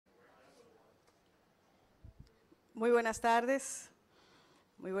Muy buenas tardes.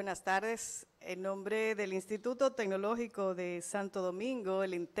 Muy buenas tardes. En nombre del Instituto Tecnológico de Santo Domingo,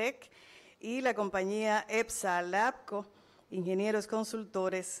 el INTEC, y la compañía EPSA Labco, Ingenieros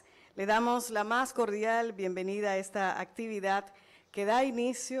Consultores, le damos la más cordial bienvenida a esta actividad que da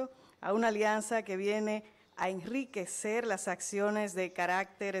inicio a una alianza que viene a enriquecer las acciones de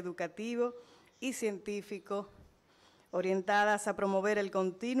carácter educativo y científico orientadas a promover el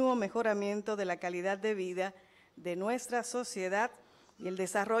continuo mejoramiento de la calidad de vida de nuestra sociedad y el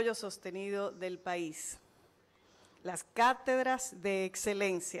desarrollo sostenido del país. Las cátedras de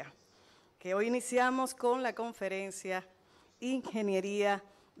excelencia, que hoy iniciamos con la conferencia Ingeniería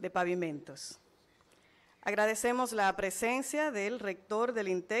de Pavimentos. Agradecemos la presencia del rector del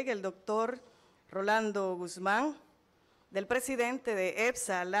INTEC, el doctor Rolando Guzmán, del presidente de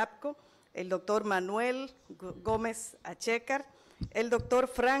EPSA Labco, el doctor Manuel Gómez Achecar, el doctor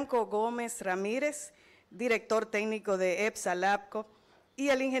Franco Gómez Ramírez, director técnico de EPSA Labco, y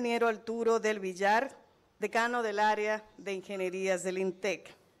el ingeniero Arturo del Villar, decano del área de ingenierías del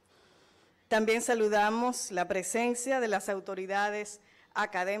INTEC. También saludamos la presencia de las autoridades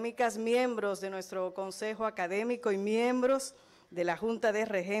académicas, miembros de nuestro Consejo Académico y miembros de la Junta de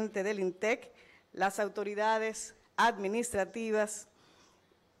Regente del INTEC, las autoridades administrativas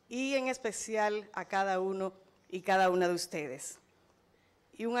y en especial a cada uno y cada una de ustedes.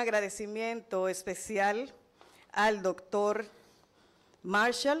 Y un agradecimiento especial al doctor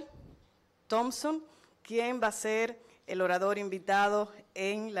Marshall Thompson, quien va a ser el orador invitado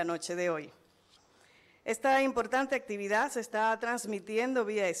en la noche de hoy. Esta importante actividad se está transmitiendo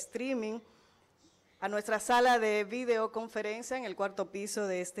vía streaming a nuestra sala de videoconferencia en el cuarto piso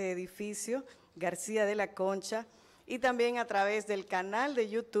de este edificio, García de la Concha, y también a través del canal de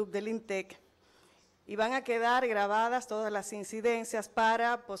YouTube del INTEC. Y van a quedar grabadas todas las incidencias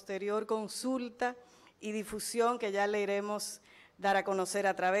para posterior consulta y difusión que ya le iremos dar a conocer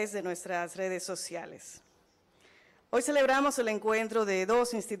a través de nuestras redes sociales. Hoy celebramos el encuentro de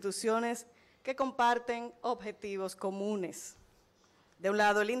dos instituciones que comparten objetivos comunes. De un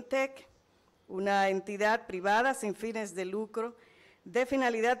lado, el INTEC, una entidad privada sin fines de lucro, de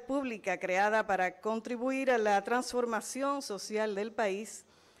finalidad pública creada para contribuir a la transformación social del país,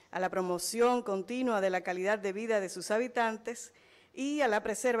 a la promoción continua de la calidad de vida de sus habitantes y a la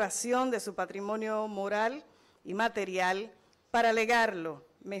preservación de su patrimonio moral y material para legarlo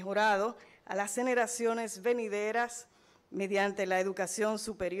mejorado a las generaciones venideras mediante la educación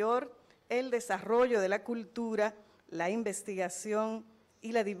superior, el desarrollo de la cultura, la investigación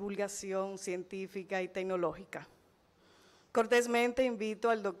y la divulgación científica y tecnológica. Cortésmente invito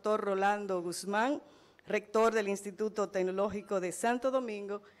al doctor Rolando Guzmán, rector del Instituto Tecnológico de Santo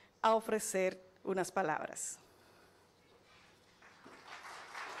Domingo, a ofrecer unas palabras.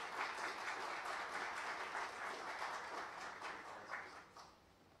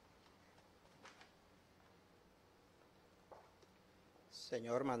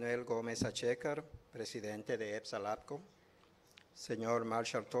 Señor Manuel Gómez Achecar, presidente de EPSA Labco. Señor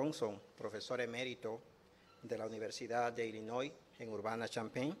Marshall Thompson, profesor emérito de la Universidad de Illinois en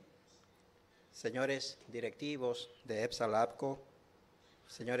Urbana-Champaign. Señores directivos de EPSA Labco,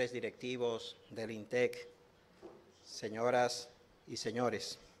 señores directivos del INTEC, señoras y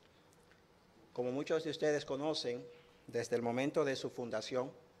señores. Como muchos de ustedes conocen, desde el momento de su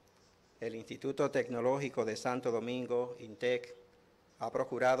fundación, el Instituto Tecnológico de Santo Domingo, INTEC, ha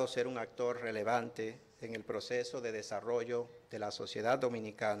procurado ser un actor relevante en el proceso de desarrollo de la sociedad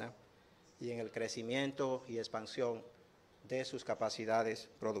dominicana y en el crecimiento y expansión de sus capacidades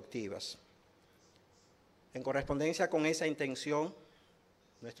productivas. En correspondencia con esa intención,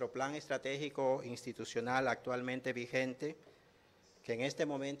 nuestro plan estratégico institucional actualmente vigente, que en este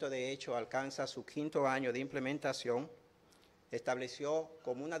momento de hecho alcanza su 5º año de implementación, estableció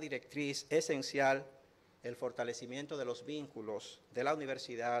como una directriz esencial el fortalecimiento de los vínculos de la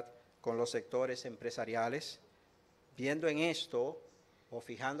universidad con los sectores empresariales, viendo en esto o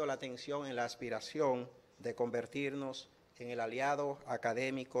fijando la atención en la aspiración de convertirnos en el aliado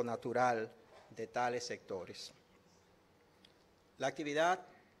académico natural de tales sectores. La actividad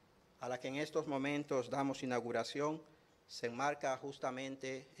a la que en estos momentos damos inauguración se enmarca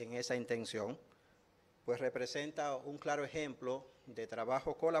justamente en esa intención, pues representa un claro ejemplo de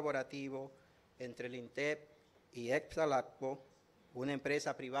trabajo colaborativo entre el INTEC y EPSA Labco, una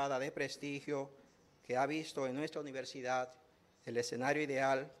empresa privada de prestigio que ha visto en nuestra universidad el escenario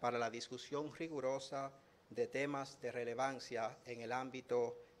ideal para la discusión rigurosa de temas de relevancia en el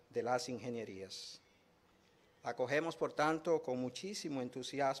ámbito de las ingenierías. Acogemos, por tanto, con muchísimo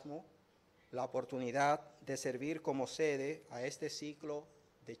entusiasmo la oportunidad de servir como sede a este ciclo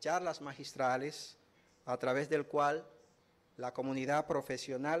de charlas magistrales a través del cual la comunidad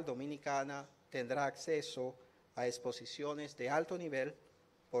profesional dominicana tendrá acceso a exposiciones de alto nivel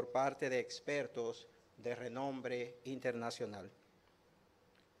por parte de expertos de renombre internacional.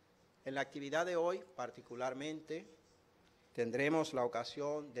 En la actividad de hoy, particularmente, tendremos la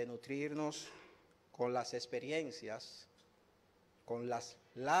ocasión de nutrirnos con las experiencias, con los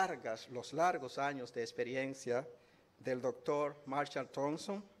largos años de experiencia del doctor Marshall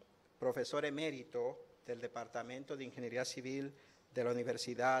Thompson, profesor emérito del Departamento de Ingeniería Civil de la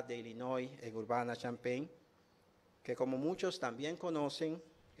Universidad de Illinois en Urbana-Champaign, que como muchos también conocen,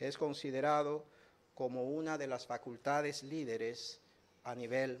 es considerado como una de las facultades líderes a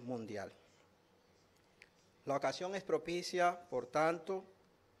nivel mundial. La ocasión es propicia, por tanto,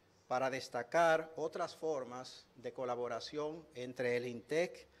 para destacar otras formas de colaboración entre el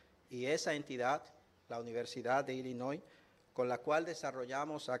INTEC y esa entidad, la Universidad de Illinois, con la cual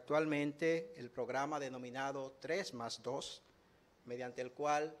desarrollamos actualmente el programa denominado 3+2, mediante el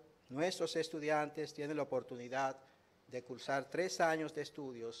cual nuestros estudiantes tienen la oportunidad de cursar 3 años de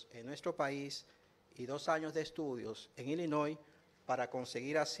estudios en nuestro país y 2 años de estudios en Illinois para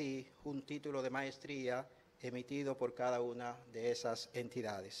conseguir así un título de maestría emitido por cada una de esas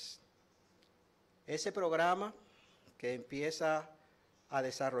entidades. Ese programa, que empieza a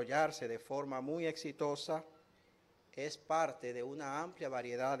desarrollarse de forma muy exitosa, es parte de una amplia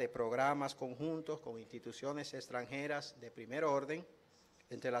variedad de programas conjuntos con instituciones extranjeras de primer orden,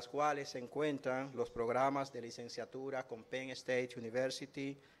 entre las cuales se encuentran los programas de licenciatura con Penn State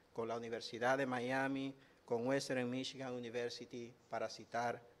University, con la Universidad de Miami, con Western Michigan University, para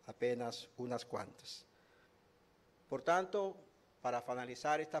citar apenas unas cuantas. Por tanto, para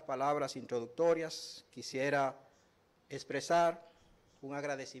finalizar estas palabras introductorias, quisiera expresar un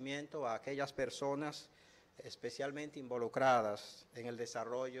agradecimiento a aquellas personas especialmente involucradas en el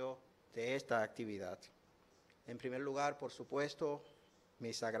desarrollo de esta actividad. En primer lugar, por supuesto,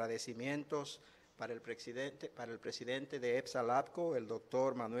 mis agradecimientos para el presidente de EPSA-LAPCO, el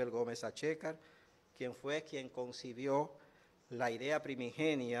doctor Manuel Gómez Achécar, quien concibió la idea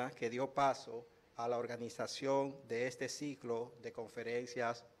primigenia que dio paso a la organización de este ciclo de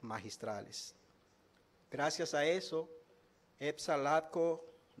conferencias magistrales. Gracias a eso, EPSA-LAPCO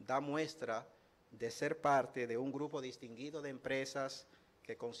da muestra de ser parte de un grupo distinguido de empresas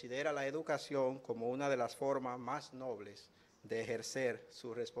que considera la educación como una de las formas más nobles de ejercer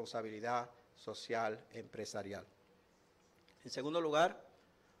su responsabilidad social empresarial. En segundo lugar,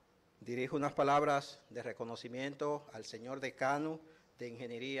 dirijo unas palabras de reconocimiento al señor decano de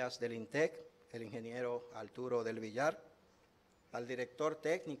Ingenierías del INTEC, el ingeniero Arturo del Villar, al director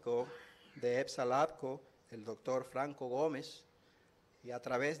técnico de EPSA-LAPCO, el doctor Franco Gómez, y a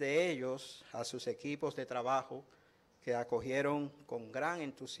través de ellos a sus equipos de trabajo que acogieron con gran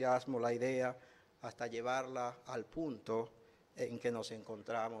entusiasmo la idea hasta llevarla al punto en que nos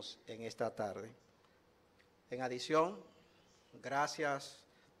encontramos en esta tarde. En adición, gracias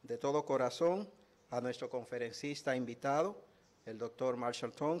de todo corazón a nuestro conferencista invitado, el doctor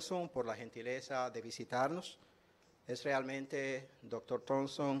Marshall Thompson, por la gentileza de visitarnos. Es realmente, doctor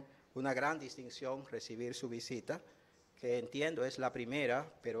Thompson, una gran distinción recibir su visita, que entiendo es la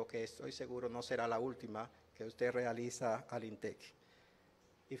primera, pero que estoy seguro no será la última que usted realiza al INTEC.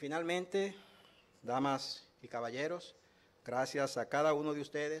 Y finalmente, damas y caballeros, gracias a cada uno de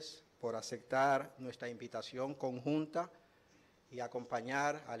ustedes por aceptar nuestra invitación conjunta y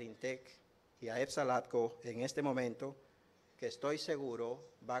acompañar al INTEC y a EPSA-LAPCO en este momento, que estoy seguro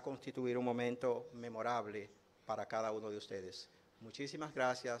va a constituir un momento memorable para cada uno de ustedes. Muchísimas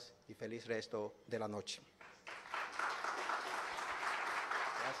gracias y feliz resto de la noche.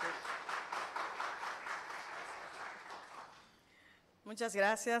 Gracias. Muchas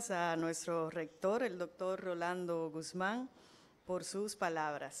gracias a nuestro rector, el doctor Rolando Guzmán, por sus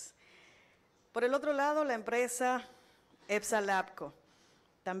palabras. Por el otro lado, la empresa EPSA-LAPCO,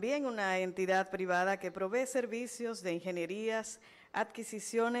 también una entidad privada que provee servicios de ingenierías,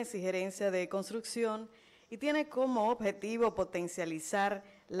 adquisiciones y gerencia de construcción y tiene como objetivo potencializar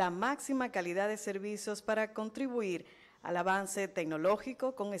la máxima calidad de servicios para contribuir al avance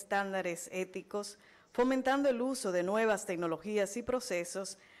tecnológico con estándares éticos, fomentando el uso de nuevas tecnologías y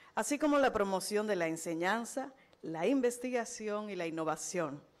procesos, así como la promoción de la enseñanza, la investigación y la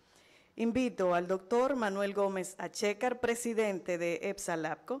innovación. Invito al doctor Manuel Gómez Achécar, presidente de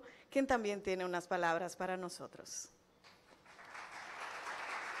EPSA-LAPCO, quien también tiene unas palabras para nosotros.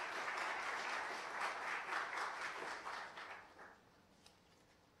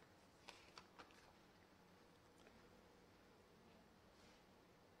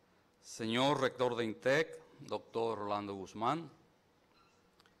 Señor rector de INTEC, doctor Rolando Guzmán,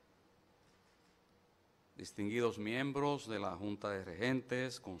 distinguidos miembros de la Junta de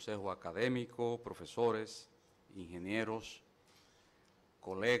Regentes, Consejo Académico, profesores, ingenieros,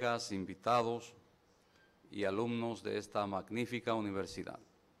 colegas, invitados y alumnos de esta magnífica universidad.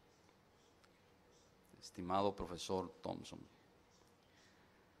 Estimado profesor Thompson.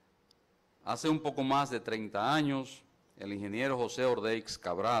 Hace un poco más de 30 años, el ingeniero José Ordeix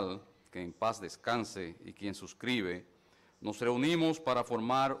Cabral, que en paz descanse y quien suscribe, nos reunimos para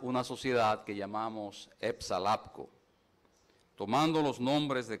formar una sociedad que llamamos EPSA-LAPCO, tomando los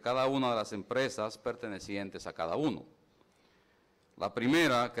nombres de cada una de las empresas pertenecientes a cada uno. La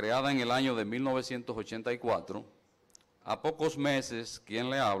primera, creada en el año de 1984, a pocos meses,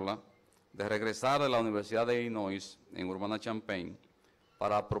 quien le habla, de regresar de la Universidad de Illinois en Urbana-Champaign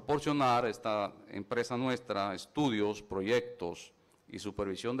para proporcionar a esta empresa nuestra estudios, proyectos y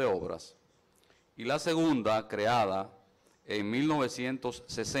supervisión de obras. Y la segunda, creada en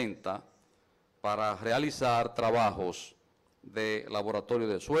 1960 para realizar trabajos de laboratorio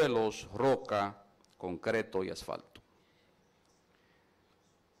de suelos, roca, concreto y asfalto.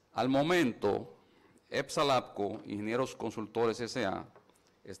 Al momento, EPSA-LAPCO, Ingenieros Consultores S.A.,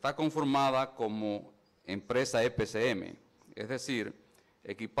 está conformada como empresa EPCM, es decir,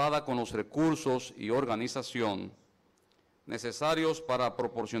 equipada con los recursos y organización necesarios para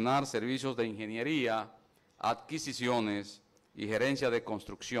proporcionar servicios de ingeniería, adquisiciones y gerencia de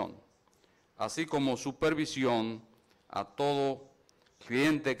construcción, así como supervisión a todo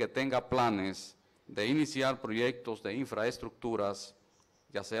cliente que tenga planes de iniciar proyectos de infraestructuras,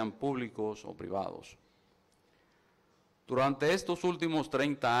 ya sean públicos o privados. Durante estos últimos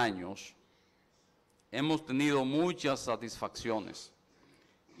 30 años, hemos tenido muchas satisfacciones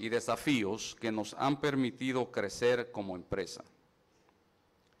y desafíos que nos han permitido crecer como empresa.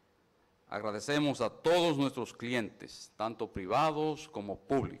 Agradecemos a todos nuestros clientes, tanto privados como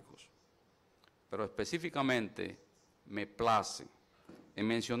públicos, pero específicamente me place en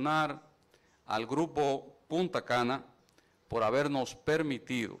mencionar al Grupo Punta Cana por habernos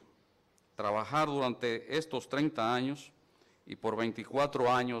permitido trabajar durante estos 30 años y por 24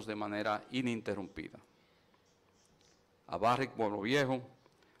 años de manera ininterrumpida. A Barrick Pueblo Viejo,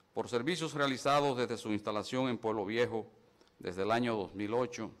 por servicios realizados desde su instalación en Pueblo Viejo desde el año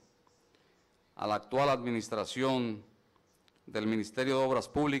 2008, a la actual administración del Ministerio de Obras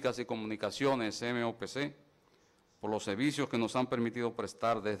Públicas y Comunicaciones, MOPC, por los servicios que nos han permitido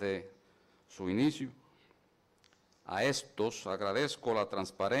prestar desde su inicio. A estos agradezco la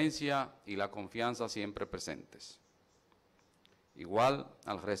transparencia y la confianza siempre presentes, igual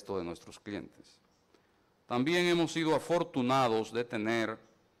al resto de nuestros clientes. También hemos sido afortunados de tener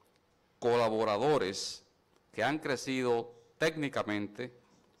colaboradores que han crecido técnicamente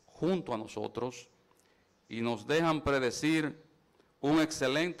junto a nosotros y nos dejan predecir un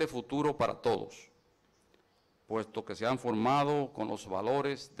excelente futuro para todos, puesto que se han formado con los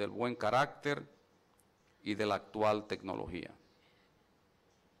valores del buen carácter y de la actual tecnología.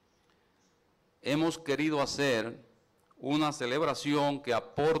 Hemos querido hacer una celebración que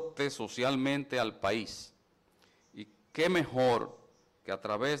aporte socialmente al país, y qué mejor que a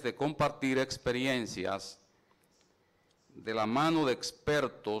través de compartir experiencias de la mano de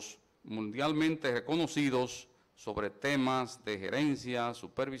expertos mundialmente reconocidos sobre temas de gerencia,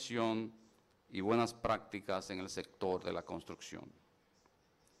 supervisión y buenas prácticas en el sector de la construcción.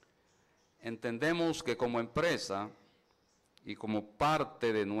 Entendemos que como empresa y como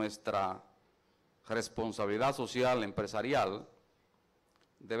parte de nuestra responsabilidad social empresarial,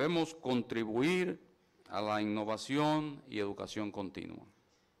 debemos contribuir a la innovación y educación continua.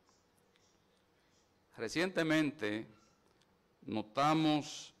 Recientemente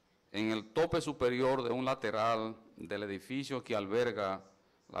notamos en el tope superior de un lateral del edificio que alberga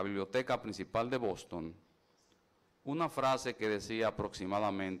la biblioteca principal de Boston, una frase que decía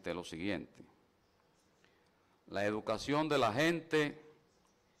aproximadamente lo siguiente: la educación de la gente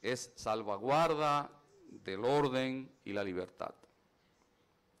es salvaguarda del orden y la libertad.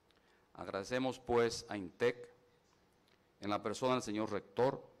 Agradecemos pues a INTEC, en la persona del señor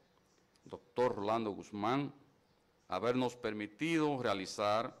rector, doctor Rolando Guzmán, habernos permitido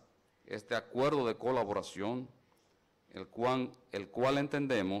realizar este acuerdo de colaboración, el cual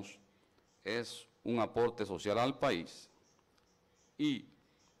entendemos es un aporte social al país, y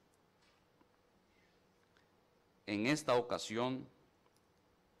en esta ocasión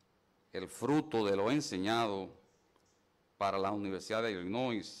el fruto de lo enseñado para la Universidad de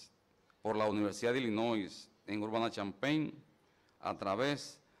Illinois, por la Universidad de Illinois en Urbana-Champaign, a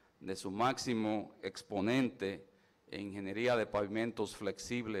través de su máximo exponente en Ingeniería de Pavimentos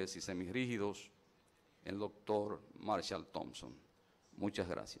Flexibles y Semirrígidos, el doctor Marshall Thompson. Muchas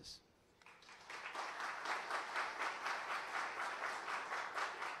gracias.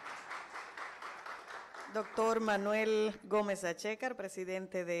 Doctor Manuel Gómez Achécar,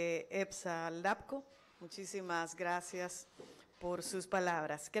 presidente de EPSA-LAPCO, muchísimas gracias por sus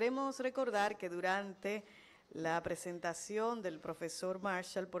palabras. Queremos recordar que durante la presentación del profesor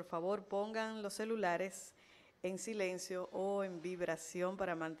Marshall, por favor pongan los celulares en silencio o en vibración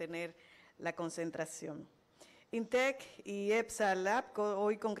para mantener la concentración. INTEC y EPSA-LAPCO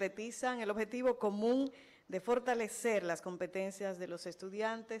hoy concretizan el objetivo común de fortalecer las competencias de los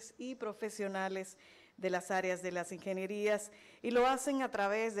estudiantes y profesionales de las áreas de las ingenierías y lo hacen a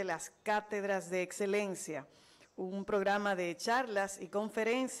través de las cátedras de excelencia, un programa de charlas y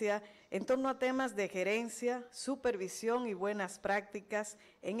conferencia en torno a temas de gerencia, supervisión y buenas prácticas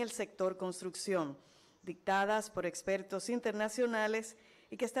en el sector construcción, dictadas por expertos internacionales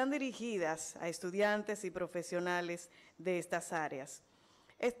y que están dirigidas a estudiantes y profesionales de estas áreas.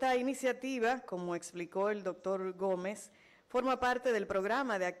 Esta iniciativa, como explicó el doctor Gómez, forma parte del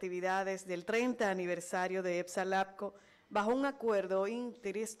programa de actividades del 30 aniversario de EPSA-LAPCO bajo un acuerdo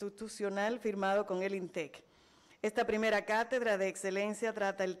interinstitucional firmado con el INTEC. Esta primera cátedra de excelencia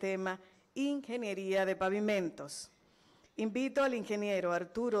trata el tema Ingeniería de Pavimentos. Invito al ingeniero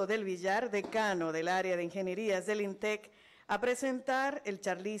Arturo del Villar, decano del área de ingenierías del INTEC, a presentar el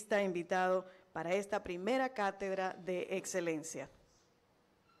charlista invitado para esta primera cátedra de excelencia.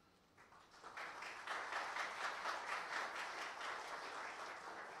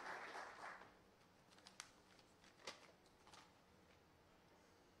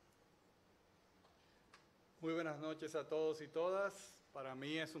 Muy buenas noches a todos y todas. Para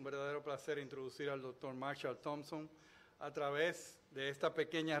mí es un verdadero placer introducir al doctor Marshall Thompson a través de esta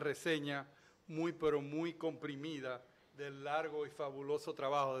pequeña reseña muy pero muy comprimida del largo y fabuloso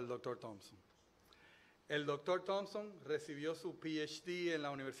trabajo del doctor Thompson. El doctor Thompson recibió su PhD en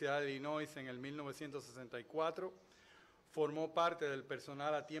la Universidad de Illinois en el 1964, formó parte del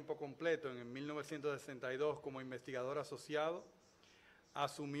personal a tiempo completo en el 1962 como investigador asociado,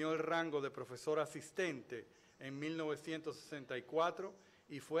 asumió el rango de profesor asistente en 1964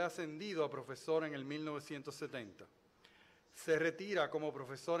 y fue ascendido a profesor en el 1970. Se retira como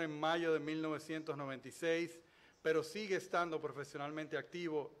profesor en mayo de 1996, pero sigue estando profesionalmente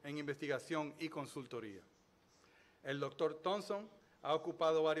activo en investigación y consultoría. El doctor Thompson ha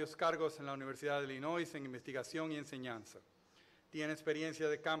ocupado varios cargos en la Universidad de Illinois en investigación y enseñanza. Tiene experiencia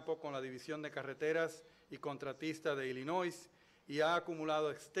de campo con la División de Carreteras y Contratista de Illinois y ha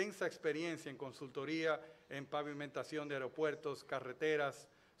acumulado extensa experiencia en consultoría en pavimentación de aeropuertos, carreteras,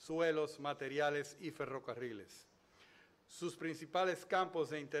 suelos, materiales y ferrocarriles. Sus principales campos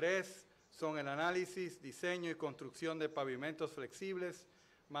de interés son el análisis, diseño y construcción de pavimentos flexibles,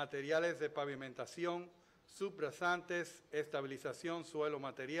 materiales de pavimentación, subrasantes, estabilización suelo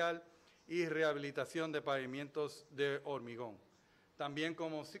material y rehabilitación de pavimentos de hormigón, también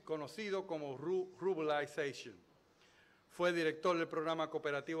conocido como rubalization. Fue director del Programa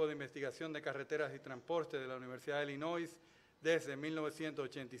Cooperativo de Investigación de Carreteras y Transporte de la Universidad de Illinois desde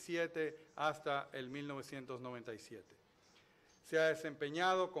 1987 hasta el 1997. Se ha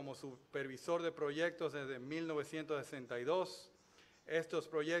desempeñado como supervisor de proyectos desde 1962. Estos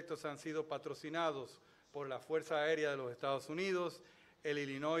proyectos han sido patrocinados por la Fuerza Aérea de los Estados Unidos, el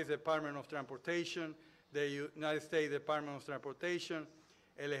Illinois Department of Transportation, the United States Department of Transportation,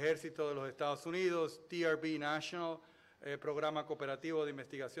 el Ejército de los Estados Unidos, TRB National, Programa Cooperativo de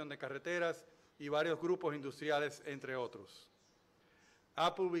Investigación de Carreteras y varios grupos industriales, entre otros.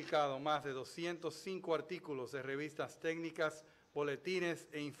 Ha publicado más de 205 artículos de revistas técnicas, boletines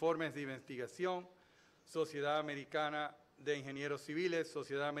e informes de investigación, Sociedad Americana de Ingenieros Civiles,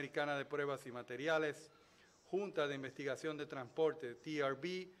 Sociedad Americana de Pruebas y Materiales, Junta de Investigación de Transporte,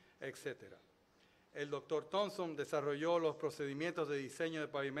 TRB, etc. El doctor Thompson desarrolló los procedimientos de diseño de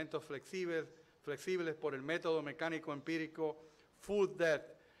pavimentos flexibles por el método mecánico empírico Full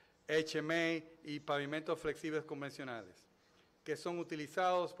Depth, HMA y pavimentos flexibles convencionales, que son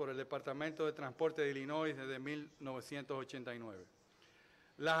utilizados por el Departamento de Transporte de Illinois desde 1989.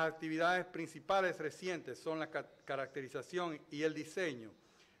 Las actividades principales recientes son la caracterización y el diseño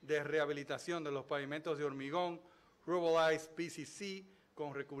de rehabilitación de los pavimentos de hormigón, Rubalized PCC,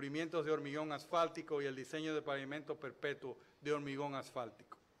 con recubrimientos de hormigón asfáltico y el diseño de pavimento perpetuo de hormigón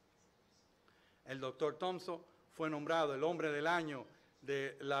asfáltico. El doctor Thompson fue nombrado el Hombre del Año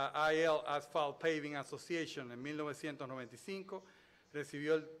de la IL Asphalt Paving Association en 1995,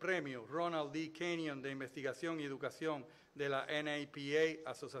 recibió el premio Ronald D. Kenyon de Investigación y Educación de la NAPA,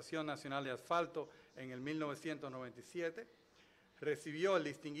 Asociación Nacional de Asfalto, en el 1997, recibió el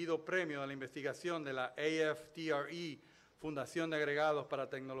distinguido premio de la investigación de la AFTRE, Fundación de Agregados para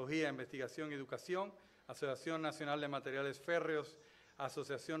Tecnología, Investigación y Educación, Asociación Nacional de Materiales Férreos,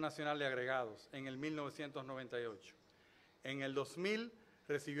 Asociación Nacional de Agregados, en el 1998. En el 2000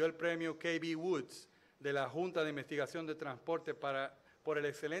 recibió el premio K.B. Woods de la Junta de Investigación de Transporte por el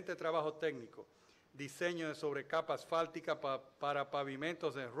excelente trabajo técnico, diseño de sobrecapa asfáltica para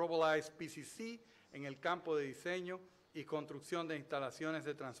pavimentos de Rubberized PCC en el campo de diseño y construcción de instalaciones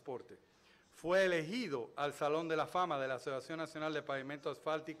de transporte. Fue elegido al Salón de la Fama de la Asociación Nacional de Pavimentos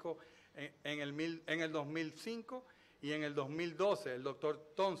Asfálticos en el 2005, y en el 2012 el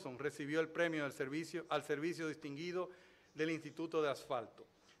doctor Thompson recibió el premio al servicio distinguido del Instituto de Asfalto.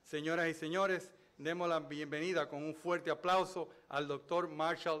 Señoras y señores, demos la bienvenida con un fuerte aplauso al doctor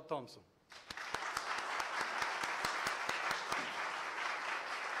Marshall Thompson.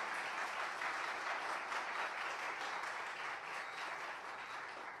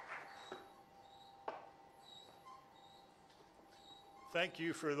 Thank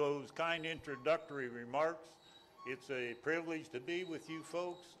you for those kind introductory remarks. It's a privilege to be with you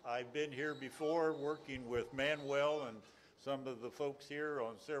folks. I've been here before working with Manuel and some of the folks here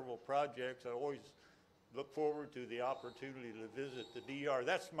on several projects. I always look forward to the opportunity to visit the DR.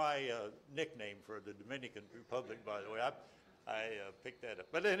 That's my nickname for the Dominican Republic, by the way. I picked that up.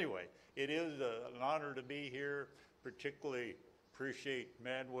 But anyway, it is an honor to be here. Particularly appreciate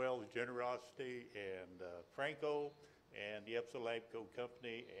Manuel's generosity and Franco and the INTEC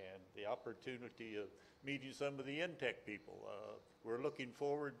company and the opportunity of meeting some of the INTEC people. We're looking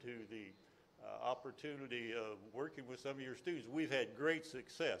forward to the opportunity of working with some of your students. We've had great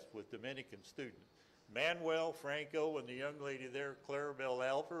success with Dominican students. Manuel, Franco, and the young lady there, Clarabelle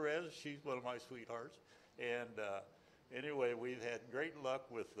Alvarez, she's one of my sweethearts. And anyway, we've had great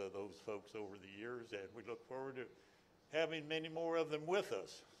luck with those folks over the years, and we look forward to having many more of them with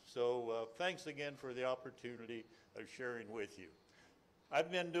us. So thanks again for the opportunity of sharing with you.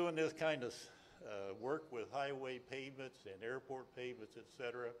 I've been doing this kind of work with highway pavements and airport pavements, et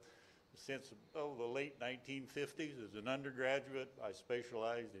cetera, since the late 1950s. As an undergraduate, I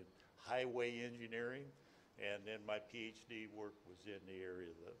specialized in highway engineering, and then my PhD work was in the area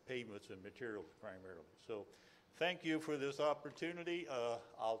of the pavements and materials primarily. So thank you for this opportunity.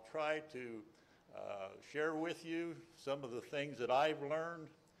 I'll try to share with you some of the things that I've learned.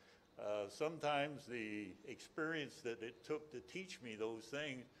 Sometimes the experience that it took to teach me those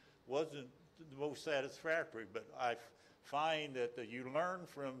things wasn't the most satisfactory, but I find that you learn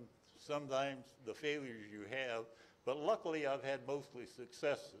from sometimes the failures you have, but luckily I've had mostly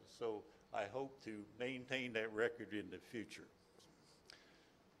successes, so I hope to maintain that record in the future.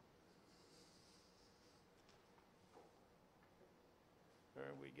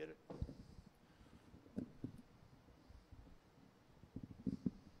 There we get it.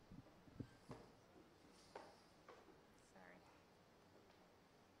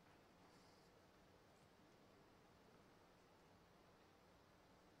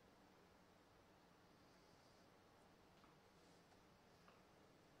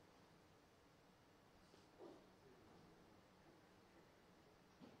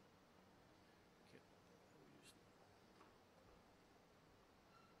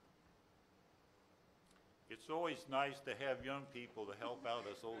 It's always nice to have young people to help out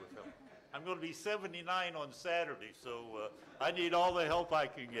us older fellows. I'm going to be 79 on Saturday, so I need all the help I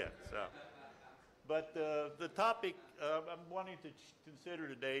can get. So. But the topic I'm wanting to consider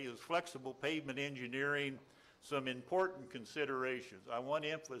today is flexible pavement engineering, some important considerations. I want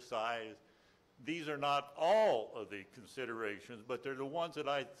to emphasize these are not all of the considerations, but they're the ones that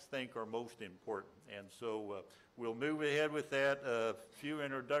I think are most important. And so we'll move ahead with that. A few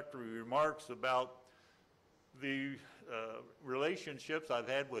introductory remarks about the relationships I've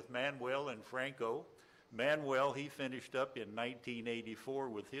had with Manuel and Franco. Manuel, he finished up in 1984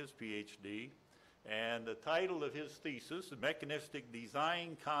 with his PhD, and the title of his thesis, Mechanistic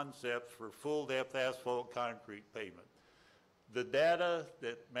Design Concepts for Full-Depth Asphalt Concrete Pavement. The data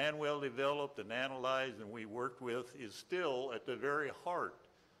that Manuel developed and analyzed and we worked with is still at the very heart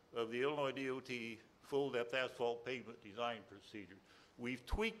of the Illinois DOT full-depth asphalt pavement design procedure. We've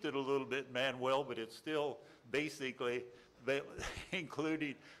tweaked it a little bit, Manuel, but it's still basically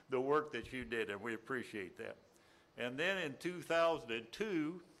including the work that you did, and we appreciate that. And then in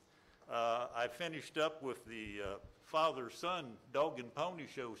 2002, I finished up with the father-son dog and pony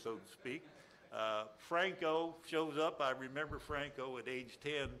show, so to speak. Franco shows up. I remember Franco at age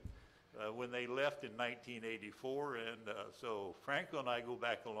 10 when they left in 1984, and so Franco and I go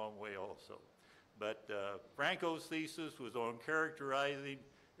back a long way also. But Franco's thesis was on characterizing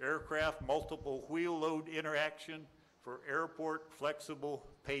aircraft multiple wheel load interaction for airport flexible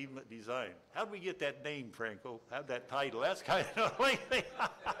pavement design. How did we get that name, Franco? How'd that title? That's kind of lengthy.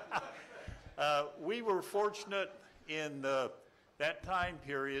 We were fortunate in that time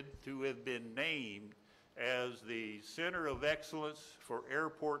period to have been named as the Center of Excellence for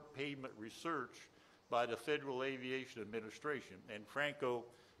Airport Pavement Research by the Federal Aviation Administration. And Franco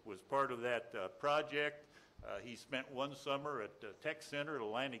was part of that project. He spent one summer at Tech Center at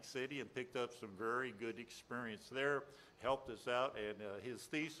Atlantic City and picked up some very good experience there, helped us out, and his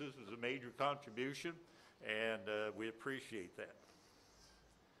thesis was a major contribution, and we appreciate that.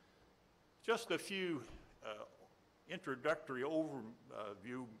 Just a few introductory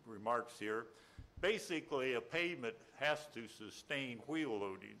overview remarks here. Basically, a pavement has to sustain wheel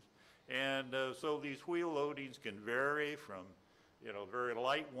loadings, and so these wheel loadings can vary from very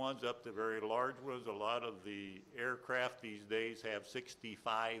light ones up to very large ones. A lot of the aircraft these days have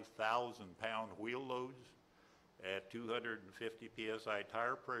 65,000 pound wheel loads at 250 PSI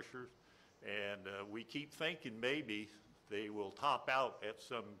tire pressures. And we keep thinking maybe they will top out at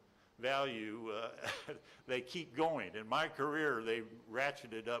some value. They keep going. In my career, they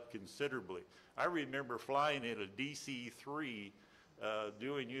ratcheted up considerably. I remember flying in a DC-3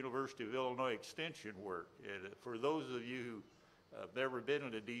 doing University of Illinois extension work. And for those of you who have never been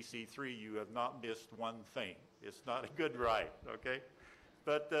in a DC-3, you have not missed one thing. It's not a good ride, okay?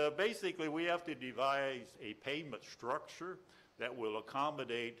 But basically, we have to devise a pavement structure that will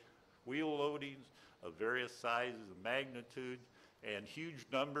accommodate wheel loadings of various sizes and magnitudes and huge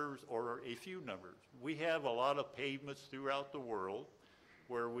numbers or a few numbers. We have a lot of pavements throughout the world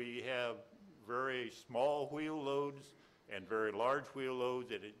where we have very small wheel loads and very large wheel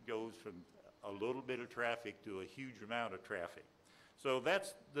loads, and it goes from a little bit of traffic to a huge amount of traffic. So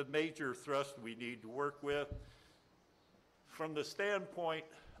that's the major thrust we need to work with. From the standpoint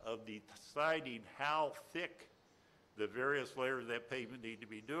of deciding how thick the various layers of that pavement need to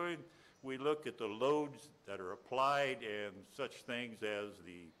be doing, we look at the loads that are applied and such things as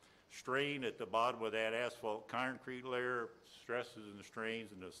the strain at the bottom of that asphalt concrete layer, stresses and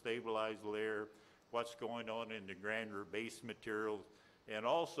strains in the stabilized layer, what's going on in the granular base materials, and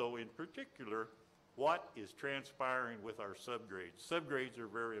also in particular, what is transpiring with our subgrades. Subgrades are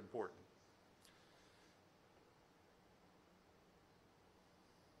very important.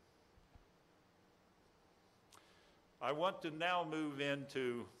 I want to now move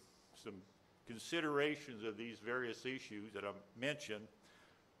into some considerations of these various issues that I mentioned.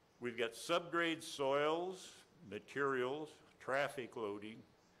 We've got subgrade soils, materials, traffic loading,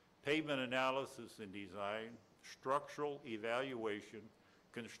 pavement analysis and design, structural evaluation,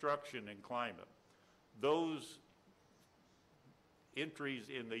 construction, and climate. Those entries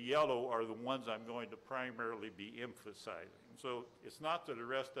in the yellow are the ones I'm going to primarily be emphasizing. So it's not that the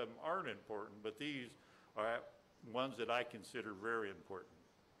rest of them aren't important, but these are ones that I consider very important.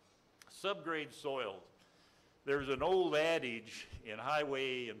 Subgrade soils. There's an old adage in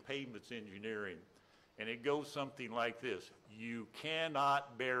highway and pavements engineering, and it goes something like this: you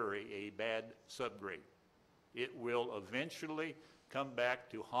cannot bury a bad subgrade. It will eventually come back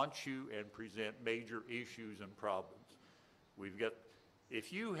to haunt you and present major issues and problems.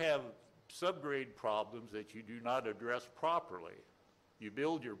 If you have subgrade problems that you do not address properly, you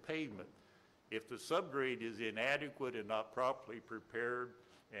build your pavement. If the subgrade is inadequate and not properly prepared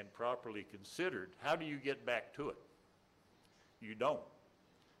and properly considered, how do you get back to it? You don't.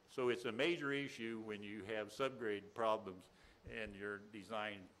 So it's a major issue when you have subgrade problems in your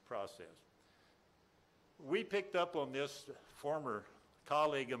design process. We picked up on this, former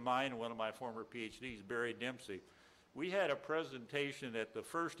colleague of mine, one of my former PhDs, Barry Dempsey. We had a presentation at the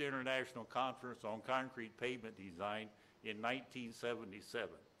first International Conference on Concrete Pavement Design in 1977.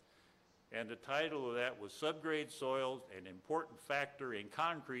 And the title of that was Subgrade Soils, an Important Factor in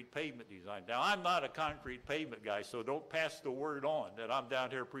Concrete Pavement Design. Now, I'm not a concrete pavement guy, so don't pass the word on that I'm down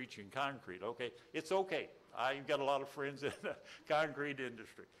here preaching concrete, okay? It's okay. I've got a lot of friends in the concrete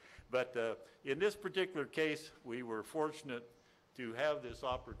industry. But in this particular case, we were fortunate to have this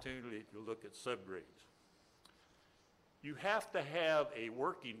opportunity to look at subgrades. You have to have a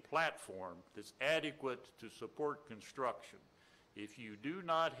working platform that's adequate to support construction. If you do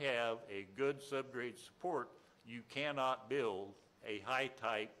not have a good subgrade support, you cannot build a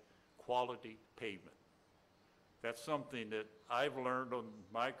high-type quality pavement. That's something that I've learned on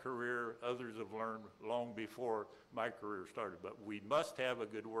my career, others have learned long before my career started, but we must have a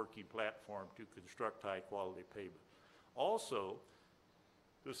good working platform to construct high-quality pavement. Also,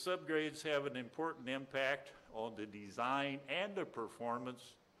 the subgrades have an important impact on the design and the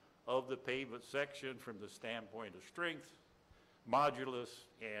performance of the pavement section from the standpoint of strength, modulus,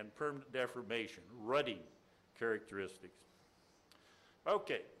 and permanent deformation, rutting characteristics.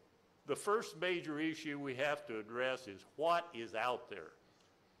 Okay, the first major issue we have to address is what is out there.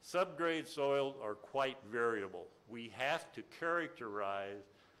 Subgrade soils are quite variable. We have to characterize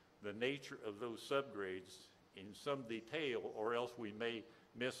the nature of those subgrades in some detail, or else we may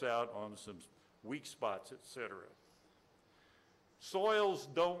miss out on some weak spots, etc. Soils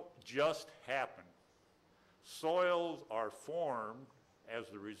don't just happen. Soils are formed as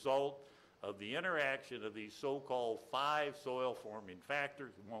the result of the interaction of these so-called 5 soil forming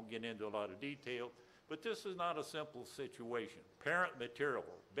factors. We won't get into a lot of detail, but this is not a simple situation. Parent material,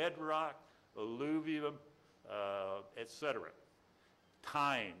 bedrock, alluvium, etc.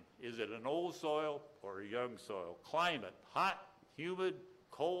 Time, is it an old soil or a young soil? Climate, hot, humid,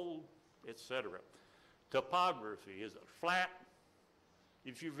 cold, etc. Topography, is it flat?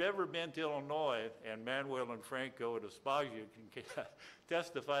 If you've ever been to Illinois, and Manuel and Franco and Aspasia can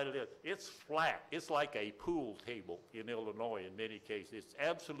testify to this, it's flat. It's like a pool table in Illinois in many cases. It's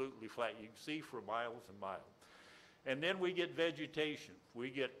absolutely flat. You can see for miles and miles. And then we get vegetation.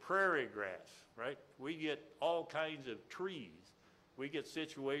 We get prairie grass, right? We get all kinds of trees. We get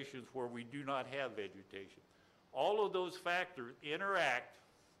situations where we do not have vegetation. All of those factors interact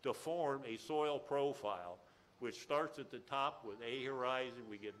to form a soil profile, which starts at the top with A horizon,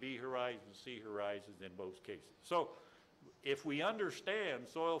 we get B horizon, C horizons in most cases. So if we understand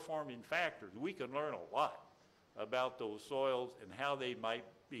soil forming factors, we can learn a lot about those soils and how they might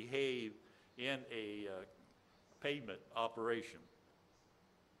behave in a pavement operation.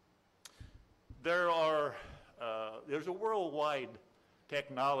 There's a worldwide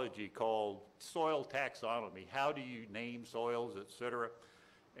technology called soil taxonomy. How do you name soils, et cetera?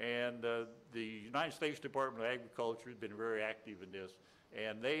 And the United States Department of Agriculture has been very active in this,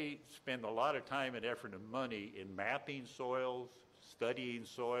 and they spend a lot of time and effort and money in mapping soils, studying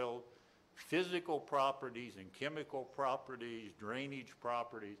soil, physical properties and chemical properties, drainage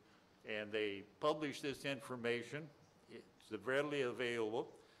properties, and they publish this information. It's readily available.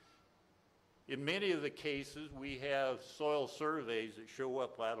 In many of the cases, we have soil surveys that show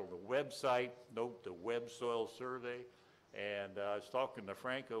up out on the website. Note the Web Soil Survey. And I was talking to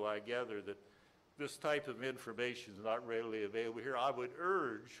Franco, I gather that this type of information is not readily available here. I would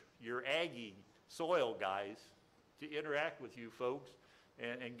urge your Aggie soil guys to interact with you folks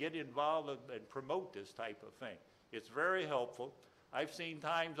and get involved and promote this type of thing. It's very helpful. I've seen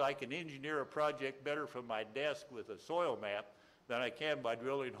times I can engineer a project better from my desk with a soil map than I can by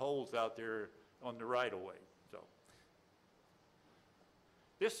drilling holes out there on the right-of-way. So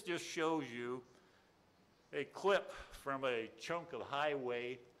this just shows you a clip from a chunk of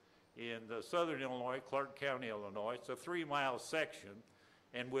highway in the southern Illinois, Clark County, Illinois. It's a 3-mile section,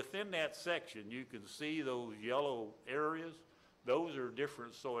 and within that section you can see those yellow areas. Those are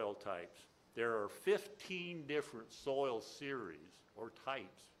different soil types. There are 15 different soil series or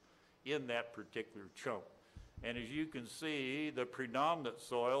types in that particular chunk. And as you can see, the predominant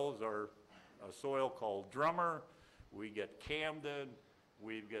soils are a soil called Drummer. We get Camden,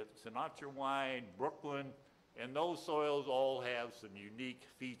 we've got Sinatra Wine, Brooklyn, and those soils all have some unique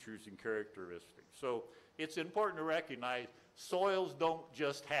features and characteristics. So it's important to recognize soils don't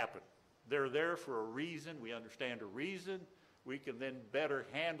just happen. They're there for a reason. We understand a reason. We can then better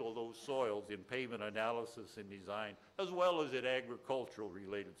handle those soils in pavement analysis and design, as well as in agricultural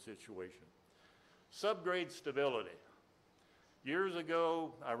related situations. Subgrade stability. Years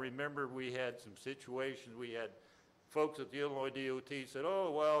ago, I remember we had some situations, we had folks at the Illinois DOT said,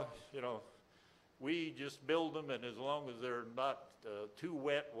 oh, well, you know, we just build them, and as long as they're not too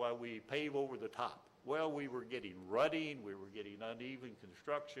wet while we pave over the top. Well, we were getting rutting, we were getting uneven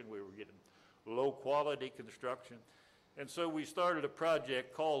construction, we were getting low quality construction. And so we started a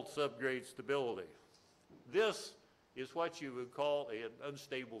project called subgrade stability. This is what you would call an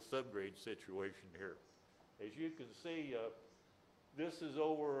unstable subgrade situation here. As you can see, this is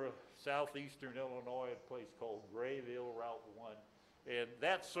over southeastern Illinois, a place called Grayville, Route 1. And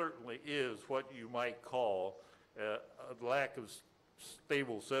that certainly is what you might call a lack of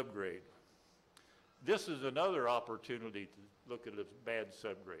stable subgrade. This is another opportunity to look at a bad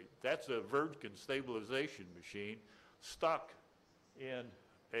subgrade. That's a Virgin stabilization machine stuck in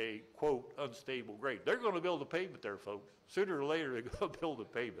a, quote, unstable grade. They're going to build a pavement there, folks. Sooner or later, they're going to build a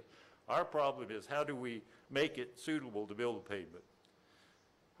pavement. Our problem is, how do we make it suitable to build a pavement?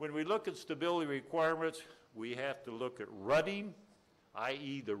 When we look at stability requirements, we have to look at rutting,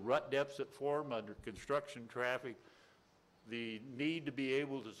 i.e. the rut depths that form under construction traffic, the need to be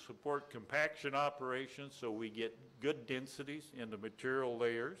able to support compaction operations so we get good densities in the material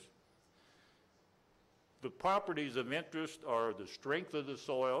layers. The properties of interest are the strength of the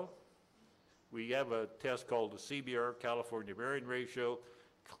soil. We have a test called the CBR, California Bearing Ratio.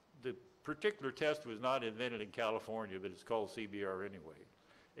 The particular test was not invented in California, but it's called CBR anyway.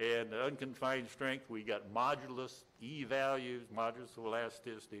 And unconfined strength, we got modulus E values, modulus of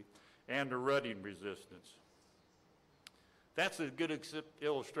elasticity, and the rutting resistance. That's a good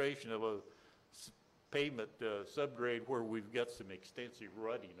illustration of a pavement subgrade where we've got some extensive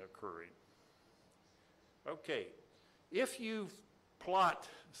rutting occurring. Okay, if you plot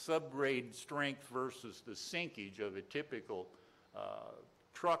subgrade strength versus the sinkage of a typical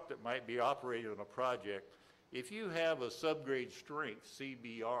truck that might be operated on a project, if you have a subgrade strength,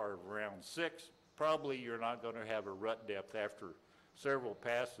 CBR, of around 6, probably you're not going to have a rut depth after several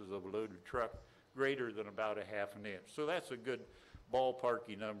passes of a loaded truck greater than about a ½ inch. So that's a good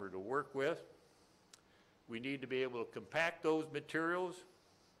ballparky number to work with. We need to be able to compact those materials.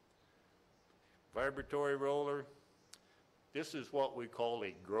 Vibratory roller. This is what we call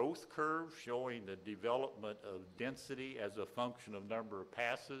a growth curve, showing the development of density as a function of number of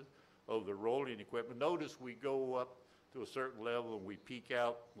passes of the rolling equipment. Notice we go up to a certain level and we peak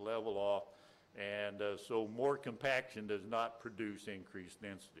out, level off, and so more compaction does not produce increased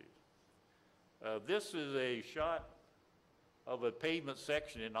density. This is a shot of a pavement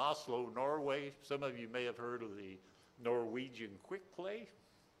section in Oslo, Norway. Some of you may have heard of the Norwegian quick clay,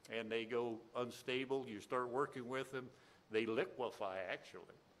 and they go unstable. You start working with them, they liquefy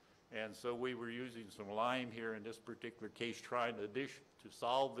actually. And so we were using some lime here in this particular case, trying to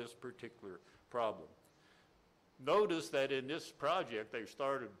solve this particular problem. Notice that in this project, they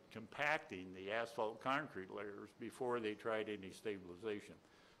started compacting the asphalt concrete layers before they tried any stabilization.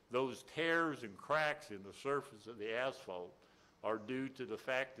 Those tears and cracks in the surface of the asphalt are due to the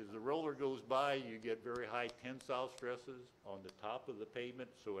fact as the roller goes by, you get very high tensile stresses on the top of the pavement,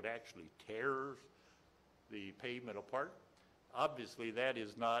 so it actually tears the pavement apart. Obviously, that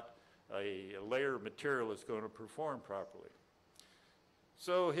is not a layer of material that's going to perform properly.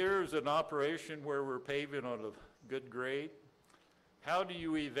 So here's an operation where we're paving on a good grade. How do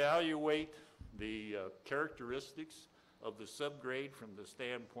you evaluate the characteristics of the subgrade from the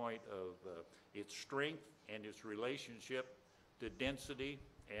standpoint of its strength and its relationship to density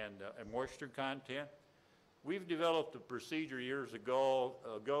and moisture content? We've developed a procedure years ago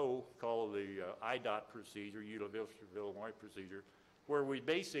called the IDOT procedure, University of Illinois procedure, where we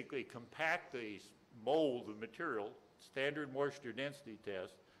basically compact the mold of material, standard moisture density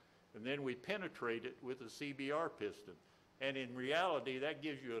test, and then we penetrate it with a CBR piston. And in reality, that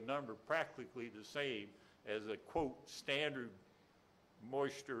gives you a number practically the same as a, quote, standard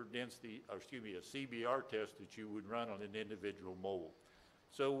moisture density, or excuse me, a CBR test that you would run on an individual mold.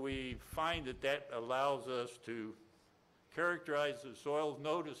 So we find that that allows us to characterize the soils.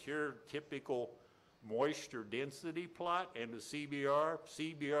 Notice here, typical moisture density plot and the CBR.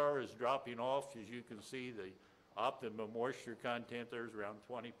 CBR is dropping off, as you can see, the optimum moisture content there is around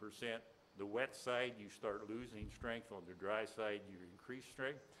 20%. The wet side, you start losing strength. On the dry side, you increase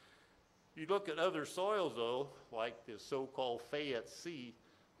strength. You look at other soils, though, like this so-called Fayette C.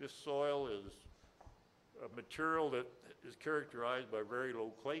 This soil is a material that is characterized by very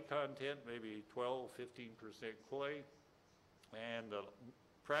low clay content, maybe 12, 15% clay, and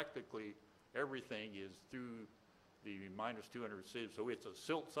practically everything is through the minus 200 sieve, so it's a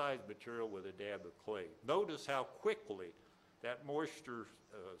silt-sized material with a dab of clay. Notice how quickly that moisture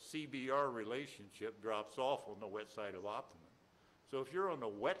CBR relationship drops off on the wet side of optimum. So if you're on the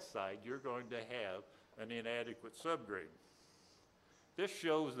wet side, you're going to have an inadequate subgrade. This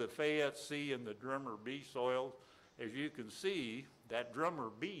shows the Fayette C and the Drummer B soils. As you can see, that Drummer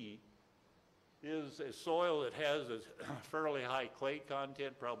B is a soil that has a fairly high clay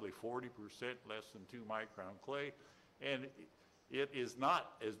content, probably 40%, less than 2 micron clay, and it is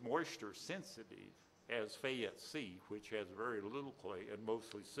not as moisture sensitive as Fayette C, which has very little clay and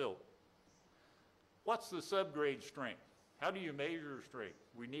mostly silt. What's the subgrade strength? How do you measure strength?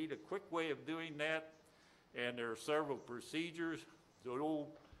 We need a quick way of doing that, and there are several procedures. The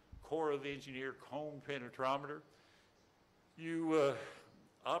old Corps of Engineer cone penetrometer. You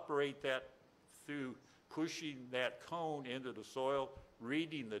operate that through pushing that cone into the soil,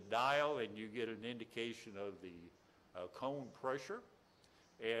 reading the dial, and you get an indication of the cone pressure.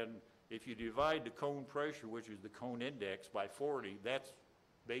 And if you divide the cone pressure, which is the cone index, by 40, that's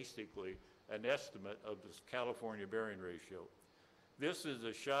basically an estimate of this California bearing ratio. This is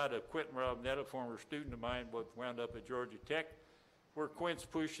a shot of Quentin Robinette, a former student of mine, but wound up at Georgia Tech, where Quint's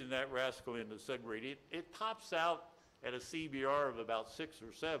pushing that rascal into subgrade. It tops out at a CBR of about 6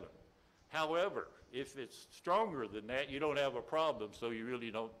 or 7. However, if it's stronger than that, you don't have a problem, so you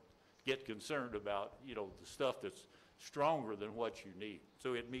really don't get concerned about, you know, the stuff that's stronger than what you need.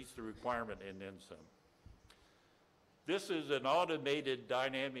 So it meets the requirement and then some. This is an automated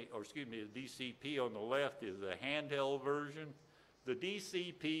dynamic, or excuse me, a DCP on the left is a handheld version. The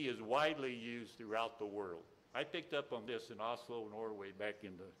DCP is widely used throughout the world. I picked up on this in Oslo, Norway back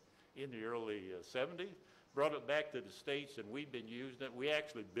in the early 70s, brought it back to the States, and we've been using it. We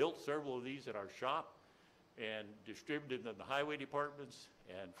actually built several of these in our shop and distributed them in the highway departments,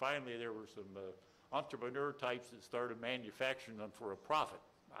 and finally there were some entrepreneur types that started manufacturing them for a profit.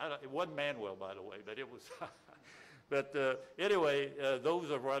 It wasn't Manuel, by the way, but it was. But anyway, those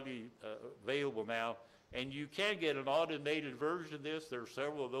are widely available now, and you can get an automated version of this. There are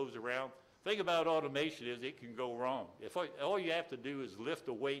several of those around. The thing about automation is it can go wrong. If all you have to do is lift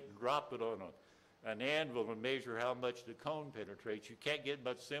a weight and drop it on an anvil and measure how much the cone penetrates, you can't get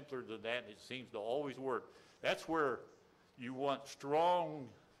much simpler than that, and it seems to always work. That's where you want strong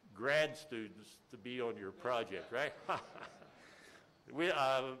grad students to be on your project, right?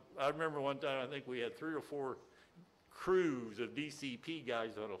 I remember one time, I think we had 3 or 4 crews of DCP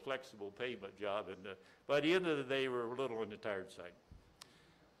guys on a flexible pavement job, and by the end of the day, we were a little on the tired side.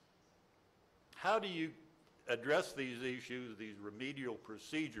 How do you address these issues, these remedial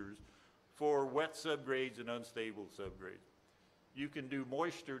procedures for wet subgrades and unstable subgrades? You can do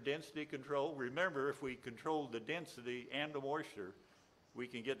moisture density control. Remember, if we control the density and the moisture, we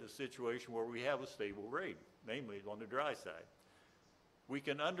can get to a situation where we have a stable grade, namely on the dry side. We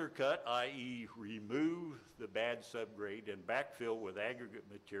can undercut, i.e. remove the bad subgrade and backfill with aggregate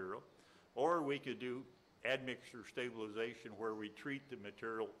material, or we could do admixture stabilization where we treat the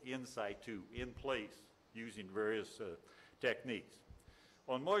material in situ, in place, using various techniques.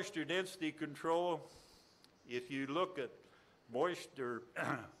 On moisture density control, if you look at moisture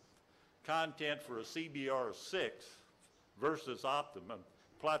content for a CBR 6 versus optimum,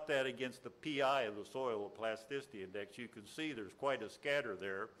 plot that against the PI of the soil plasticity index, you can see there's quite a scatter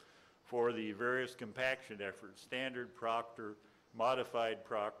there for the various compaction efforts, standard Proctor, modified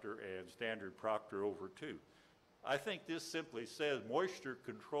Proctor, and standard Proctor over 2. I think this simply says moisture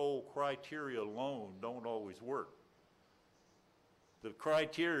control criteria alone don't always work. The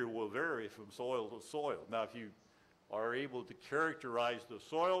criteria will vary from soil to soil. Now, if you are able to characterize the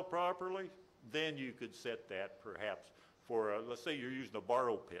soil properly, then you could set that perhaps for, let's say you're using a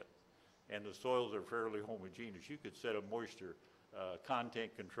borrow pit and the soils are fairly homogeneous. You could set a moisture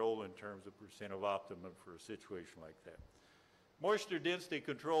content control in terms of percent of optimum for a situation like that. Moisture density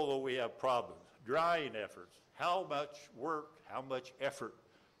control, though, we have problems. Drying efforts. How much work, how much effort,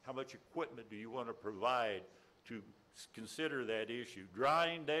 how much equipment do you want to provide to consider that issue?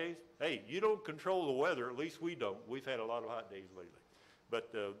 Drying days, hey, you don't control the weather, at least we don't. We've had a lot of hot days lately.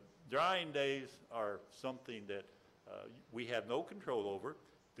 But drying days are something that we have no control over.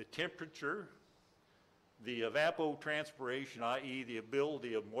 The temperature, the evapotranspiration, i.e. the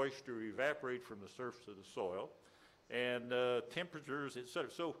ability of moisture to evaporate from the surface of the soil, and temperatures, et cetera.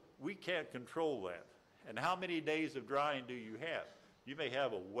 So we can't control that. And how many days of drying do you have? You may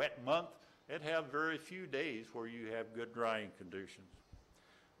have a wet month and have very few days where you have good drying conditions.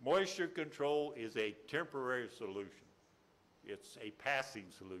 Moisture control is a temporary solution. It's a passing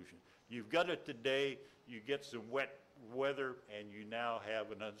solution. You've got it today, you get some wet weather, and you now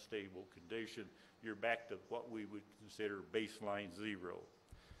have an unstable condition. You're back to what we would consider baseline 0.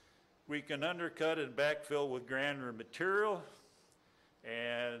 We can undercut and backfill with granular material,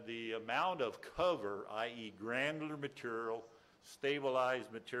 and the amount of cover, i.e. granular material,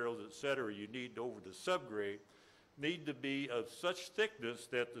 stabilized materials, et cetera, you need over the subgrade need to be of such thickness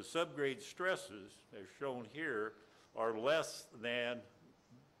that the subgrade stresses, as shown here, are less than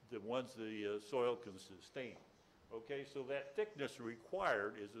the ones the soil can sustain. Okay, so that thickness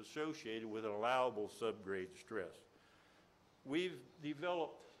required is associated with an allowable subgrade stress. We've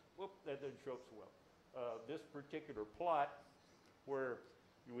developed, whoop, that didn't show up so well, this particular plot where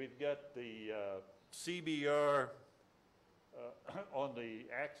we've got the CBR on the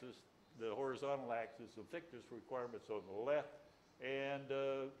axis, the horizontal axis, of thickness requirements on the left, and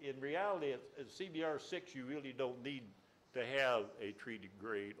in reality at CBR 6 you really don't need to have a treated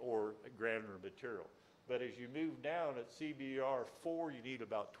grade or a granular material. But as you move down at CBR 4, you need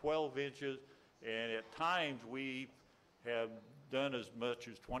about 12 inches, and at times we have done as much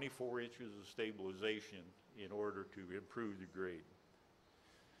as 24 inches of stabilization in order to improve the grade.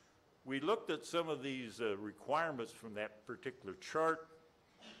 We looked at some of these requirements from that particular chart,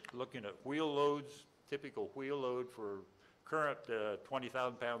 looking at wheel loads, typical wheel load for current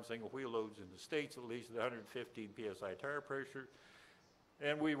 20,000 pound single wheel loads in the States, at least at 115 PSI tire pressure.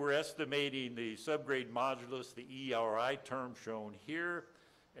 And we were estimating the subgrade modulus, the ERI term shown here,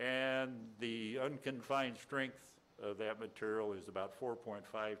 and the unconfined strength of that material is about 4.5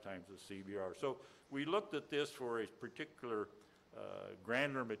 times the CBR. So we looked at this for a particular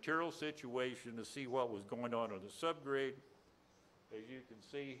granular material situation to see what was going on the subgrade. As you can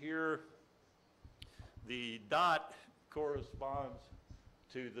see here, the dot corresponds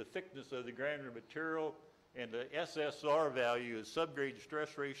to the thickness of the granular material, and the SSR value is subgrade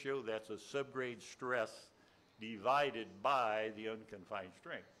stress ratio. That's a subgrade stress divided by the unconfined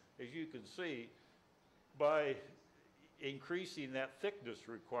strength. As you can see, by increasing that thickness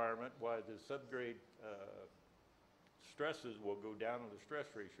requirement, why the subgrade stresses will go down and the stress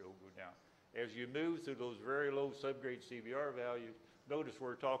ratio will go down. As you move through those very low subgrade CBR values, notice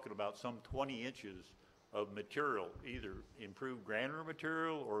we're talking about some 20 inches of material, either improved granular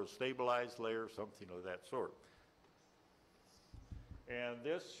material or a stabilized layer, something of that sort. And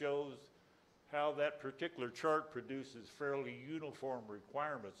this shows how that particular chart produces fairly uniform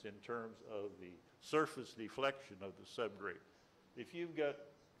requirements in terms of the surface deflection of the subgrade. If you've got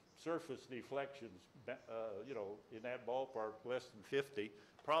surface deflections, you know, in that ballpark, less than 50,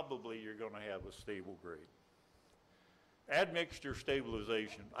 probably you're going to have a stable grade. Admixture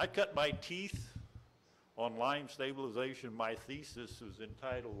stabilization. I cut my teeth on lime stabilization. My thesis was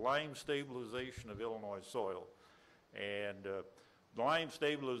entitled Lime Stabilization of Illinois Soil. And lime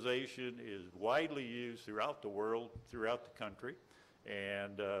stabilization is widely used throughout the world, throughout the country,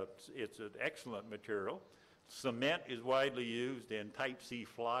 and it's an excellent material. Cement is widely used, and type C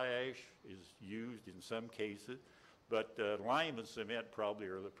fly ash is used in some cases, but lime and cement probably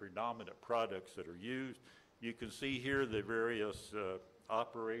are the predominant products that are used. You can see here the various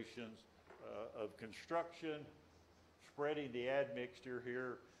operations of construction, spreading the admixture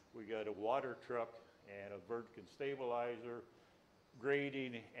here. We got a water truck and a Vertican stabilizer,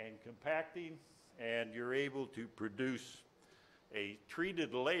 grading and compacting, and you're able to produce a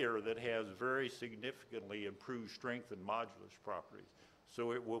treated layer that has very significantly improved strength and modulus properties.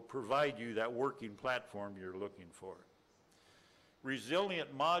 So it will provide you that working platform you're looking for.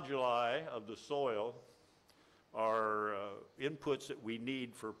 Resilient moduli of the soil are inputs that we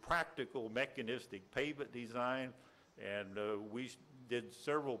need for practical mechanistic pavement design, and we did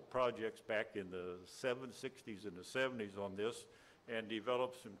several projects back in the 60s and the 70s on this and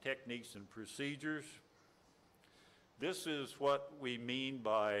developed some techniques and procedures. This is what we mean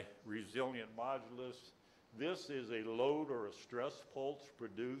by resilient modulus. This is a load or a stress pulse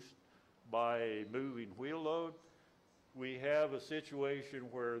produced by a moving wheel load. We have a situation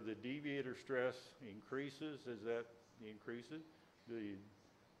where the deviator stress increases. As that increases, the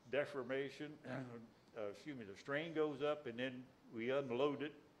deformation, the strain goes up, and then we unload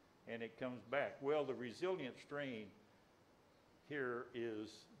it and it comes back. Well, the resilient strain here is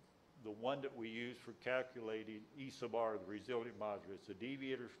the one that we use for calculating E sub R, the resilient modulus. It's a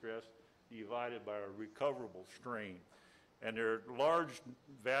deviator stress divided by a recoverable strain. And there are large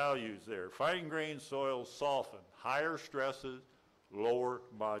values there. Fine-grained soils soften, higher stresses, lower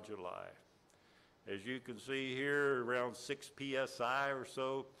moduli. As you can see here, around 6 psi or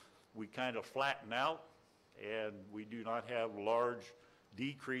so, we kind of flatten out, and we do not have large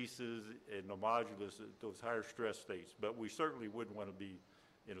decreases in the modulus at those higher stress states. But we certainly wouldn't want to be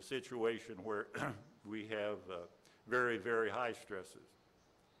in a situation where we have very, very high stresses.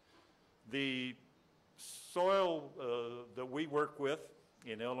 The soil that we work with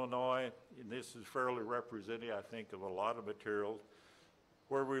in Illinois, and this is fairly representative, I think, of a lot of materials,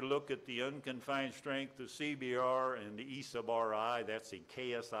 where we look at the unconfined strength, the CBR, and the E sub Ri, that's in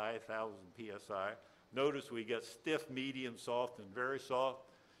KSI, 1,000 PSI. Notice we got stiff, medium, soft, and very soft.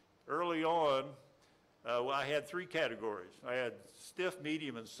 Early on, well, I had 3 categories. I had stiff,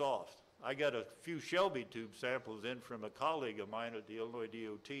 medium, and soft. I got a few Shelby tube samples in from a colleague of mine at the Illinois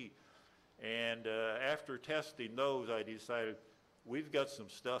DOT. And after testing those, I decided we've got some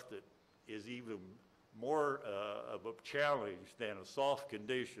stuff that is even more of a challenge than a soft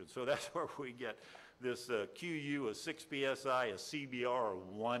condition. So that's where we get this QU of 6 PSI, a CBR of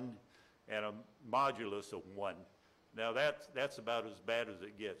 1, and a modulus of 1. Now that's about as bad as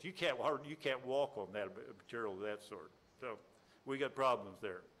it gets. You can't walk on that material of that sort. So we got problems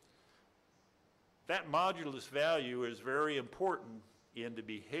there. That modulus value is very important in the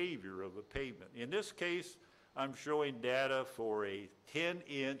behavior of a pavement. In this case, I'm showing data for a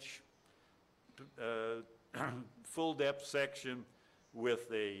 10-inch full depth section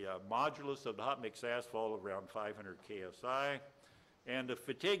with a modulus of the hot mix asphalt around 500 KSI. And the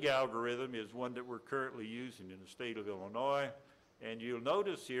fatigue algorithm is one that we're currently using in the state of Illinois. And you'll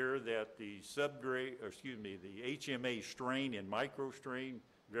notice here that the the HMA strain and microstrain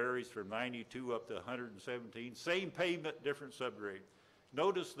varies from 92 up to 117. Same pavement, different subgrade.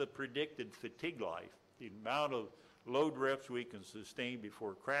 Notice the predicted fatigue life, the amount of load reps we can sustain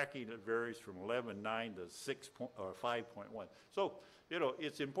before cracking. It varies from 11.9 to 5.1. So, you know,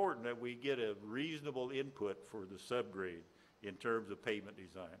 it's important that we get a reasonable input for the subgrade. in terms of pavement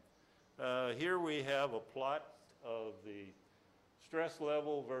design. Here we have a plot of the stress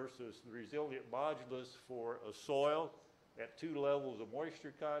level versus the resilient modulus for a soil at 2 levels of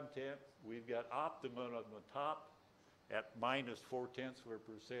moisture content. We've got optimum on the top at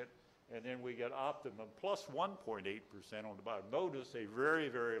 -0.4%, and then we get optimum plus 1.8% on the bottom. Notice a very,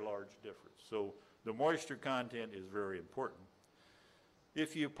 very large difference. So the moisture content is very important.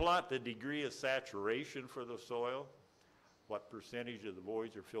 If you plot the degree of saturation for the soil, what percentage of the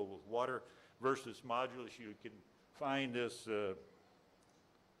voids are filled with water versus modulus, you can find this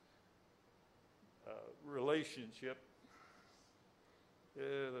relationship.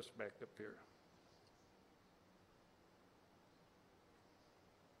 Let's back up here.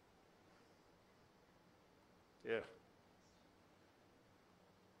 Yeah.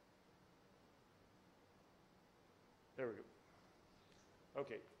 There we go.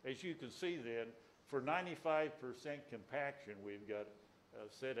 Okay, as you can see then, for 95% compaction, we've got a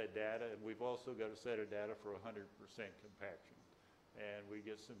set of data, and we've also got a set of data for 100% compaction. And we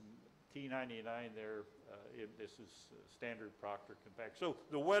get some T99 there. This is standard Proctor compact. So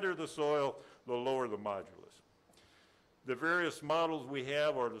the wetter the soil, the lower the modulus. The various models we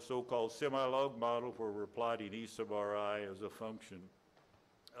have are the so-called semi-log model, where we're plotting E sub Ri as a function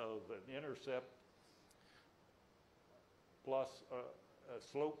of an intercept plus a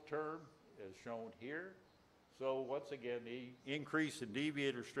slope term, as shown here. So once again, the increase in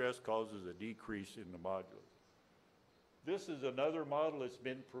deviator stress causes a decrease in the modulus. This is another model that's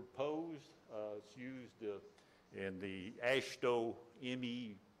been proposed. It's used in the AASHTO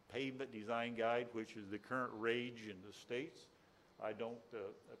ME Pavement Design Guide, which is the current rage in the States. I don't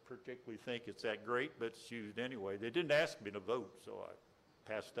particularly think it's that great, but it's used anyway. They didn't ask me to vote, so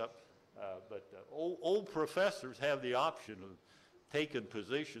I passed up. But old professors have the option of taking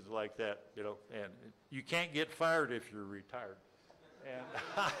positions like that, you know, and you can't get fired if you're retired. And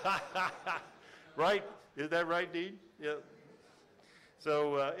right? Is that right, Dean? Yeah.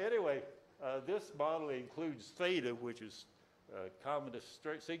 So anyway, this model includes theta, which is common to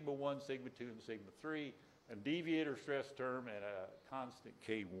sigma 1, sigma 2, and sigma 3, a deviator stress term, and a constant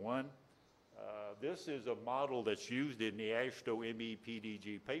K1. This is a model that's used in the AASHTO ME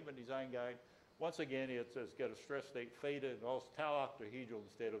PDG Pavement Design Guide. Once again, it's got a stress state theta and also tau octahedral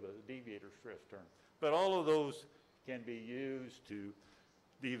instead of a deviator stress term. But all of those can be used to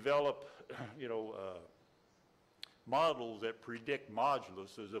develop, you know, models that predict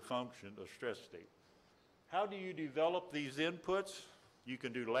modulus as a function of stress state. How do you develop these inputs? You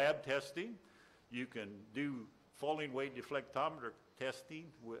can do lab testing. You can do falling weight deflectometer testing.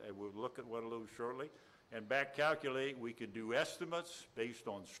 We'll look at one of those shortly. And back calculate, we can do estimates based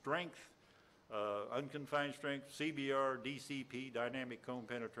on strength, unconfined strength, CBR, DCP, dynamic cone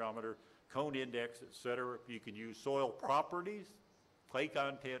penetrometer, cone index, et cetera. You can use soil properties, clay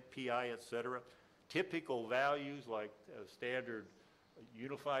content, PI, et cetera. Typical values like standard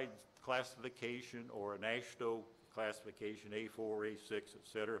unified classification or an AASHTO classification, A4, A6, et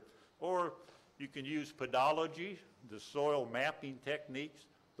cetera. Or you can use pedology, the soil mapping techniques.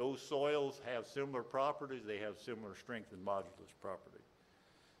 Those soils have similar properties. They have similar strength and modulus property.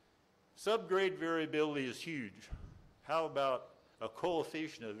 Subgrade variability is huge. How about a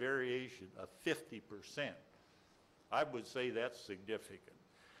coefficient of variation of 50%? I would say that's significant.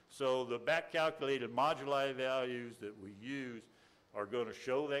 So the back calculated moduli values that we use are going to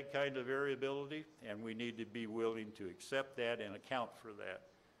show that kind of variability, and we need to be willing to accept that and account for that.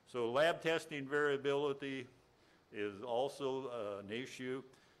 So lab testing variability is also an issue.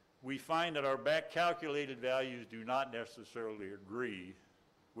 We find that our back calculated values do not necessarily agree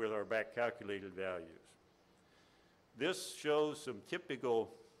with our back calculated values. This shows some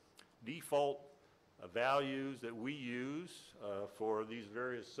typical default values that we use for these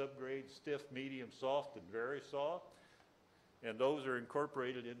various subgrades: stiff, medium, soft, and very soft. And those are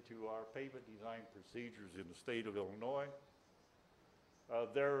incorporated into our pavement design procedures in the state of Illinois.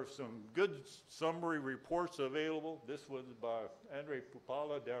 There are some good summary reports available. This was by Andre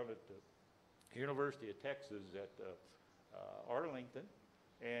Pupala down at the University of Texas at Arlington,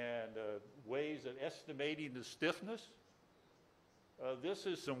 and ways of estimating the stiffness. This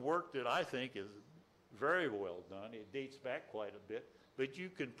is some work that I think is very well done. It dates back quite a bit, but you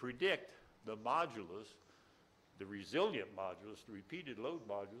can predict the modulus, the resilient modulus, the repeated load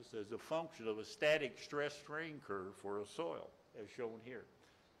modulus, as a function of a static stress strain curve for a soil, as shown here.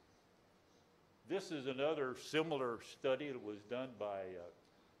 This is another similar study that was done by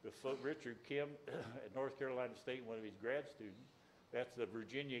Richard Kim at North Carolina State, one of his grad students. That's the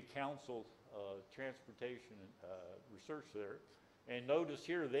Virginia Council Transportation Research there. And notice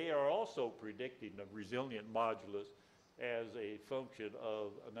here, they are also predicting the resilient modulus as a function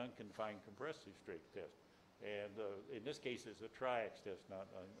of an unconfined compressive strength test. And in this case, it's a triax test, not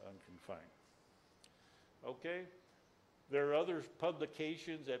unconfined. Okay. There are other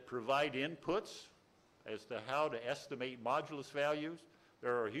publications that provide inputs as to how to estimate modulus values.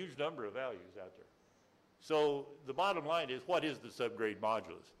 There are a huge number of values out there. So the bottom line is, what is the subgrade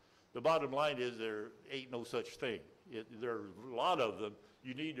modulus? The bottom line is there ain't no such thing. There are a lot of them.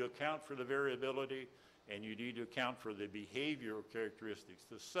 You need to account for the variability, and you need to account for the behavioral characteristics.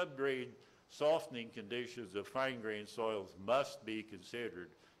 The subgrade softening conditions of fine-grained soils must be considered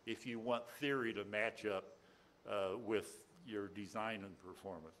if you want theory to match up with your design and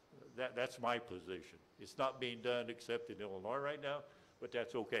performance. That's my position. It's not being done except in Illinois right now, but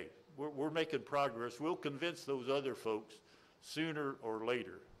that's okay. We're making progress. We'll convince those other folks sooner or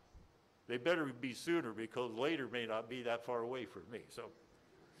later. They better be sooner, because later may not be that far away from me. So,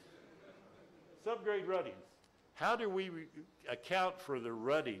 subgrade rutting. How do we account for the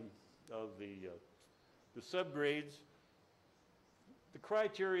rutting of the subgrades? The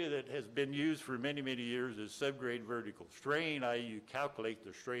criteria that has been used for many, many years is subgrade vertical strain, i.e. you calculate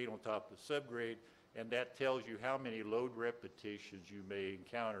the strain on top of the subgrade, and that tells you how many load repetitions you may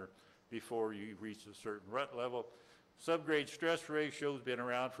encounter before you reach a certain rut level. Subgrade stress ratio has been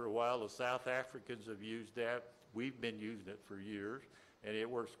around for a while. The South Africans have used that. We've been using it for years, and it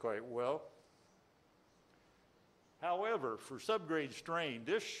works quite well. However, for subgrade strain,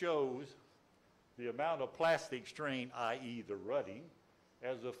 this shows the amount of plastic strain, i.e. the rutting,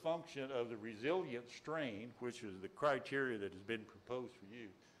 as a function of the resilient strain, which is the criteria that has been proposed for you,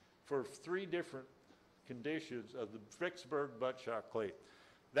 for 3 different conditions of the Vicksburg buttshot clay.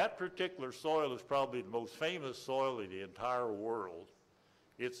 That particular soil is probably the most famous soil in the entire world.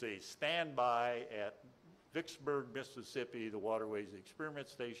 It's a standby at Vicksburg, Mississippi. The Waterways Experiment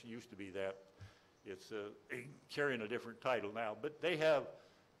Station used to be that. It's carrying a different title now, but they have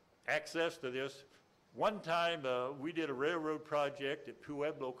access to this. One time we did a railroad project at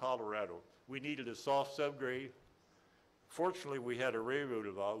Pueblo, Colorado. We needed a soft subgrade. Fortunately, we had a railroad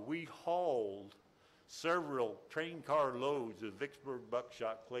involved. We hauled several train car loads of Vicksburg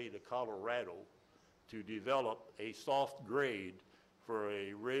buckshot clay to Colorado to develop a soft grade for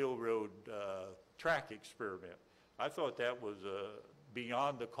a railroad track experiment. I thought that was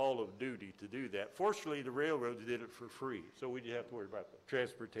beyond the call of duty to do that. Fortunately, the railroads did it for free, so we didn't have to worry about the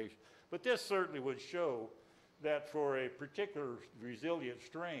transportation. But this certainly would show that for a particular resilient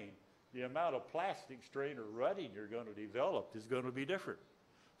strain, the amount of plastic strain or rutting you're going to develop is going to be different.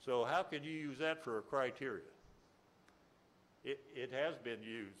 So how can you use that for a criteria? It has been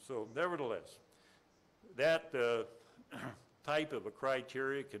used. So nevertheless, that type of a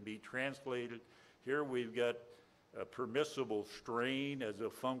criteria can be translated. Here we've got a permissible strain as a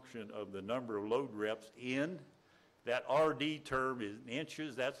function of the number of load reps in. That RD term is in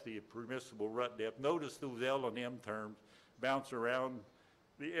inches. That's the permissible rut depth. Notice those L and M terms bounce around.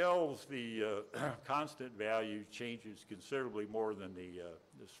 The L's, the constant value changes considerably more than the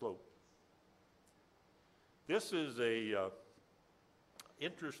slope. This is a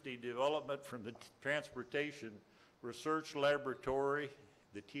interesting development from the Transportation Research Laboratory,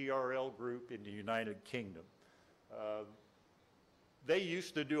 the TRL group in the United Kingdom. They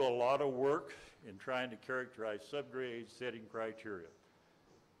used to do a lot of work in trying to characterize subgrade setting criteria.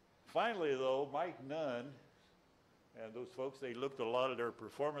 Finally, though, Mike Nunn and those folks, they looked at a lot of their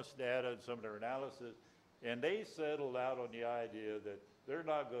performance data and some of their analysis, and they settled out on the idea that they're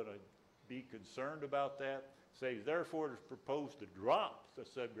not going to be concerned about that. Say, therefore, it's proposed to drop the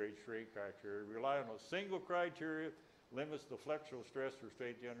subgrade strain criteria, rely on a single criteria, limits the flexural stress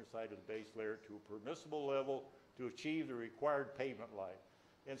restraint the underside of the base layer to a permissible level to achieve the required pavement life.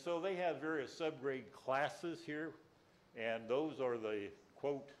 And so they have various subgrade classes here, and those are the,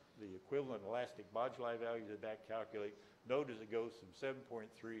 quote, the equivalent elastic moduli values that that calculate. Notice it goes from 7.3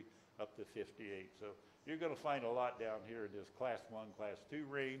 up to 58. So you're going to find a lot down here in this class 1, class 2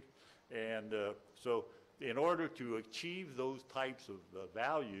 range. And so in order to achieve those types of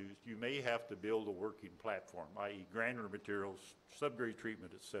values, you may have to build a working platform, i.e. granular materials, subgrade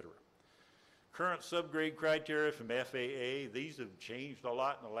treatment, et cetera. Current subgrade criteria from FAA, these have changed a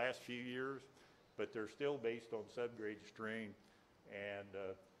lot in the last few years, but they're still based on subgrade strain. And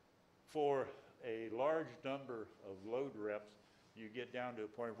for a large number of load reps, you get down to a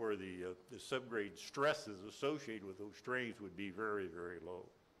point where the subgrade stresses associated with those strains would be very, very low.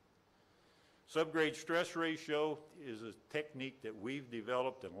 Subgrade stress ratio is a technique that we've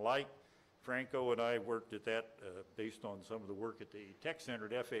developed and like. Franco and I worked at that based on some of the work at the Tech Center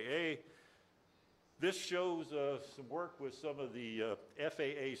at FAA. This shows some work with some of the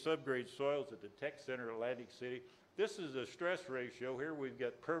FAA subgrade soils at the Tech Center, Atlantic City. This is a stress ratio. Here we've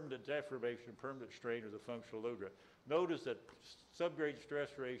got permanent deformation, permanent strain, or the functional load rate. Notice that subgrade stress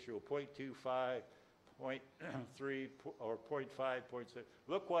ratio 0.25, 0.3, or 0.5, 0.6.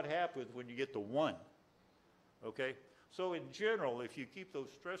 Look what happens when you get to 1, okay? So in general, if you keep those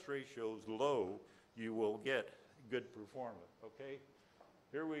stress ratios low, you will get good performance, okay?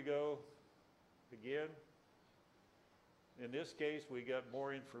 Here we go again. In this case, we got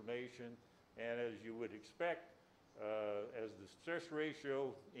more information, and as you would expect, as the stress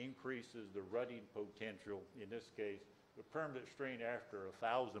ratio increases, the rutting potential, in this case, the permanent strain after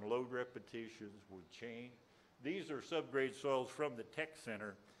 1,000 load repetitions would change. These are subgrade soils from the tech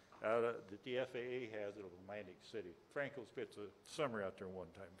center that the FAA has at Atlantic City. Franco spits a summer out there one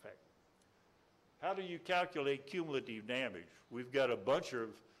time, in fact. How do you calculate cumulative damage? We've got a bunch of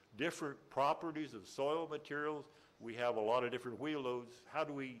different properties of soil materials. We have a lot of different wheel loads. How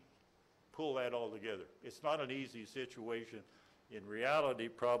do we pull that all together? It's not an easy situation. In reality,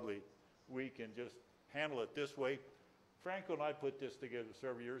 probably we can just handle it this way. Franco and I put this together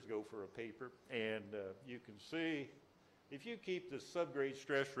several years ago for a paper, and you can see if you keep the subgrade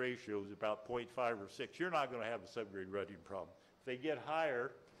stress ratios about 0.5 or 6, you're not going to have a subgrade rutting problem. If they get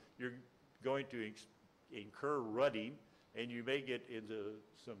higher, you're going to incur rutting, and you may get into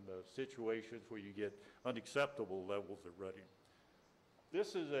some situations where you get unacceptable levels of rutting.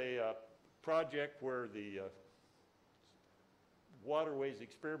 This is a project where the Waterways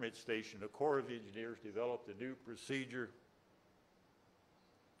Experiment Station, the Corps of Engineers, developed a new procedure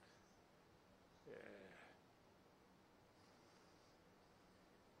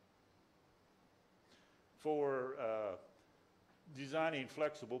for designing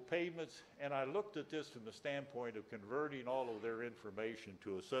flexible pavements, and I looked at this from the standpoint of converting all of their information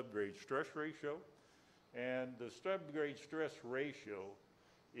to a subgrade stress ratio, and the subgrade stress ratio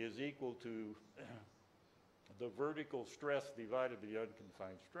is equal to the vertical stress divided by the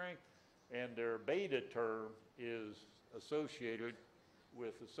unconfined strength, and their beta term is associated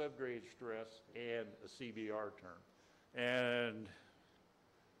with the subgrade stress and a CBR term. And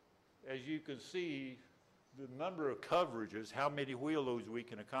as you can see, the number of coverages, how many wheel loads we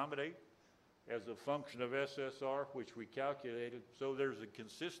can accommodate as a function of SSR, which we calculated, so there's a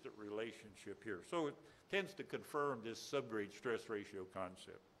consistent relationship here. So it tends to confirm this subgrade stress ratio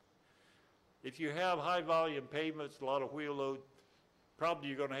concept. If you have high volume pavements, a lot of wheel load, probably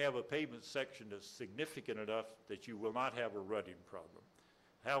you're going to have a pavement section that's significant enough that you will not have a rutting problem.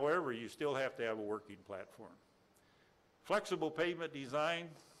 However, you still have to have a working platform. Flexible pavement design,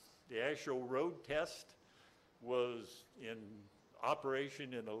 the actual road test was in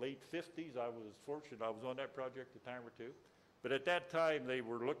operation in the late 50s. I was fortunate, I was on that project a time or two. But at that time, they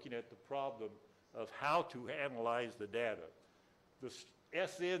were looking at the problem of how to analyze the data. The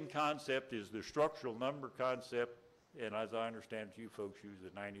SN concept is the structural number concept, and as I understand it, you folks use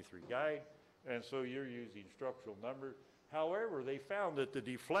the 93 guide, and so you're using structural number. However, they found that the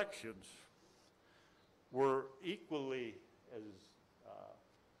deflections were equally as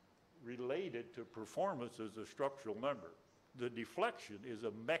related to performance as a structural number. The deflection is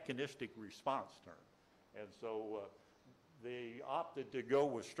a mechanistic response term, and so they opted to go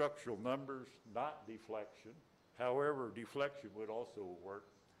with structural numbers, not deflection. However, deflection would also work.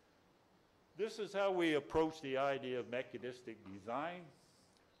 This is how we approach the idea of mechanistic design.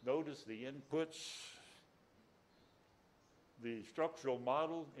 Notice the inputs. The structural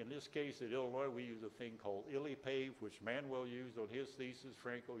model, in this case at Illinois, we use a thing called ILLIPAVE, which Manuel used on his thesis,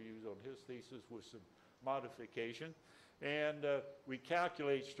 Franco used on his thesis with some modification. And we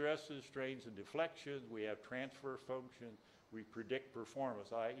calculate stresses, strains, and deflections. We have transfer functions. We predict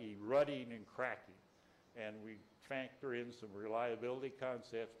performance, i.e. rutting and cracking. And we factor in some reliability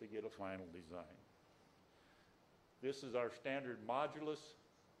concepts to get a final design. This is our standard modulus,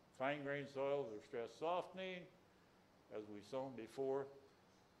 fine-grained soils or stress softening, as we've shown before.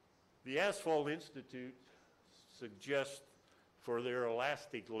 The Asphalt Institute suggests for their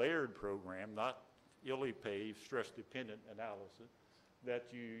elastic layered program, not ILLIPAVE, stress-dependent analysis, that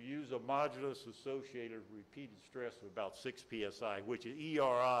you use a modulus associated with repeated stress of about 6 psi, which is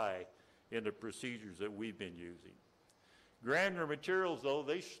ERI in the procedures that we've been using. Granular materials, though,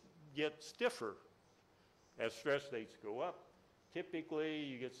 they get stiffer as stress states go up. Typically,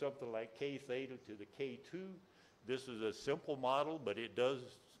 you get something like K theta to the K2. This is a simple model, but it does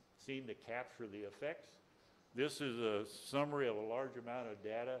seem to capture the effects. This is a summary of a large amount of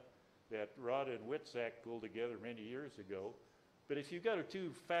data that Rod and Witzak pulled together many years ago. But if you've got a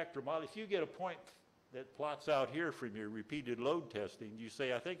two-factor model, if you get a point that plots out here from your repeated load testing, you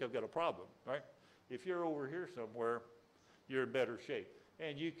say, I think I've got a problem, right? If you're over here somewhere, you're in better shape.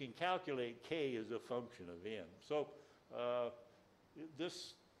 and you can calculate K as a function of N. So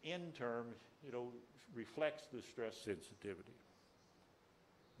this N term, you know, reflects the stress sensitivity.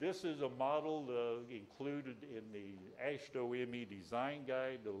 This is a model included in the AASHTO ME design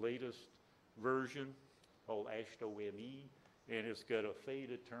guide, the latest version called AASHTO ME, and it's got a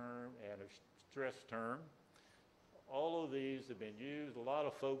theta term and a stress term. All of these have been used. A lot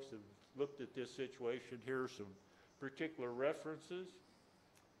of folks have looked at this situation. Here are some particular references.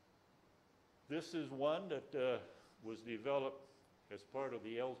 This is one that was developed as part of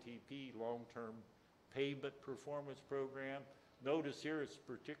the LTP, Long-Term Pavement Performance Program. Notice here it's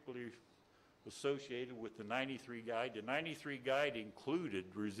particularly associated with the 93 guide. The 93 guide included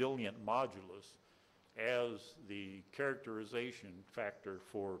resilient modulus as the characterization factor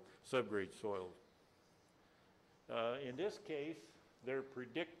for subgrade soils. In this case, they're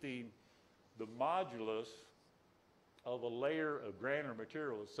predicting the modulus of a layer of granular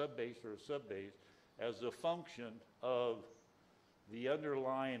material, a subbase or a subbase, as a function of the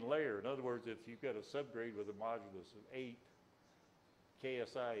underlying layer. In other words, if you've got a subgrade with a modulus of 8,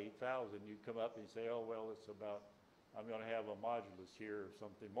 KSI 8000, you come up and you say, oh, well, it's about, I'm going to have a modulus here of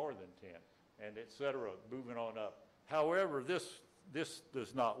something more than 10, and et cetera, moving on up. However, this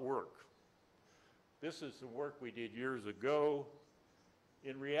does not work. This is some work we did years ago.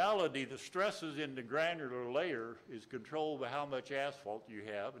 In reality, the stresses in the granular layer is controlled by how much asphalt you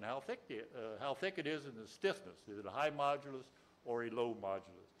have and how thick it is and the stiffness. Is it a high modulus or a low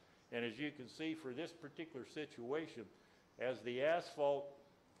modulus? And as you can see for this particular situation, as the asphalt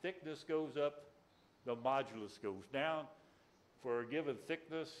thickness goes up, the modulus goes down. For a given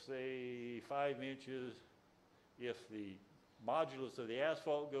thickness, say 5 inches, if the modulus of the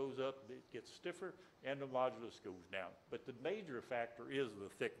asphalt goes up, it gets stiffer, and the modulus goes down. But the major factor is the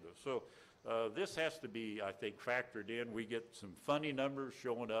thickness. So this has to be, I think, factored in. We get some funny numbers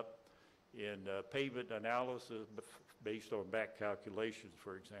showing up in pavement analysis based on back calculations,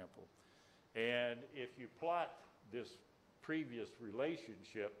 for example. And if you plot this previous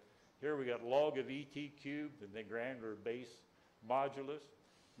relationship, here we got log of ET cubed and then granular base modulus.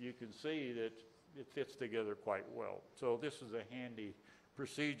 You can see that it fits together quite well. So this is a handy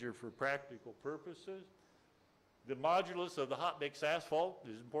procedure for practical purposes. The modulus of the hot mix asphalt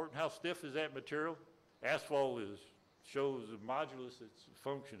is important. How stiff is that material? Asphalt shows the modulus, it's a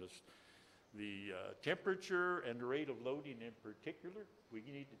function of the temperature and the rate of loading in particular. We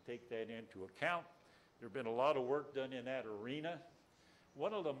need to take that into account. There's been a lot of work done in that arena.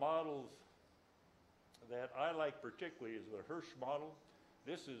 One of the models that I like particularly is the Hirsch model.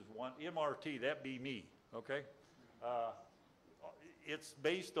 This is one, MRT, that be me, okay? It's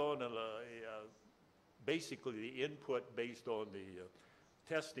based on basically the input based on the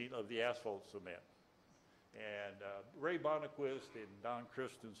testing of the asphalt cement. And Ray Bonnequist and Don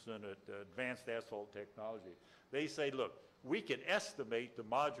Christensen at Advanced Asphalt Technology, they say, look, we can estimate the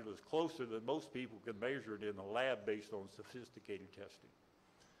modulus closer than most people can measure it in the lab based on sophisticated testing.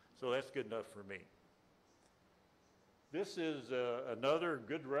 So that's good enough for me. This is another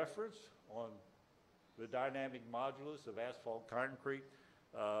good reference on the dynamic modulus of asphalt concrete.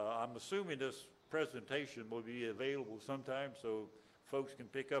 I'm assuming this presentation will be available sometime so folks can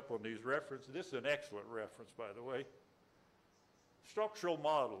pick up on these references. This is an excellent reference, by the way. Structural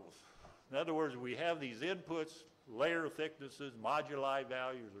models. In other words, we have these inputs, layer thicknesses, moduli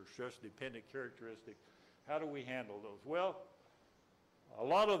values, or stress-dependent characteristics. How do we handle those? Well, a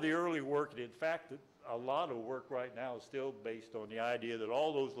lot of the early work, and in fact, a lot of work right now is still based on the idea that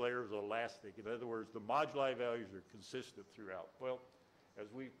all those layers are elastic. In other words, the moduli values are consistent throughout. Well, as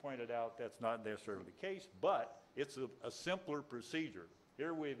we pointed out, that's not necessarily the case, but it's a simpler procedure.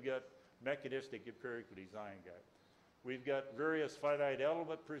 Here we've got mechanistic empirical design guide. We've got various finite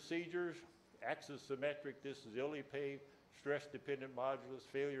element procedures, axisymmetric, this is illy-paved, stress-dependent modulus,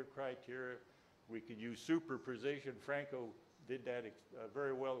 failure criteria. We can use super precision. Franco did that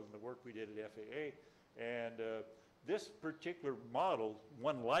very well in the work we did at FAA. And this particular model,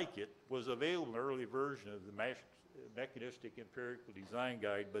 one like it, was available in an early version of the mechanistic empirical design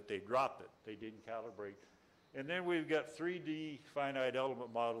guide, but they dropped it. They didn't calibrate. And then we've got 3D finite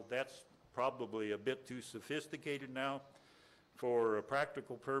element model. That's probably a bit too sophisticated now for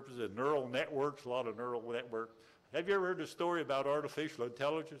practical purposes. Neural networks, a lot of neural network. Have you ever heard the story about artificial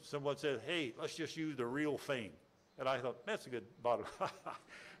intelligence? Someone said, hey, let's just use the real thing. And I thought, that's a good model.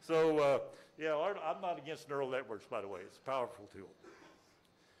 So, yeah, I'm not against neural networks, by the way. It's a powerful tool.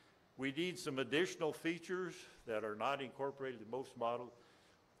 We need some additional features that are not incorporated in most models.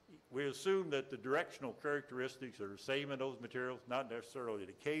 We assume that the directional characteristics are the same in those materials, not necessarily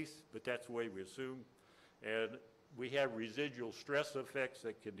the case, but that's the way we assume. And we have residual stress effects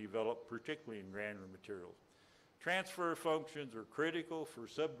that can develop, particularly in granular materials. Transfer functions are critical for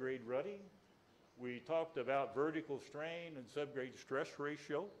subgrade rutting. We talked about vertical strain and subgrade stress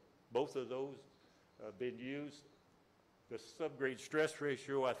ratio. Both of those have been used. The subgrade stress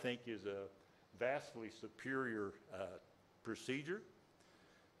ratio, I think, is a vastly superior procedure.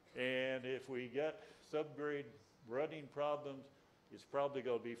 And if we get subgrade rutting problems, it's probably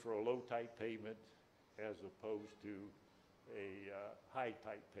going to be for a low-type pavement as opposed to a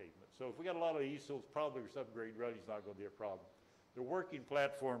high-type pavement. So if we got a lot of easels, probably subgrade rutting is not going to be a problem. The working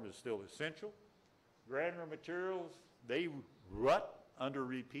platform is still essential. Granular materials, they rut under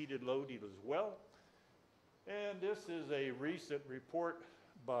repeated loading as well. And this is a recent report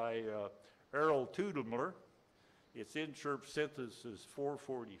by Errol Tudemler. It's INTEC Synthesis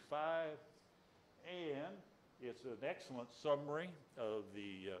 445, and it's an excellent summary of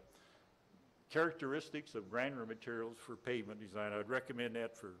the characteristics of granular materials for pavement design. I'd recommend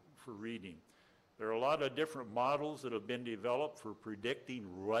that for reading. There are a lot of different models that have been developed for predicting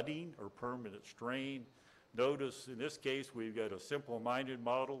rutting or permanent strain. Notice in this case we've got a simple-minded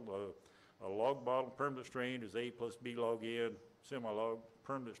model, a log model. Permanent strain is A plus B log N, semi-log,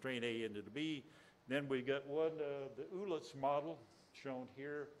 permanent strain A into the B. Then we got one, the Ulitz model shown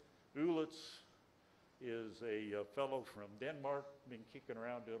here. Ulitz is a fellow from Denmark, been kicking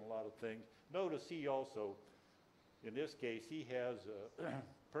around doing a lot of things. Notice he also, in this case, he has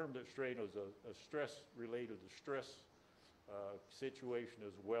permanent strain as a stress related to stress situation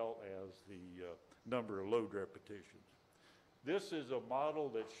as well as the number of load repetitions. This is a model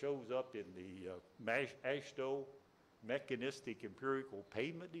that shows up in the AASHTO Mechanistic Empirical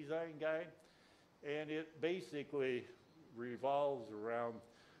Pavement Design Guide, and it basically revolves around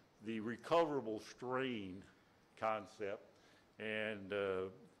the recoverable strain concept, and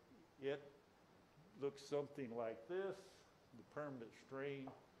it looks something like this. The permanent strain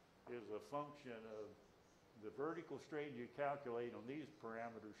is a function of the vertical strain you calculate on these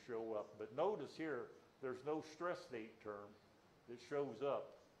parameters show up, but notice here there's no stress state term that shows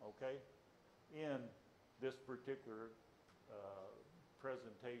up, okay, in this particular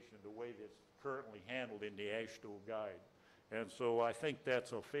presentation, the way that's currently handled in the AASHTO guide. And so I think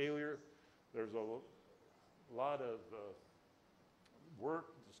that's a failure. There's a lot of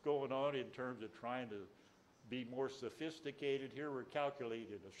work that's going on in terms of trying to be more sophisticated. Here we're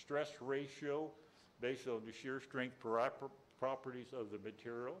calculating a stress ratio based on the shear strength properties of the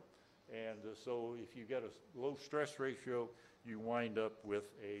material. And so if you get a low stress ratio, you wind up with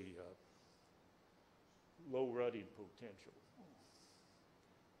a low rutting potential.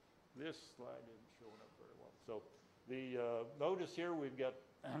 This slide isn't showing up very well. So the notice here we've got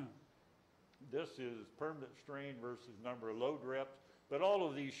this is permanent strain versus number of load reps, but all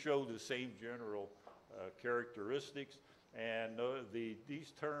of these show the same general characteristics. And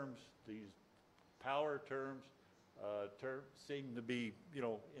these terms, these power terms, seem to be, you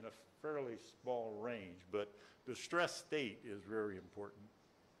know, in a fairly small range, but the stress state is very important.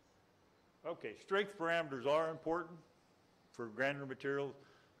 Okay, strength parameters are important for granular materials.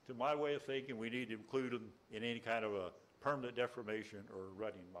 To my way of thinking, we need to include them in any kind of a permanent deformation or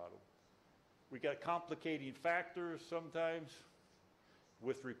rutting model. We got complicating factors sometimes.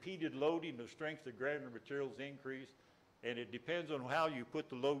 With repeated loading, the strength of granular materials increase, and it depends on how you put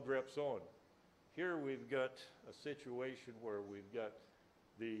the load reps on. Here we've got a situation where we've got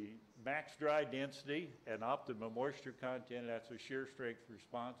the max dry density and optimum moisture content. That's a shear strength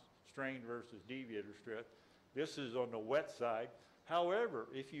response, strain versus deviator stress. This is on the wet side. However,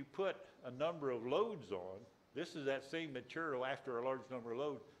 if you put a number of loads on, this is that same material after a large number of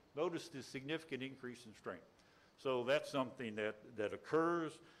loads, notice the significant increase in strength. So that's something that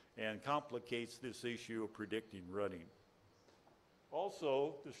occurs and complicates this issue of predicting rutting.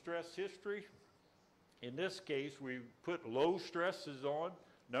 Also, the stress history. In this case, we put low stresses on,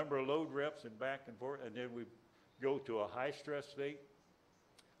 number of load reps and back and forth, and then we go to a high stress state.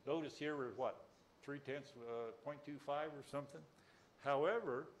 Notice here we're what, 0.25 or something?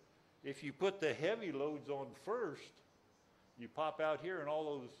 However, if you put the heavy loads on first, you pop out here and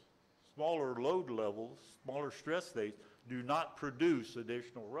all those smaller load levels, smaller stress states, do not produce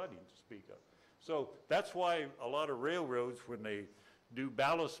additional rutting to speak of. So that's why a lot of railroads, when they do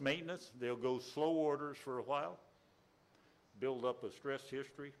ballast maintenance, they'll go slow orders for a while, build up a stress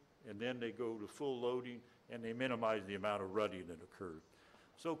history, and then they go to full loading and they minimize the amount of rutting that occurs.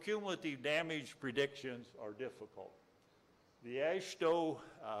 So cumulative damage predictions are difficult. The AASHTO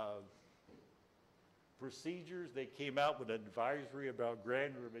procedures, they came out with an advisory about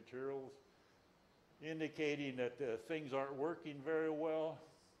granular materials indicating that things aren't working very well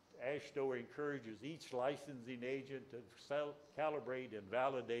AASHTO encourages each licensing agent to calibrate and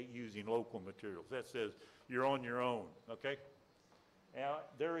validate using local materials. That says you're on your own, okay? Now,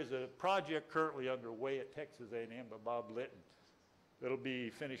 there is a project currently underway at Texas A&M by Bob Litton that'll be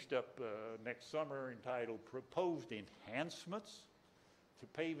finished up next summer, entitled Proposed Enhancements to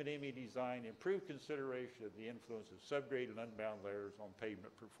Pavement Image Design, Improved Consideration of the Influence of Subgrade and Unbound Layers on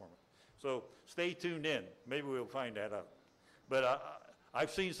Pavement Performance. So stay tuned in. Maybe we'll find that out. But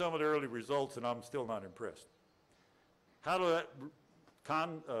I've seen some of the early results, and I'm still not impressed. How do that,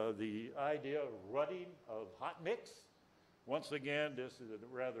 the idea of rutting of hot mix? Once again, this is a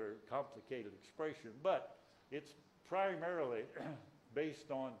rather complicated expression, but it's primarily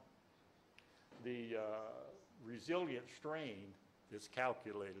based on the resilient strain that's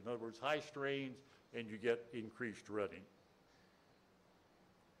calculated. In other words, high strains and you get increased rutting.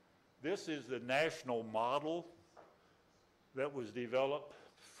 This is the national model that was developed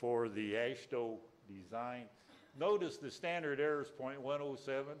for the AASHTO design. Notice the standard error is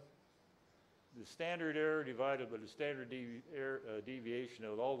 0.107. The standard error divided by the standard deviation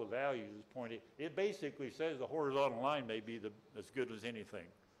of all the values is 0.8. It basically says the horizontal line may be as good as anything.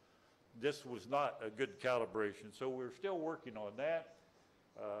 This was not a good calibration, so we're still working on that.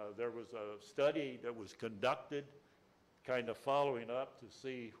 There was a study that was conducted kind of following up to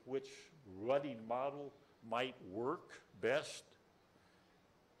see which rutting model might work best.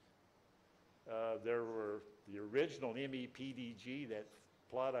 There were the original MEPDG, that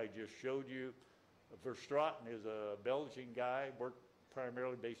plot I just showed you. Verstraeten is a Belgian guy, worked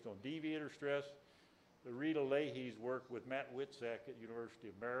primarily based on deviator stress. Rita Leahy's work with Matt Witzak at University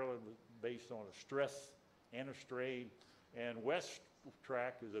of Maryland was based on a stress and a strain. And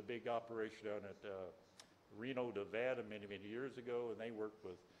WestTrack is a big operation down at Reno, Nevada many, many years ago, and they worked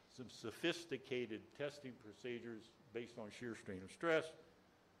with some sophisticated testing procedures based on shear strain and stress.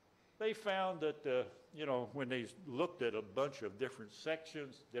 They found that, you know, when they looked at a bunch of different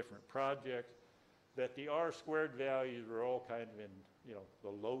sections, different projects, that the R-squared values were all kind of in, you know, the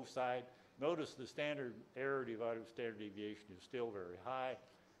low side. Notice the standard error divided with standard deviation is still very high.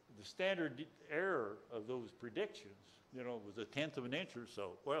 The standard error of those predictions, you know, was 1/10 of an inch or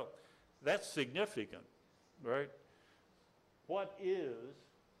so. Well, that's significant, right? What is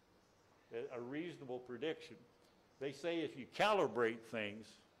a reasonable prediction? They say if you calibrate things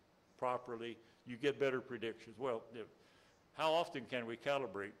properly, you get better predictions. Well, how often can we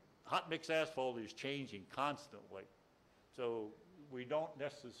calibrate? Hot mix asphalt is changing constantly, so we don't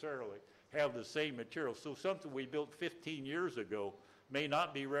necessarily have the same material. So something we built 15 years ago may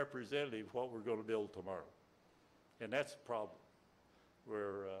not be representative of what we're going to build tomorrow. And that's a problem,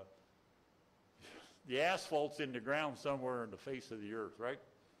 where the asphalt's in the ground somewhere in the face of the earth, right?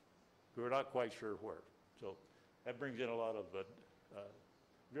 We're not quite sure where. So that brings in a lot of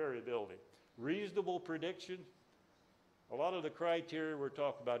variability. Reasonable prediction. A lot of the criteria we're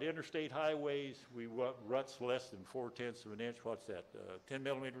talking about, interstate highways, we want ruts less than 4/10 of an inch. What's that, 10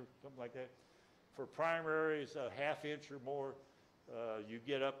 millimeter, something like that? For primaries, a 1/2 inch or more. You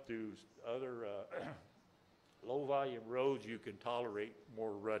get up to other low volume roads, you can tolerate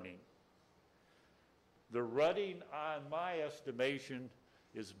more rutting. The rutting, on my estimation,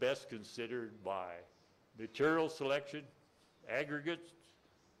 is best considered by material selection, aggregates,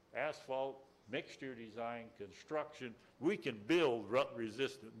 asphalt, mixture design, construction. We can build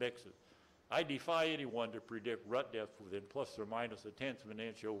rut-resistant mixes. I defy anyone to predict rut depth within plus or minus 1/10 of an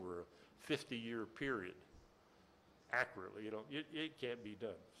inch over a 50-year period accurately. You know, it can't be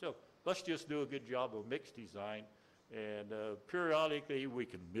done. So let's just do a good job of mix design, and periodically we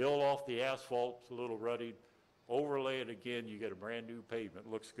can mill off the asphalt, a little rutting, overlay it again, you get a brand new pavement.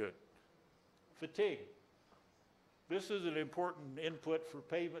 Looks good. Fatigue. This is an important input for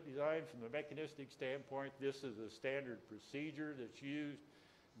pavement design from the mechanistic standpoint. This is a standard procedure that's used.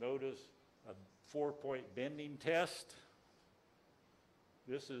 Notice a 4-point bending test.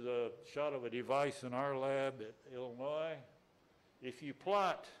 This is a shot of a device in our lab at Illinois. If you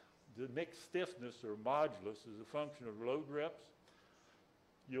plot the mixed stiffness or modulus as a function of load reps,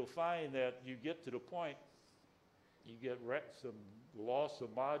 you'll find that you get to the point, you get some loss of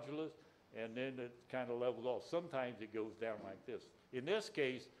modulus, and then it kind of levels off. Sometimes it goes down like this. In this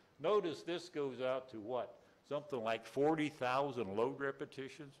case, notice this goes out to what? Something like 40,000 load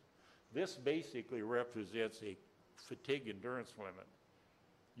repetitions. This basically represents a fatigue endurance limit.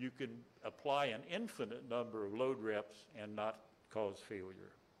 You can apply an infinite number of load reps and not cause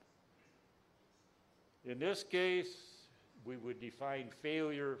failure. In this case, we would define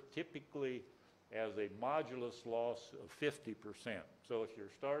failure typically as a modulus loss of 50%. So if you're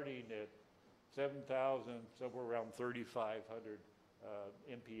starting at 7,000, somewhere around 3,500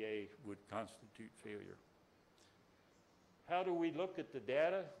 MPA would constitute failure. How do we look at the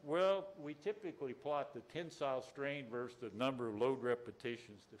data? Well, we typically plot the tensile strain versus the number of load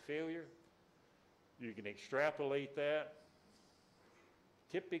repetitions to failure. You can extrapolate that.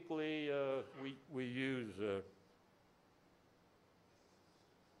 Typically, we use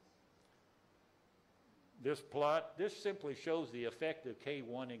this plot. This simply shows the effect of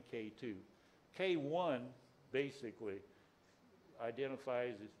K1 and K2. K1 basically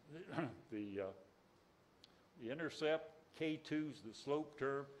identifies the intercept. K2 is the slope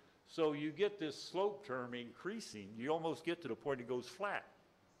term. So you get this slope term increasing. You almost get to the point it goes flat.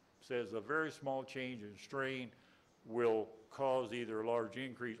 It says a very small change in strain will cause either a large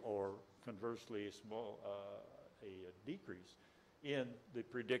increase or conversely a small a decrease in the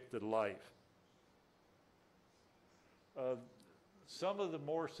predicted life. Some of the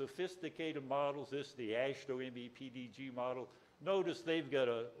more sophisticated models, this is the AASHTO MEPDG model. Notice they've got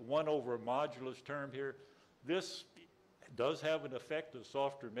a 1 over modulus term here. This does have an effect. The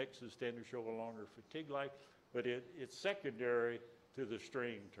softer mixes tend to show a longer fatigue life, but it's secondary to the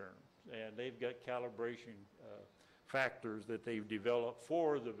strain terms. And they've got calibration factors that they've developed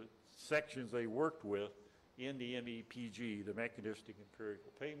for the sections they worked with in the MEPG, the Mechanistic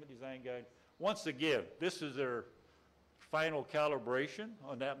Empirical Pavement Design Guide. Once again, this is their final calibration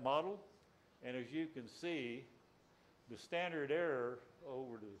on that model. And as you can see, the standard error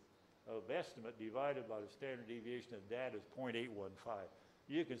over the of estimate divided by the standard deviation of data is 0.815.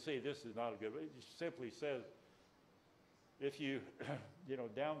 You can see this is not a good, it just simply says, if you,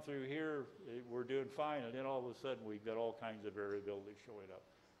 down through here, we're doing fine, and then all of a sudden we've got all kinds of variability showing up.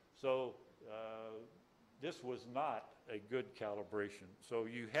 So this was not a good calibration. So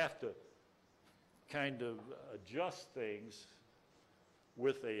you have to kind of adjust things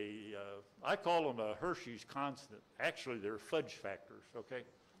with a, I call them a Hershey's constant. Actually, they're fudge factors, okay?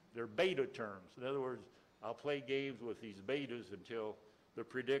 They're beta terms. In other words, I'll play games with these betas until the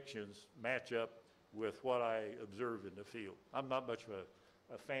predictions match up with what I observe in the field. I'm not much of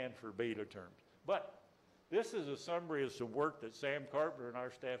a fan for beta terms. But this is a summary of some work that Sam Carpenter and our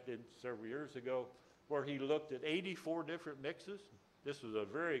staff did several years ago, where he looked at 84 different mixes. This was a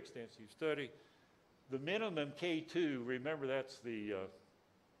very extensive study. The minimum K2, remember that's the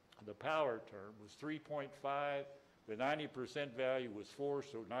power term, was 3.5. The 90% value was 4,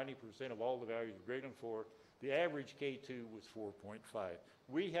 so 90% of all the values were greater than 4. The average K2 was 4.5.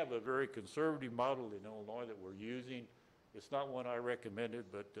 We have a very conservative model in Illinois that we're using. It's not one I recommended,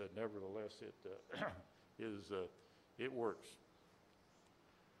 but nevertheless, it works.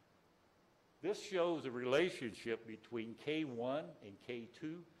 This shows a relationship between K1 and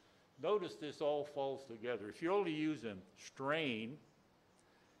K2. Notice this all falls together. If you're only using strain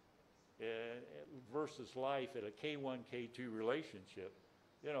versus life at a K1, K2 relationship,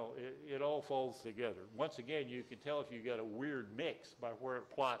 it all falls together. Once again, you can tell if you got a weird mix by where it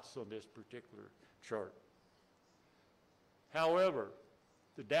plots on this particular chart. However,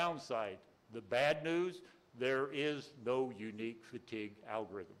 the downside, the bad news, there is no unique fatigue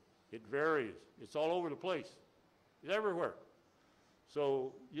algorithm. It varies. It's all over the place. It's everywhere.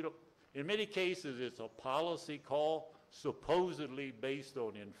 So, in many cases, it's a policy call supposedly based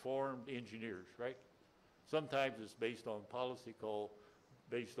on informed engineers, right? Sometimes it's based on policy call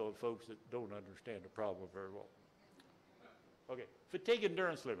based on folks that don't understand the problem very well. Okay, fatigue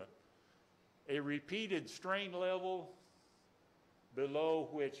endurance limit. A repeated strain level below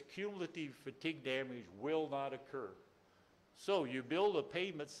which cumulative fatigue damage will not occur. So you build a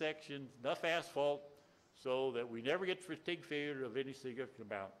pavement section, enough asphalt, so that we never get fatigue failure of any significant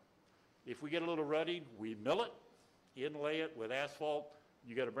amount. If we get a little rutting, we mill it, inlay it with asphalt,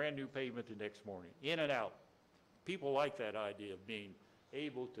 you got a brand new pavement the next morning, in and out. People like that idea of being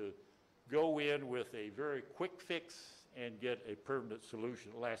able to go in with a very quick fix and get a permanent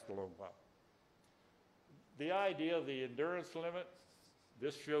solution that lasts a long while. The idea of the endurance limit,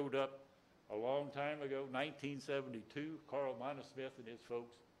 this showed up a long time ago, 1972, Carl Monosmith and his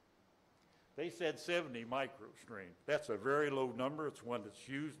folks. They said 70 microstrain. That's a very low number. It's one that's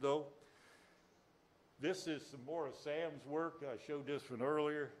used though. This is some more of Sam's work. I showed this one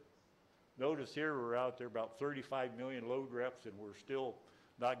earlier. Notice here we're out there about 35 million load reps and we're still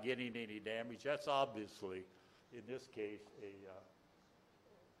not getting any damage. That's obviously, in this case, a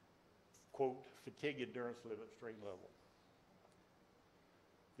quote, fatigue endurance limit strain level.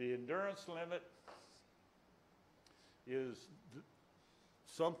 The endurance limit is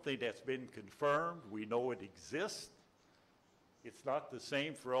something that's been confirmed. We know it exists. It's not the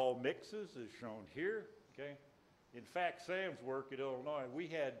same for all mixes as shown here, okay? In fact, Sam's work at Illinois, we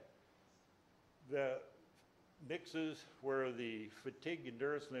had mixes where the fatigue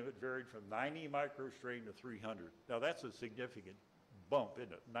endurance limit varied from 90 microstrain to 300. Now that's a significant bump,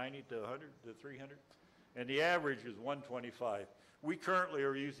 isn't it? 90 to 100 to 300? And the average is 125. We currently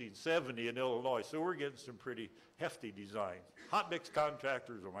are using 70 in Illinois, so we're getting some pretty hefty designs. Hot mix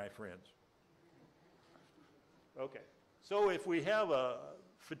contractors are my friends. Okay, so if we have a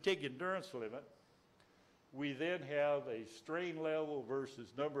fatigue endurance limit, we then have a strain level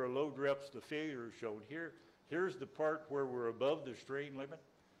versus number of load reps to failure shown here. Here's the part where we're above the strain limit,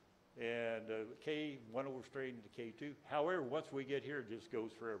 and K1 over strain to K2. However, once we get here, it just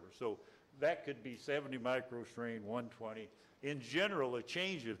goes forever. So that could be 70 microstrain, 120. In general, a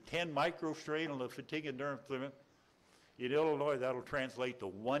change of 10 microstrain on the fatigue endurance limit, in Illinois, that'll translate to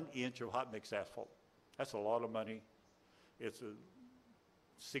 1 inch of hot mix asphalt. That's a lot of money. It's a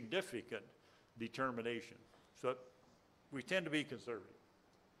significant determination. So we tend to be conservative.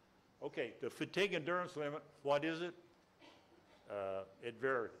 Okay, the fatigue endurance limit, what is it? It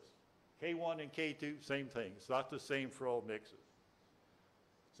varies. K1 and K2, same thing. It's not the same for all mixes.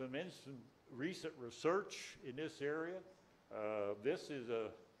 Some recent research in this area. This is a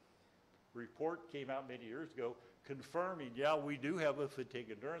report came out many years ago confirming, yeah, we do have a fatigue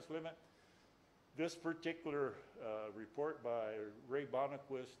endurance limit. This particular report by Ray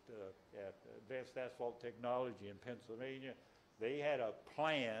Bonnequist at Advanced Asphalt Technology in Pennsylvania, they had a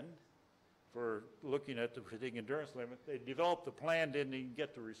plan for looking at the fatigue endurance limit. They developed the plan, didn't even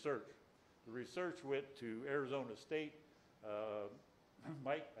get the research. The research went to Arizona State,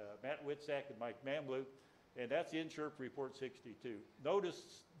 Matt Witzak and Mike Mamluk, and that's INSHRP Report 62.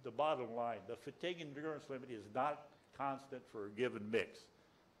 Notice the bottom line. The fatigue endurance limit is not constant for a given mix.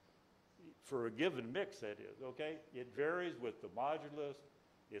 For a given mix, that is, okay? It varies with the modulus.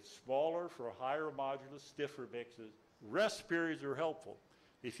 It's smaller for higher modulus, stiffer mixes. Rest periods are helpful.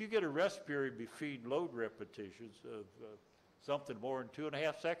 If you get a rest period between load repetitions of something more than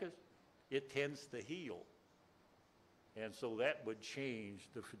 2.5 seconds, it tends to heal. And so that would change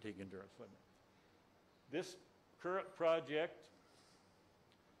the fatigue endurance limit. This current project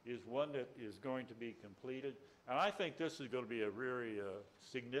is one that is going to be completed. And I think this is going to be a very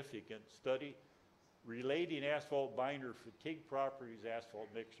significant study relating asphalt binder fatigue properties, asphalt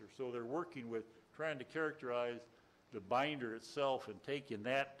mixture. So they're working with trying to characterize the binder itself and taking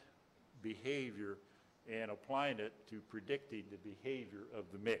that behavior and applying it to predicting the behavior of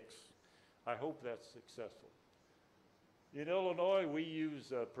the mix. I hope that's successful. In Illinois, we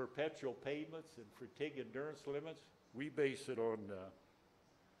use perpetual pavements and fatigue endurance limits. We base it on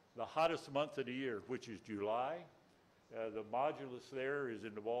the hottest month of the year, which is July. The modulus there is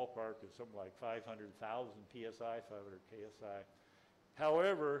in the ballpark of something like 500,000 PSI, 500 KSI.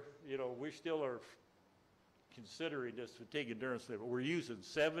 However, you know, we still are considering this fatigue endurance limit. We're using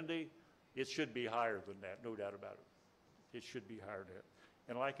 70. It should be higher than that, no doubt about it. It should be higher than that.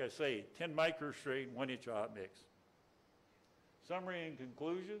 And like I say, 10 microstrain, 1 inch of hot mix. Summary and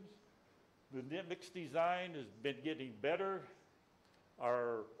conclusions. The mix design has been getting better.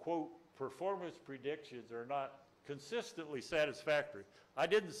 Our, quote, performance predictions are not consistently satisfactory. I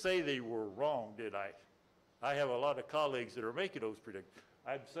didn't say they were wrong, did I? I have a lot of colleagues that are making those predictions.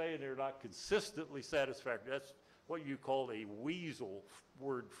 I'm saying they're not consistently satisfactory. That's what you call a weasel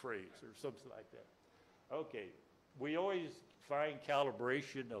word phrase or something like that. Okay, we always find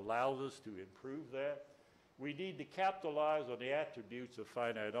calibration allows us to improve that. We need to capitalize on the attributes of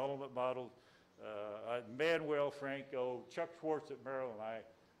finite element models. Manuel Franco, Chuck Schwartz at Merrill and I,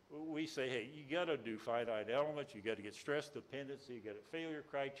 we say, hey, you got to do finite elements, you got to get stress dependency, you got to failure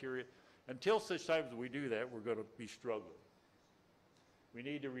criteria. Until such times as we do that, we're going to be struggling. We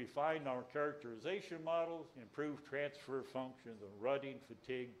need to refine our characterization models, improve transfer functions, and rutting,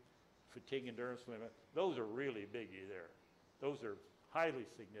 fatigue endurance limit. Those are really biggie there. Those are highly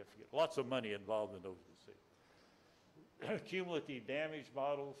significant. Lots of money involved in those to see. Cumulative damage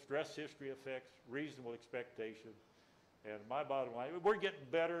models, stress history effects, reasonable expectation. And my bottom line, we're getting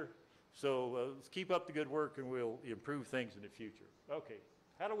better, so let's keep up the good work and we'll improve things in the future. Okay,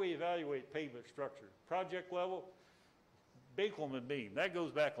 how do we evaluate pavement structure? Project level, Binkelman beam, that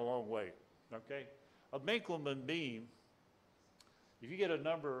goes back a long way, okay? A Binkelman beam, if you get a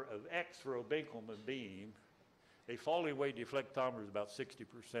number of X for a Binkelman beam, a falling weight deflectometer is about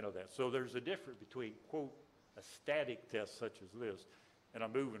 60% of that. So there's a difference between, quote, a static test such as this and a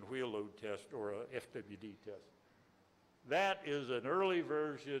moving wheel load test or a FWD test. That is an early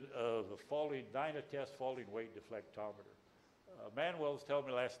version of a falling Dynatest falling weight deflectometer. Manuel was telling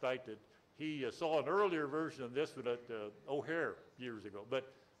me last night that he saw an earlier version of this one at O'Hare years ago.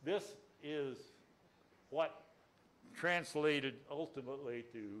 But this is what translated ultimately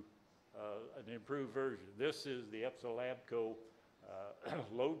to an improved version. This is the EPSA Labco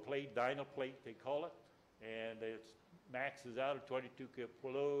load plate, dyno plate, they call it, and it maxes out a 22-kip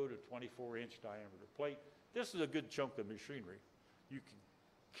load, a 24-inch diameter plate. This is a good chunk of machinery. You can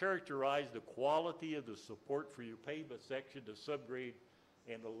characterize the quality of the support for your pavement section, the subgrade,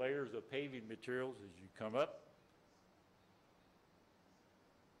 and the layers of paving materials as you come up.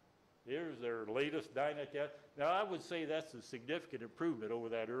 Here's their latest dyno test. Now, I would say that's a significant improvement over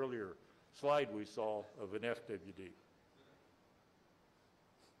that earlier slide we saw of an FWD.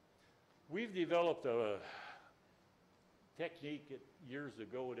 We've developed a technique years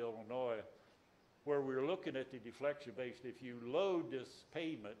ago in Illinois where we were looking at the deflection base. If you load this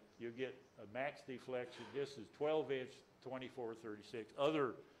pavement, you get a max deflection. This is 12-inch, 24-36.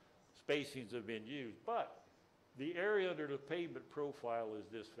 Other spacings have been used, but the area under the pavement profile is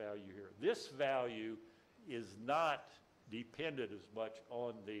this value here. This value is not dependent as much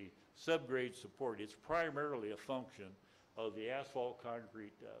on the subgrade support. It's primarily a function of the asphalt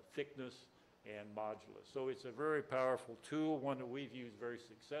concrete thickness and modulus. So it's a very powerful tool, one that we've used very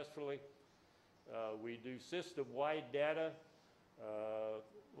successfully. We do system-wide data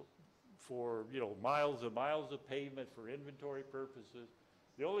for miles and miles of pavement for inventory purposes.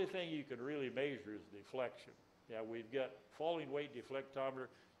 The only thing you can really measure is deflection. Yeah, we've got falling weight deflectometer.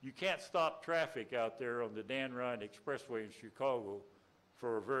 You can't stop traffic out there on the Dan Ryan Expressway in Chicago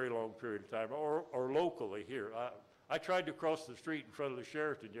for a very long period of time, or locally here. I tried to cross the street in front of the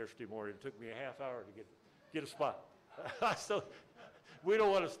Sheraton yesterday morning. It took me a half hour to get a spot. So we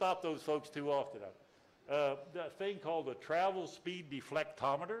don't want to stop those folks too often. The thing called the travel speed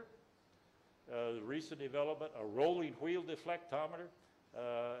deflectometer, the recent development, a rolling wheel deflectometer.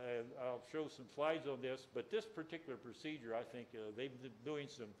 And I'll show some slides on this, but this particular procedure, I think they've been doing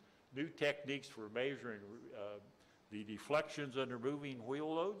some new techniques for measuring the deflections under moving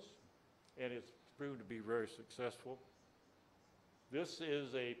wheel loads, and it's proven to be very successful. This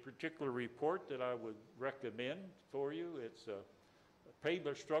is a particular report that I would recommend for you. It's a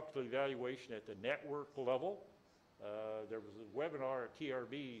pavement structural evaluation at the network level. There was a webinar at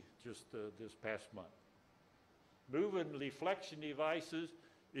TRB just this past month. Moving deflection devices,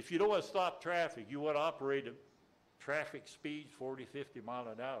 if you don't want to stop traffic, you want to operate at traffic speeds 40, 50 miles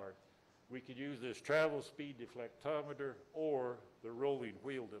an hour, we could use this travel speed deflectometer or the rolling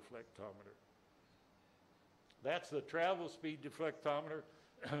wheel deflectometer. That's the travel speed deflectometer.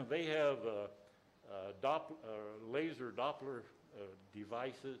 They have laser Doppler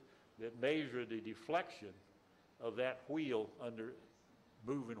devices that measure the deflection of that wheel under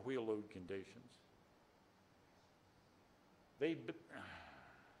moving wheel load conditions.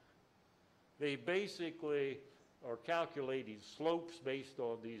 They basically are calculating slopes based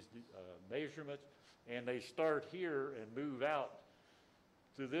on these measurements, and they start here and move out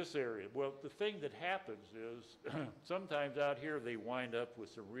to this area. Well, the thing that happens is sometimes out here they wind up with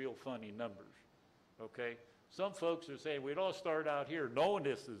some real funny numbers, okay? Some folks are saying, we'd all start out here knowing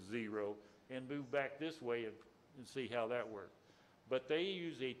this is zero and move back this way and see how that works. But they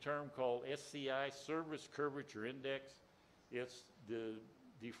use a term called SCI, Service Curvature Index. It's the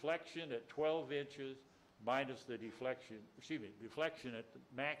deflection at 12 inches minus the deflection, deflection at the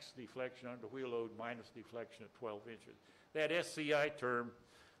max deflection under wheel load minus deflection at 12 inches. That SCI term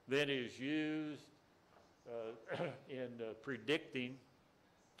then is used in predicting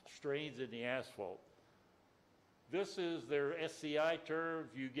strains in the asphalt. This is their SCI term.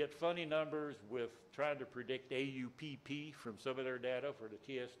 You get funny numbers with trying to predict AUPP from some of their data for the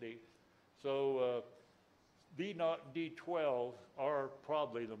TSD. So D0 and D12 are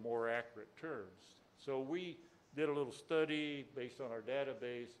probably the more accurate terms. So we did a little study based on our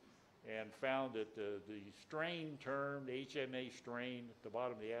database and found that the strain term, the HMA strain at the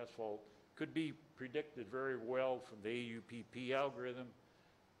bottom of the asphalt, could be predicted very well from the AUPP algorithm.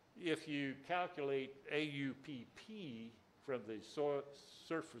 If you calculate AUPP from the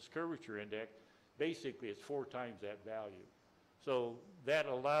surface curvature index, basically it's 4 times that value. So that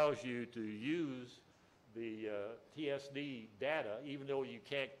allows you to use the TSD data, even though you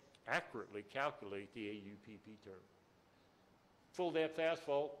can't accurately calculate the AUPP term. Full depth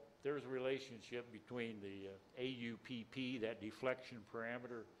asphalt, there's a relationship between the AUPP, that deflection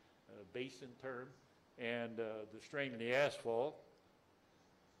parameter basin term, and the strain in the asphalt.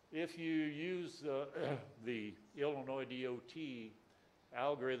 If you use the Illinois DOT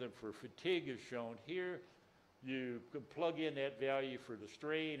algorithm for fatigue as shown here, you can plug in that value for the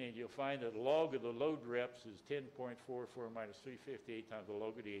strain, and you'll find that log of the load reps is 10.44 minus 358 times the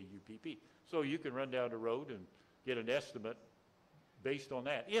log of the AUPP. So you can run down the road and get an estimate based on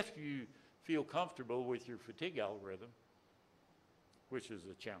that, if you feel comfortable with your fatigue algorithm, which is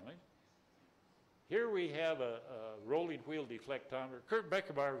a challenge. Here we have a rolling wheel deflectometer. Kurt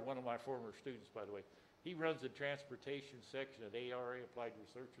Beckermeyer is one of my former students, by the way. He runs the transportation section at ARA, Applied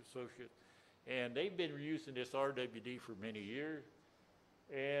Research Associates, and they've been using this RWD for many years.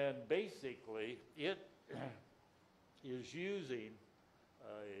 And basically, it is using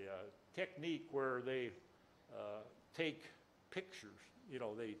a technique where they take pictures, you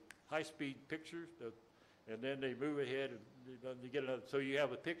know, they high-speed pictures, and then they move ahead and you get another. So you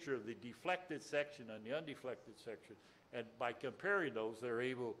have a picture of the deflected section and the undeflected section, and by comparing those, they're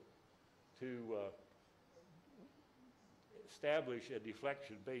able to establish a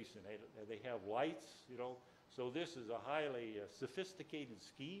deflection basin. They have lights, you know, so this is a highly sophisticated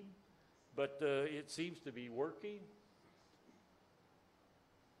scheme, but it seems to be working.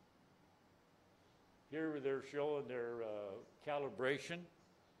 Here they're showing their calibration.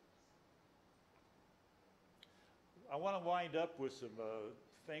 I want to wind up with some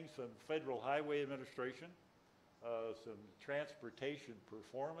things from Federal Highway Administration, some transportation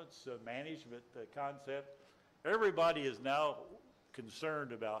performance management concept. Everybody is now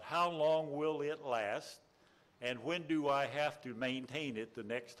concerned about how long will it last and when do I have to maintain it the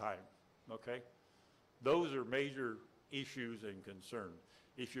next time, okay? Those are major issues and concerns.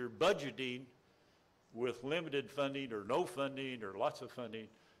 If you're budgeting with limited funding or no funding or lots of funding,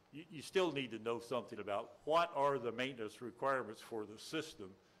 you still need to know something about what are the maintenance requirements for the system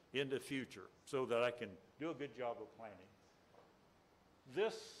in the future so that I can do a good job of planning.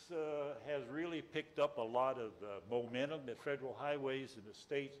 This has really picked up a lot of momentum at Federal Highways in the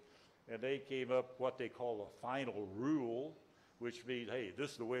states, and they came up what they call a final rule, which means, hey,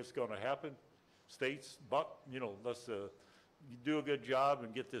 this is the way it's going to happen. States, you know, let's do a good job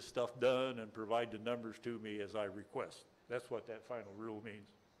and get this stuff done and provide the numbers to me as I request. That's what that final rule means.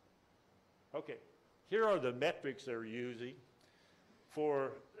 Okay, here are the metrics they're using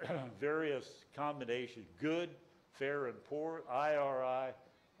for various combinations: good, fair, and poor. IRI,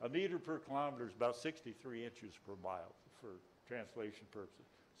 a meter per kilometer is about 63 inches per mile for translation purposes.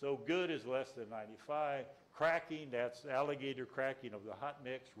 So good is less than 95. Cracking, that's alligator cracking of the hot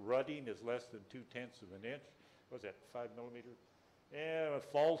mix. Rutting is less than 0.2 of an inch. What's that, 5 millimeters? And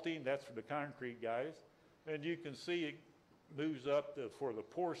faulting, that's for the concrete guys. And you can see it moves up for the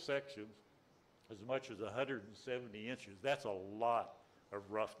poor sections as much as 170 inches. That's a lot of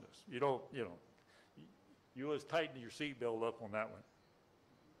roughness. You don't, you know, you always tighten your seatbelt up on that one.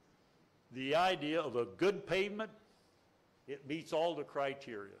 The idea of a good pavement, it meets all the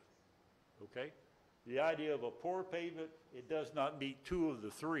criteria, okay? The idea of a poor pavement, it does not meet 2 of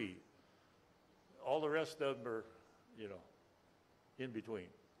the 3. All the rest of them are, you know, in between.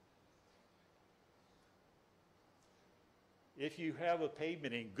 If you have a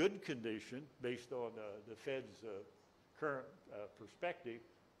pavement in good condition, based on the Fed's current perspective,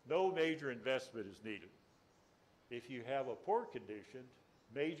 no major investment is needed. If you have a poor condition,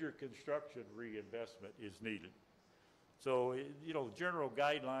 major construction reinvestment is needed. So, you know, general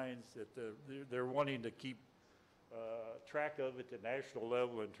guidelines that they're wanting to keep track of at the national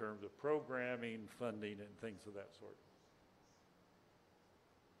level in terms of programming, funding, and things of that sort.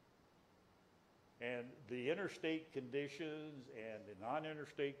 And the interstate conditions and the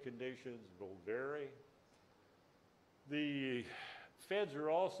non-interstate conditions will vary. The feds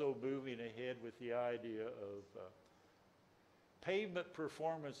are also moving ahead with the idea of pavement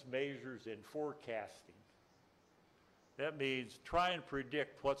performance measures and forecasting. That means try and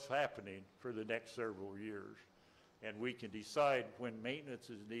predict what's happening for the next several years. And we can decide when maintenance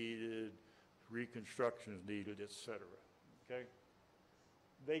is needed, reconstruction is needed, et cetera, okay?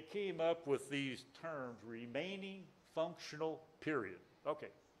 They came up with these terms: remaining functional period. Okay,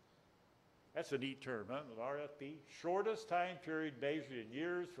 that's a neat term, huh? An RFP, shortest time period measured in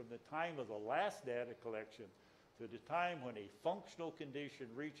years from the time of the last data collection to the time when a functional condition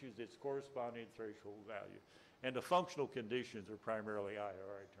reaches its corresponding threshold value. And the functional conditions are primarily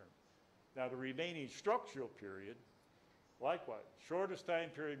IRI terms. Now the remaining structural period, likewise, shortest time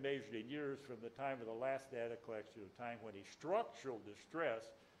period measured in years from the time of the last data collection to the time when a structural distress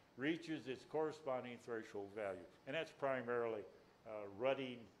reaches its corresponding threshold value. And that's primarily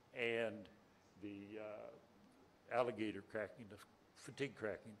rutting and the alligator cracking, the fatigue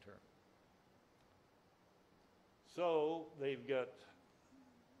cracking term. So they've got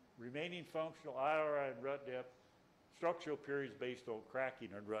remaining functional, IRI, and rut depth, structural periods based on cracking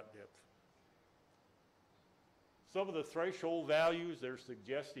and rut depth. Some of the threshold values they're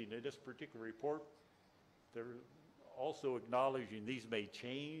suggesting in this particular report, they're also acknowledging these may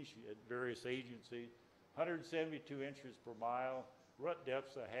change at various agencies. 172 inches per mile, rut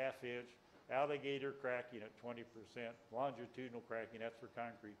depth's a ½ inch, alligator cracking at 20%, longitudinal cracking, that's for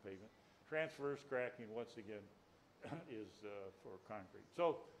concrete pavement, transverse cracking, once again, is for concrete.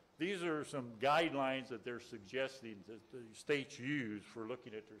 So these are some guidelines that they're suggesting that the states use for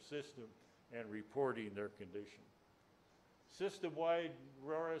looking at their system and reporting their condition. System-wide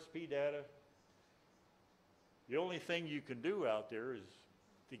RSP data, the only thing you can do out there is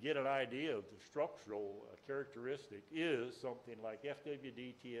to get an idea of the structural characteristic is something like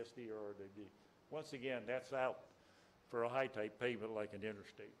FWD, TSD, or RWD. Once again, that's out for a high-type pavement like an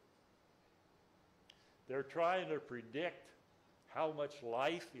interstate. They're trying to predict how much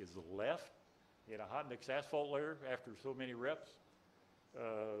life is left in a hot mix asphalt layer after so many reps.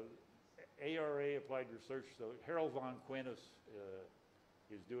 ARA, Applied Research, so Harold Von Quintus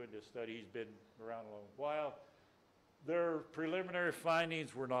is doing this study. He's been around a long while. Their preliminary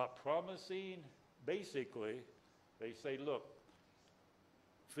findings were not promising. Basically, they say, look,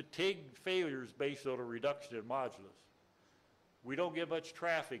 fatigue failures based on a reduction in modulus. We don't get much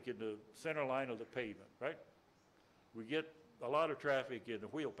traffic in the center line of the pavement, right? We get a lot of traffic in the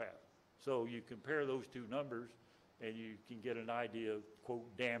wheel path. So you compare those two numbers and you can get an idea of,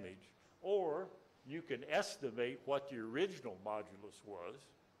 quote, damage. Or you can estimate what the original modulus was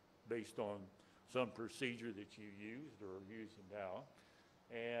based on some procedure that you used or are using now.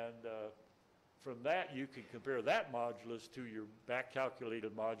 And from that, you can compare that modulus to your back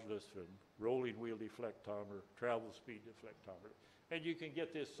calculated modulus from rolling wheel deflectometer, travel speed deflectometer. And you can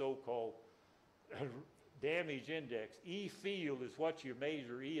get this so-called damage index. E field is what you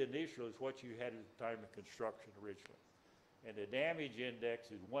measure, E initial is what you had at the time of construction originally. And the damage index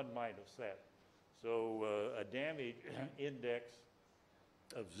is 1 minus that. So a damage index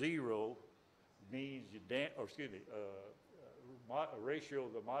of 0 means a ratio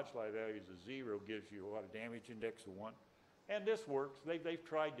of the moduli values of 0 gives you a damage index of 1. And this works. They've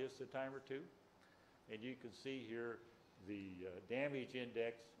tried this a time or two. And you can see here the damage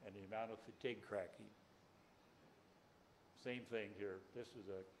index and the amount of fatigue cracking. Same thing here. This is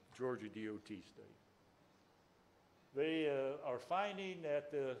a Georgia DOT study. They are finding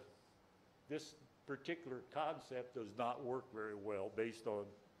that this particular concept does not work very well based on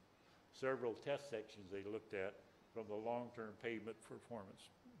several test sections they looked at from the long-term pavement performance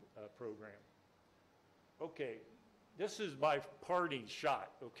program. Okay, this is my parting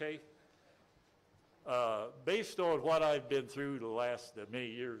shot, okay? Based on what I've been through the last many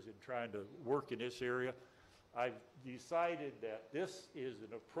years in trying to work in this area, I've decided that this is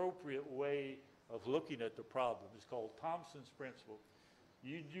an appropriate way of looking at the problem. It's called Thompson's principle.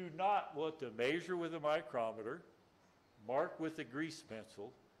 You do not want to measure with a micrometer, mark with a grease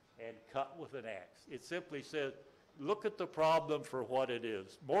pencil, and cut with an axe. It simply says, look at the problem for what it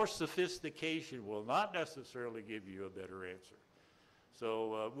is. More sophistication will not necessarily give you a better answer.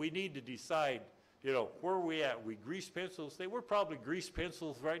 So we need to decide, you know, where are we at? We grease pencils? We're probably grease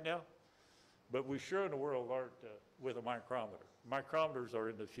pencils right now, but we sure in the world aren't with a micrometer. Micrometers are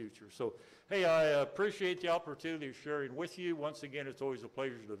in the future. So, hey, I appreciate the opportunity of sharing with you. Once again, it's always a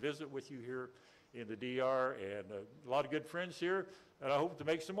pleasure to visit with you here in the DR, and a lot of good friends here, and I hope to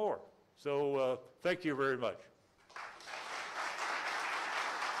make some more. So thank you very much.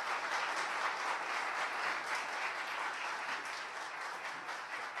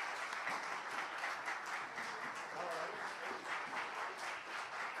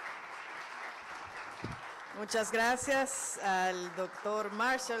 Muchas gracias al doctor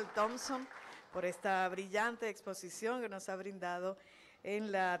Marshall Thompson por esta brillante exposición que nos ha brindado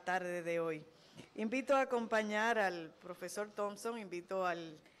en la tarde de hoy. Invito a acompañar al profesor Thompson, invito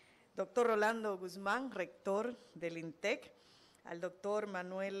al doctor Rolando Guzmán, rector del INTEC, al doctor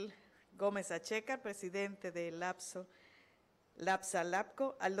Manuel Gómez Achecar, presidente de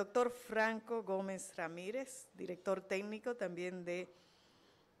LAPSA-LAPCO, al doctor Franco Gómez Ramírez, director técnico también de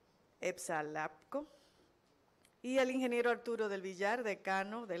EPSA-LAPCO, y al ingeniero Arturo del Villar,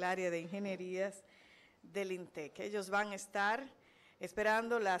 decano del área de ingenierías del INTEC. Ellos van a estar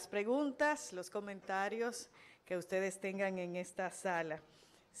esperando las preguntas, los comentarios que ustedes tengan en esta sala.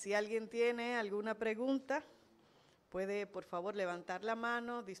 Si alguien tiene alguna pregunta, puede por favor levantar la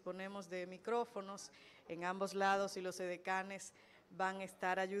mano. Disponemos de micrófonos en ambos lados y los edecanes van a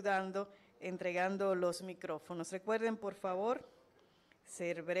estar ayudando, entregando los micrófonos. Recuerden por favor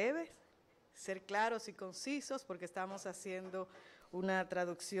ser breves, ser claros y concisos, porque estamos haciendo una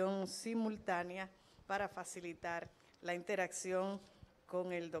traducción simultánea para facilitar la interacción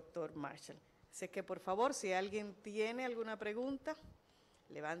con el doctor Marshall. Así que por favor, si alguien tiene alguna pregunta,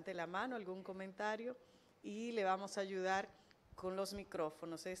 levante la mano, algún comentario, y le vamos a ayudar con los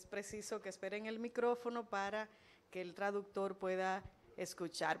micrófonos. Es preciso que esperen el micrófono para que el traductor pueda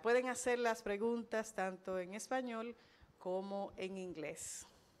escuchar. Pueden hacer las preguntas tanto en español como en inglés.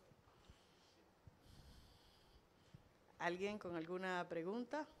 ¿Alguien con alguna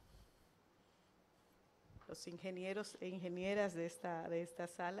pregunta? Los ingenieros e ingenieras de esta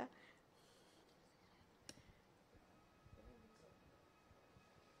sala.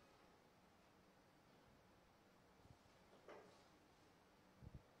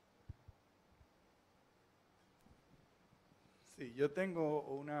 Sí, yo tengo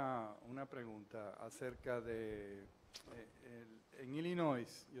una pregunta acerca de, en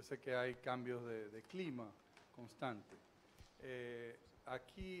Illinois, yo sé que hay cambios de clima constante.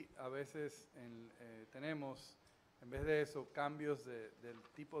 Aquí a veces tenemos, en vez de eso, cambios del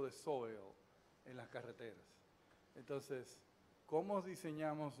tipo de soil en las carreteras. Entonces, ¿cómo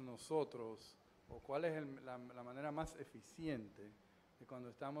diseñamos nosotros, o cuál es la manera más eficiente de cuando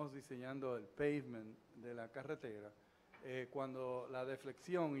estamos diseñando el pavement de la carretera, cuando la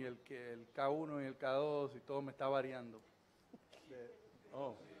deflexión y el K1 y el K2 y todo me está variando?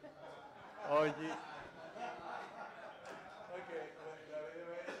 Oye.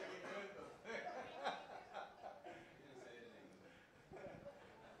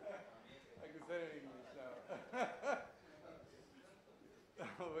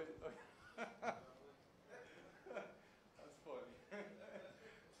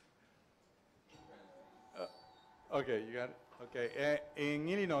 Okay, you got it. Okay. En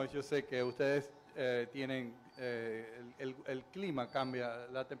Illinois yo sé que ustedes tienen el clima cambia,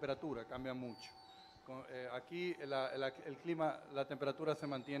 la temperatura cambia mucho. Aquí el clima, la temperatura se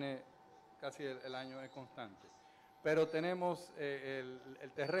mantiene casi el año, es constante. Pero tenemos el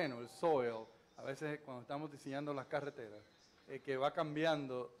terreno, el soil, a veces cuando estamos diseñando las carreteras, que va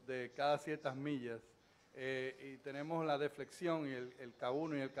cambiando de cada ciertas millas, y tenemos la deflexión y el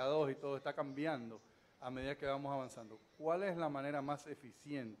K1 y el K2 y todo está cambiando a medida que vamos avanzando. ¿Cuál es la manera más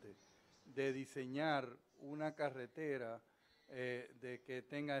eficiente de diseñar una carretera de que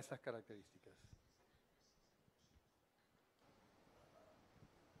tenga esas características?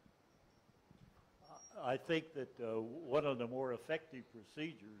 I think that one of the more effective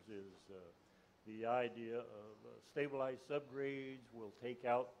procedures is the idea of stabilized subgrades will take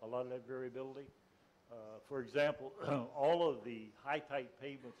out a lot of that variability. For example, all of the high-type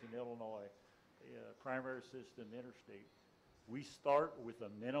pavements in Illinois, primary system, interstate, we start with a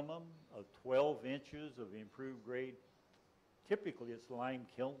minimum of 12 inches of improved grade. Typically, it's lime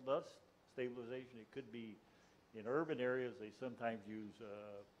kiln dust stabilization. It could be in urban areas, they sometimes use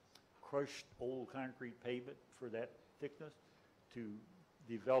crushed old concrete pavement for that thickness to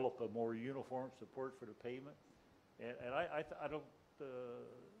develop a more uniform support for the pavement. And I don't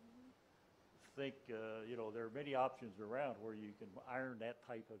think, you know, there are many options around where you can iron that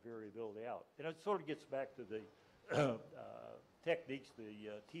type of variability out. And it sort of gets back to the techniques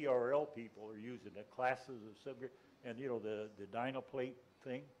the TRL people are using, the classes of subgrade, and, you know, the dynaplate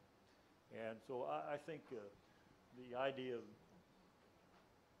thing. And so I think the idea of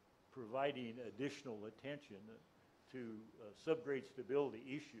providing additional attention to subgrade stability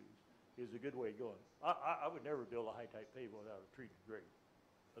issues is a good way of going. I would never build a high-type pavement without a treated grade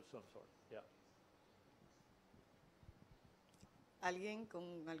of some sort, yeah. ¿Alguien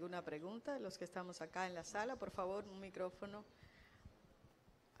con alguna pregunta? Los que estamos acá en la sala, por favor, un micrófono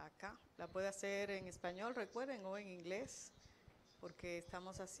acá. La puede hacer en español, recuerden, o en inglés, porque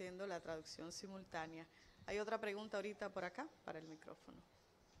estamos haciendo la traducción simultánea. ¿Hay otra pregunta ahorita por acá para el micrófono?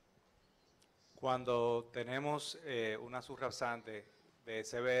 Cuando tenemos una subrasante de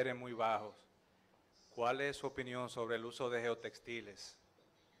CBR muy bajos, ¿cuál es su opinión sobre el uso de geotextiles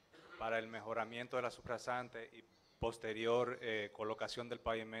para el mejoramiento de la subrasante y posterior colocación del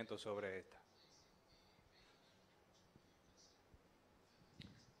pavimento sobre esta?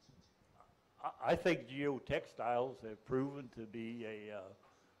 I think geotextiles have proven to be a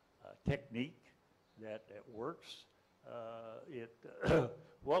technique that works.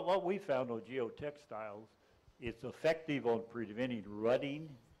 What we found on geotextiles, it's effective on preventing rutting.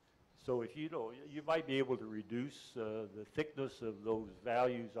 So if you know, you might be able to reduce the thickness of those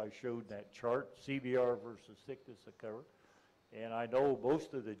values I showed in that chart, CBR versus thickness of cover. And I know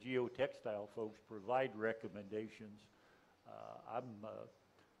most of the geotextile folks provide recommendations.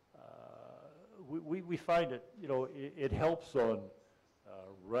 We find it, you know, it helps on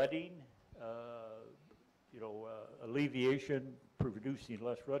rutting, you know, alleviation, producing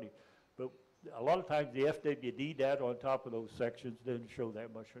less rutting. But a lot of times the FWD data on top of those sections didn't show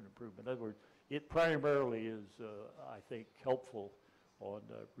that much an improvement. In other words, it primarily is, I think, helpful on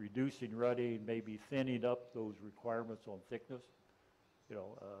reducing rutting, maybe thinning up those requirements on thickness. You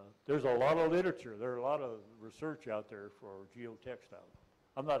know, there's a lot of literature. There are a lot of research out there for geotextiles.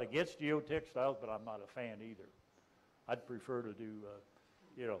 I'm not against geotextiles, but I'm not a fan either. I'd prefer to do,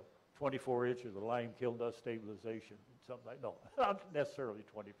 you know, 24 inches of lime kiln dust stabilization, something like, no, not necessarily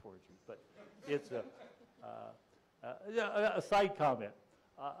 24 inches, but it's a side comment.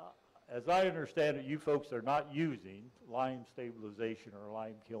 As I understand it, you folks are not using lime stabilization or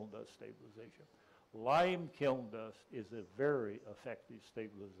lime kiln dust stabilization. Lime kiln dust is a very effective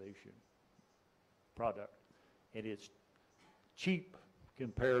stabilization product, and it's cheap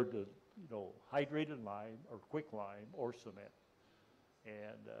compared to, you know, hydrated lime or quicklime or cement.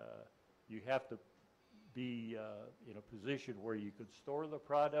 And you have to be in a position where you can store the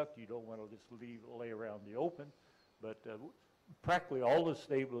product. You don't want to just lay around the open. But practically all the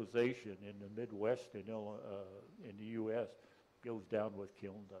stabilization in the Midwest and in the U.S. goes down with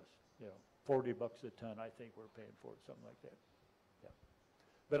kiln dust. You know, $40 a ton, I think we're paying for it, something like that. Yeah.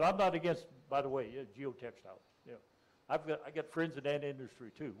 But I'm not against, by the way, geotextiles. You know, I got friends in that industry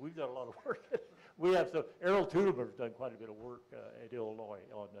too. We've done a lot of work. We have some. Errol Tudor's done quite a bit of work at Illinois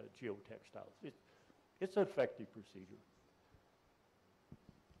on geotextiles. It's an effective procedure.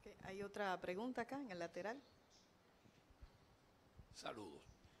 Okay, hay otra pregunta acá en el lateral. Saludos.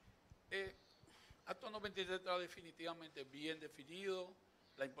 Acto 93 está definitivamente bien definido.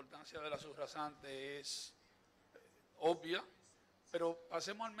 La importancia de la subrasante es obvia, pero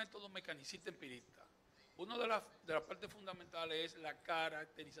pasemos al método mecanicista empirista. Una de las partes fundamentales es la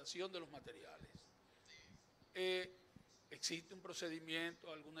caracterización de los materiales. ¿Existe un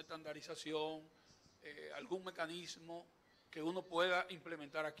procedimiento, alguna estandarización, algún mecanismo que uno pueda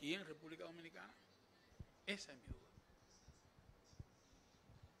implementar aquí en República Dominicana? Esa es mi duda.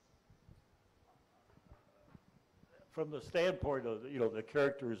 From the standpoint of, you know, the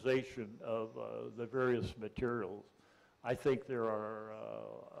characterization of the various materials, I think there are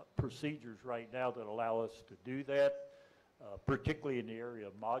procedures right now that allow us to do that, particularly in the area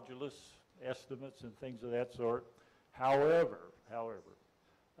of modulus estimates and things of that sort. However,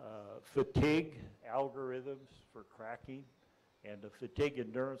 fatigue algorithms for cracking and the fatigue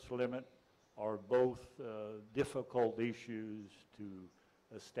endurance limit are both difficult issues to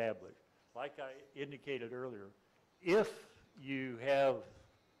establish. Like I indicated earlier, if you have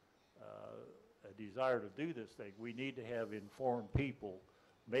a desire to do this thing, we need to have informed people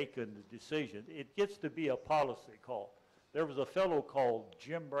making the decision. It gets to be a policy call. There was a fellow called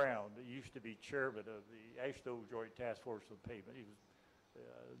Jim Brown that used to be chairman of the AASHTO Joint Task Force on Pavement. He was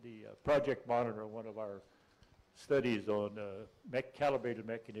the project monitor on one of our studies on calibrated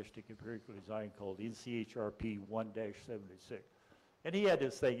mechanistic empirical design called NCHRP 1-76. And he had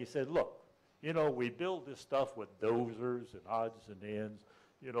this thing, he said, look, you know, we build this stuff with dozers and odds and ends.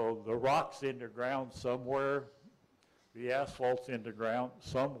 You know, the rock's in the ground somewhere, the asphalt's in the ground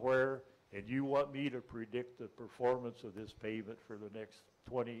somewhere, and you want me to predict the performance of this pavement for the next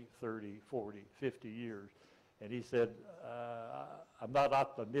 20, 30, 40, 50 years. And he said, I'm not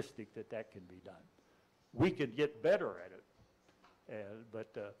optimistic that that can be done. We could get better at it.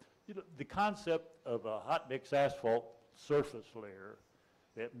 But you know, the concept of a hot mix asphalt surface layer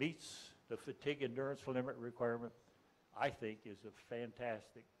that meets the fatigue endurance limit requirement, I think, is a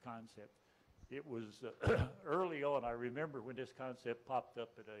fantastic concept. It was early on, I remember when this concept popped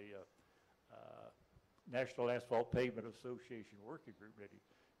up at a National Asphalt Pavement Association working group meeting.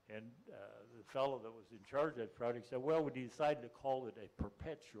 And the fellow that was in charge of that project said, well, we decided to call it a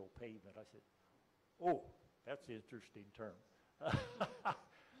perpetual pavement. I said, oh, that's an interesting term.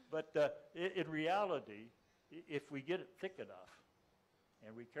 But in reality, if we get it thick enough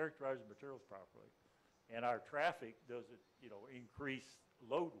and we characterize the materials properly, and our traffic doesn't, you know, increase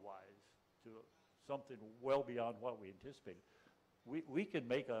load-wise to something well beyond what we anticipated, we can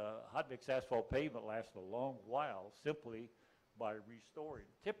make a hot mix asphalt pavement last a long while simply by restoring.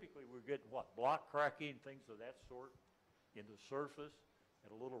 Typically, we're getting what? Block cracking, things of that sort in the surface,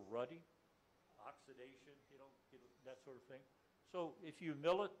 and a little ruddy, oxidation, you know, that sort of thing. So if you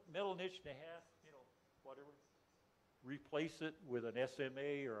mill an inch and a half, you know, whatever, replace it with an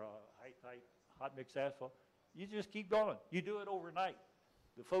SMA or a high-type hot mix asphalt, you just keep going. You do it overnight.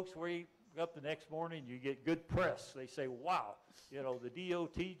 The folks wake up the next morning, you get good press. They say, wow, you know, the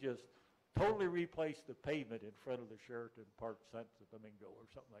DOT just totally replaced the pavement in front of the Sheraton Park Santo Domingo or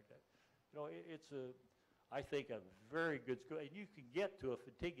something like that. You know, it's I think, a very good school. And you can get to a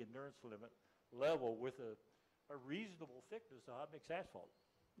fatigue endurance limit level with a reasonable thickness of hot mix asphalt.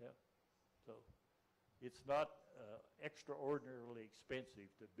 Yeah. So it's not extraordinarily expensive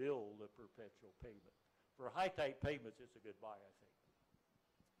to build a perpetual pavement. For high-type pavements, it's a good buy, I think.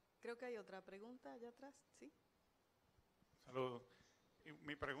 Creo que hay otra pregunta allá atrás, ¿sí? Saludos. Y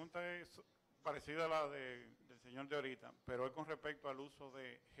mi pregunta es parecida a la del señor de ahorita, pero es con respecto al uso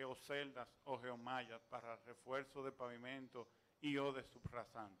de geoceldas o geomallas para refuerzo de pavimento y o de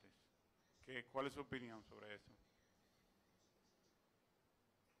subrasantes. ¿Cuál es su opinión sobre eso?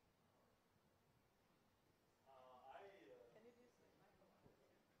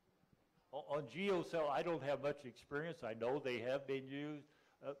 On geocell, I don't have much experience. I know they have been used.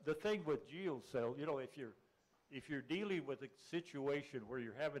 The thing with geocell, you know, if you're dealing with a situation where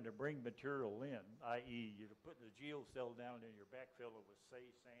you're having to bring material in, i.e. you're putting a geocell down and you're backfilling with, say,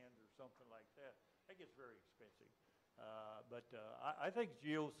 sand or something like that, that gets very expensive. I think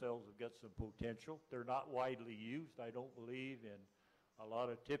geocells have got some potential. They're not widely used. I don't believe in a lot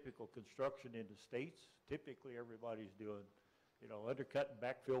of typical construction in the States. Typically, everybody's doing, you know, undercut and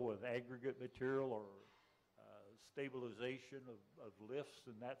backfill with aggregate material or stabilization of lifts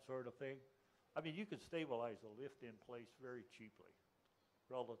and that sort of thing. I mean, you can stabilize a lift in place very cheaply,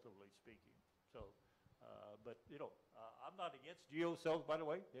 relatively speaking. So, but, you know, I'm not against geocells, by the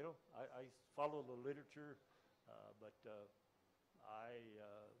way. You know, I follow the literature, but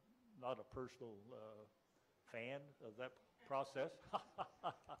not a personal fan of that process.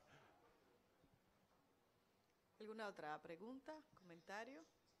 ¿Alguna otra pregunta, comentario?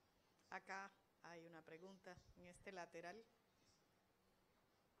 Acá hay una pregunta en este lateral.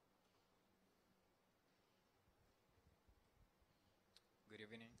 Good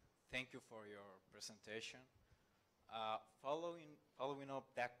evening. Thank you for your presentation. Following up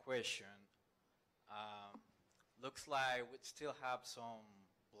that question, looks like we still have some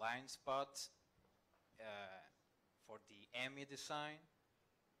blind spots for the ME design.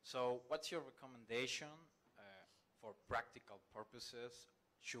 So what's your recommendation for practical purposes?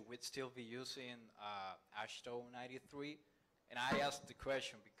 Should we still be using AASHTO 93? And I ask the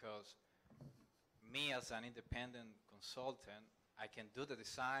question because me as an independent consultant, I can do the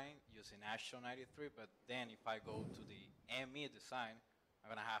design using AASHTO 93, but then if I go to the ME design, I'm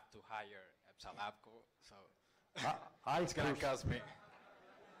gonna have to hire EPSA LABCO, so it's gonna cost me.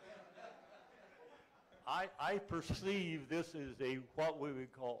 I perceive this is what we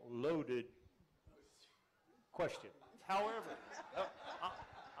would call loaded question. However,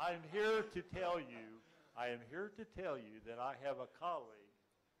 I'm here to tell you that I have a colleague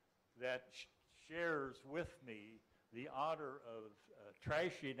that shares with me the honor of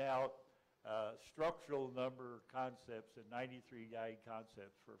trashing out structural number concepts and 93 guide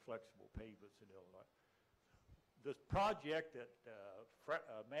concepts for flexible pavements in Illinois. The project that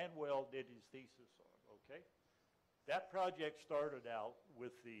Manuel did his thesis on, okay? That project started out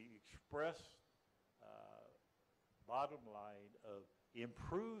with the express bottom line of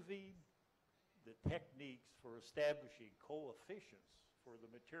improving the techniques for establishing coefficients for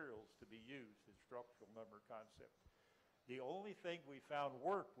the materials to be used in structural number concept. The only thing we found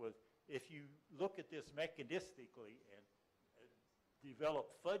worked was if you look at this mechanistically and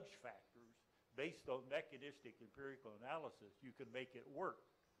develop fudge factors based on mechanistic empirical analysis, you can make it work.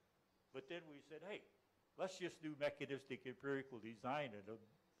 But then we said, hey, let's just do mechanistic empirical design and,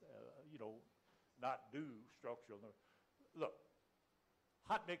 you know, not do structural. Look,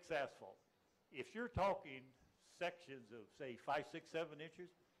 hot mix asphalt. If you're talking sections of, say, 5, 6, 7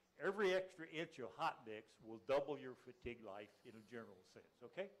 inches, every extra inch of hot mix will double your fatigue life in a general sense,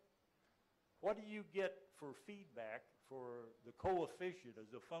 okay? What do you get for feedback for the coefficient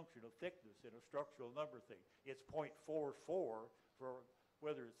as a function of thickness in a structural number thing? It's 0.44 for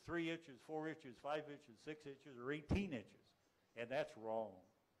whether it's 3 inches, 4 inches, 5 inches, 6 inches, or 18 inches. And that's wrong,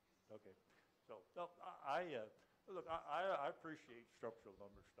 okay? So look, I appreciate structural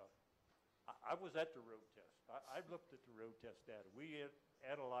number stuff. I was at the road test. I looked at the road test data. We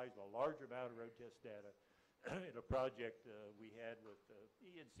analyzed a large amount of road test data in a project we had with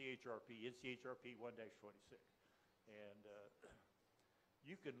NCHRP 1-26. And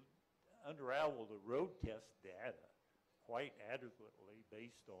you can unravel the road test data quite adequately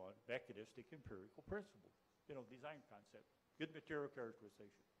based on mechanistic empirical principles, you know, design concept, good material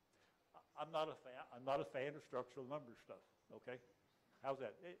characterization. I'm not a fan of structural number stuff, okay? How's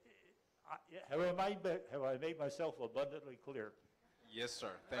that? Have I made myself abundantly clear? Yes,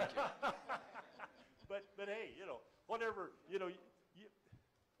 sir. Thank you. But hey, you know, whatever, you know,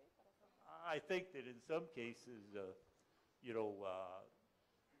 I think that in some cases, you know,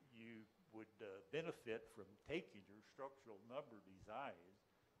 you would benefit from taking your structural number designs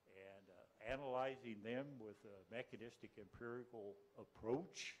and analyzing them with a mechanistic empirical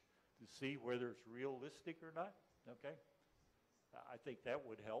approach to see whether it's realistic or not, okay? I think that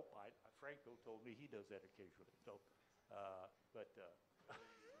would help. Franco told me he does that occasionally. So,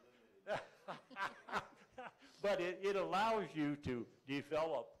 but it allows you to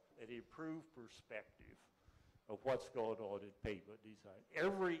develop an improved perspective of what's going on in pavement design.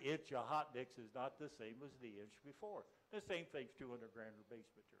 Every inch of hot mix is not the same as the inch before. The same thing's true underground or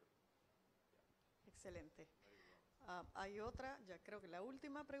base material. Excelente. Hay otra, ya creo que la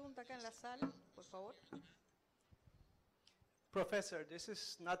última pregunta acá en la sala, por favor. Professor, this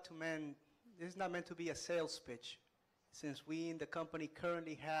is not meant to be a sales pitch, since we in the company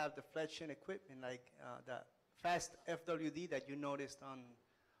currently have the fletching equipment like the fast FWD that you noticed on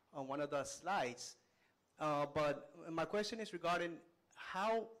one of the slides. But my question is regarding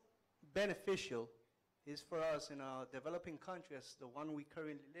how beneficial is for us in a developing country as the one we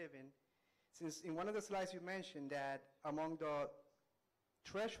currently live in, since in one of the slides you mentioned that among the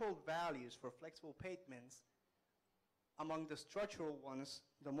threshold values for flexible pavements, among the structural ones,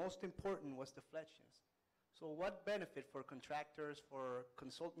 the most important was the fletchings. So what benefit for contractors, for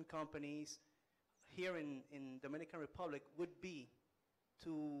consultant companies here in Dominican Republic would be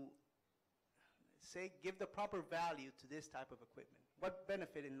to say, give the proper value to this type of equipment? What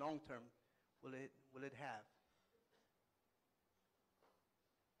benefit in long term will it have?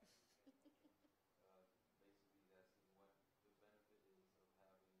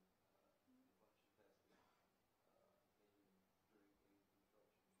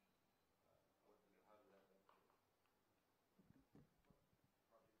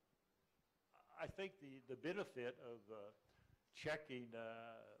 I think the benefit of checking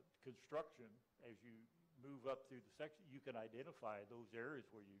construction as you move up through the section, you can identify those areas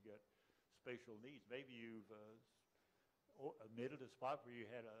where you get spatial needs. Maybe you've omitted a spot where you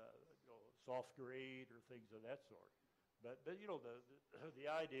had a soft grade or things of that sort. But you know, the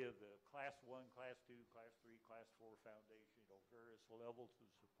idea of the class 1, class 2, class 3, class 4 foundation, various levels of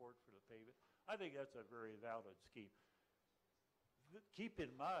support for the pavement, I think that's a very valid scheme. Keep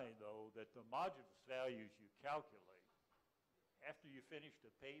in mind, though, that the modulus values you calculate, after you finish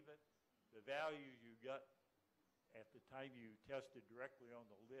the pavement, the values you got at the time you tested directly on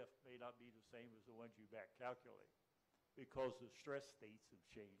the lift may not be the same as the ones you back calculate, because the stress states have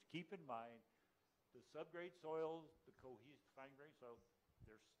changed. Keep in mind, the subgrade soils, the cohesive fine-grained soil,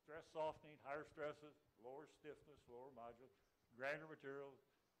 there's stress softening, higher stresses, lower stiffness, lower modulus, granular materials.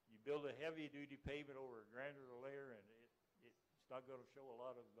 You build a heavy-duty pavement over a granular layer, and it's not going to show a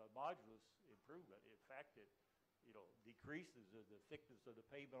lot of modulus improvement. In fact, it decreases as the thickness of the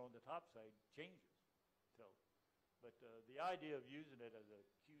pavement on the top side changes. So, but the idea of using it as a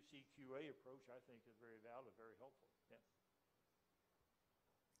QC/QA approach, I think, is very valid, very helpful. Yeah.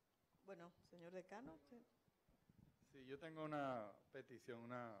 Bueno, señor decano. Sí, yo tengo una petición,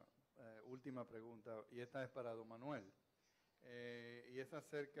 una última pregunta, y esta es para don Manuel. Y es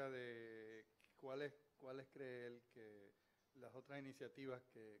acerca de cuáles cree él que las otras iniciativas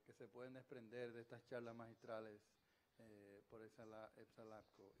que se pueden desprender de estas charlas magistrales por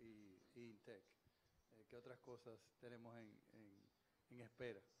EPSA-LAPCO y INTEC. ¿Qué otras cosas tenemos en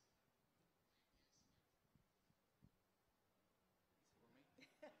espera?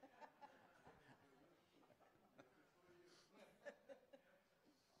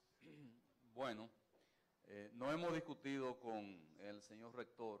 Bueno, no hemos discutido con el señor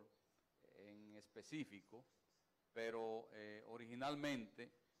rector en específico, pero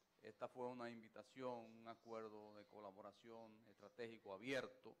originalmente esta fue una invitación, un acuerdo de colaboración estratégico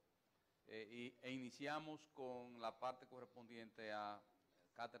abierto, e iniciamos con la parte correspondiente a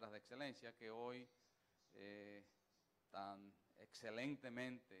cátedras de excelencia que hoy tan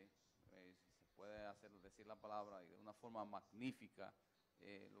excelentemente, si se puede decir la palabra, y de una forma magnífica,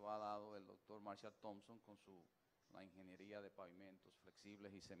 lo ha dado el doctor Marshall Thompson con la ingeniería de pavimentos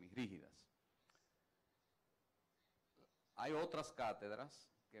flexibles y semirrígidas. Hay otras cátedras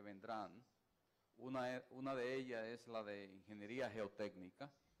que vendrán. Una de ellas es la de ingeniería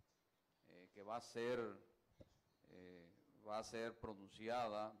geotécnica, que va a ser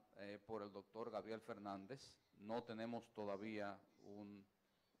pronunciada por el doctor Gabriel Fernández. No tenemos todavía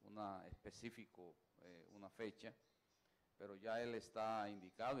una fecha, pero ya él está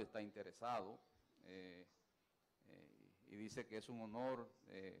indicado y está interesado, y dice que es un honor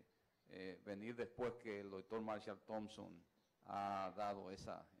venir después que el doctor Marshall Thompson ha dado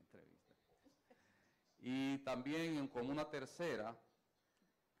esa entrevista. Y también como una tercera,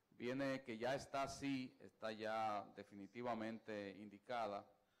 viene que ya está ya definitivamente indicada,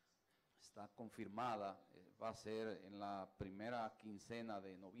 está confirmada, va a ser en la primera quincena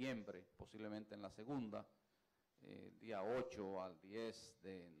de noviembre, posiblemente en la segunda, día 8 al 10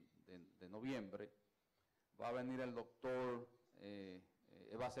 de noviembre. Va a venir el doctor,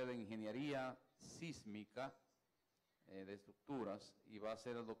 va a ser de ingeniería sísmica de estructuras, y va a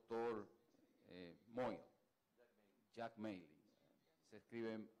ser el doctor Jack Maley, se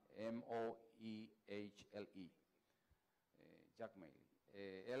escribe M-O-E-H-L-E, Jack Maley.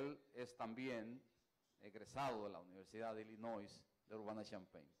 Él es también egresado de la Universidad de Illinois de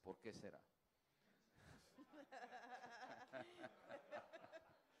Urbana-Champaign. ¿Por qué será?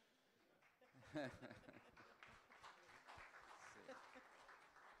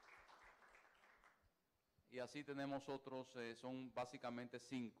 Y así tenemos otros, son básicamente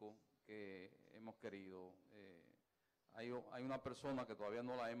 5 que hemos querido. Hay una persona que todavía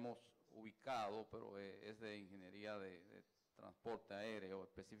no la hemos ubicado, pero es de ingeniería de transporte aéreo,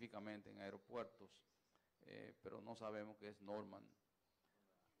 específicamente en aeropuertos, pero no sabemos qué es Norman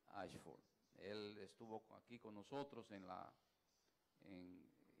Ashford. Él estuvo aquí con nosotros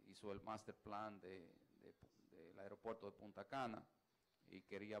hizo el master plan del aeropuerto de Punta Cana y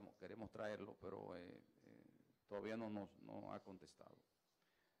queremos traerlo, pero todavía no ha contestado.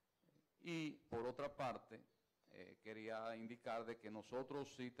 Y por otra parte, quería indicar de que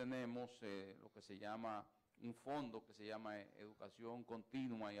nosotros sí tenemos lo que se llama un fondo que se llama Educación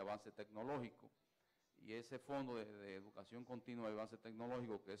Continua y Avance Tecnológico, y ese fondo de educación continua y avance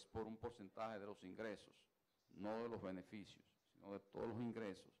tecnológico, que es por un porcentaje de los ingresos, no de los beneficios, sino de todos los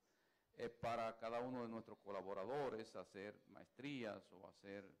ingresos, es para cada uno de nuestros colaboradores hacer maestrías o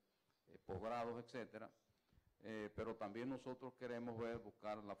hacer posgrados, etcétera. Pero también nosotros queremos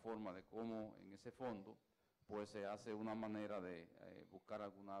buscar la forma de cómo en ese fondo pues se hace una manera de buscar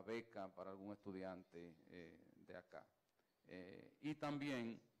alguna beca para algún estudiante de acá. Y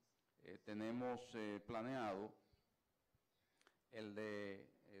también tenemos planeado el de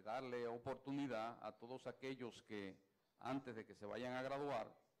darle oportunidad a todos aquellos que antes de que se vayan a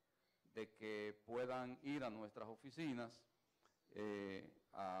graduar, de que puedan ir a nuestras oficinas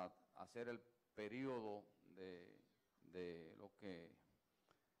a hacer el periodo de lo que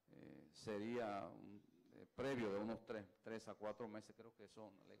sería previo de unos 3 a 4 meses, creo que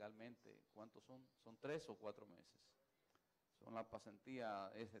son legalmente. ¿Cuántos son? ¿Son 3 o 4 meses? Son la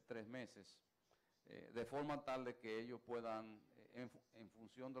pasantía es de 3 meses, de forma tal de que ellos puedan, en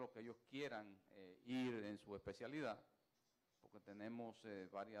función de lo que ellos quieran ir en su especialidad, porque tenemos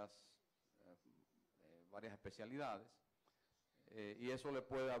varias especialidades, y eso le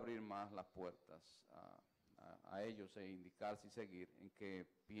puede abrir más las puertas a ellos e indicar si seguir en qué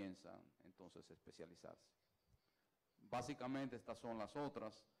piensan entonces especializarse. Básicamente estas son las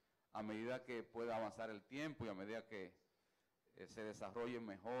otras. A medida que pueda avanzar el tiempo y a medida que se desarrollen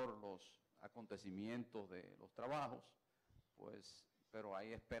mejor los acontecimientos de los trabajos, pues, pero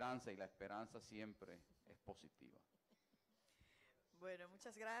hay esperanza y la esperanza siempre es positiva. Bueno,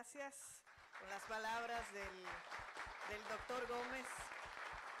 muchas gracias. Con las palabras del doctor Gómez,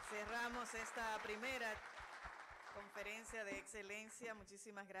 cerramos esta primera conferencia de excelencia.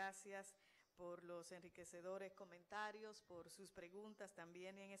 Muchísimas gracias por los enriquecedores comentarios, por sus preguntas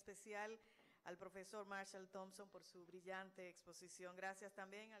también, y en especial al profesor Marshall Thompson por su brillante exposición. Gracias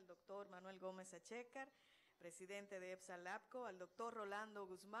también al doctor Manuel Gómez Achécar, presidente de EPSA-LAPCO, al doctor Rolando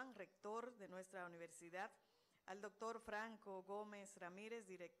Guzmán, rector de nuestra universidad, al doctor Franco Gómez Ramírez,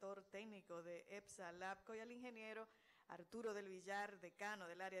 director técnico de EPSA-LAPCO, y al ingeniero Arturo del Villar, decano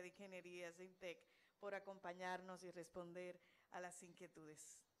del área de Ingeniería de INTEC, por acompañarnos y responder a las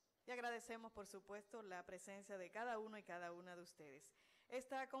inquietudes. Y agradecemos, por supuesto, la presencia de cada uno y cada una de ustedes.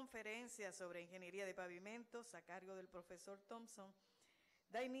 Esta conferencia sobre Ingeniería de Pavimentos, a cargo del profesor Thompson,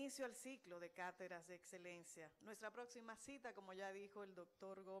 da inicio al ciclo de cátedras de excelencia. Nuestra próxima cita, como ya dijo el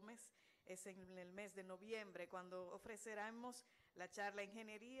doctor Gómez, es en el mes de noviembre, cuando ofreceremos la charla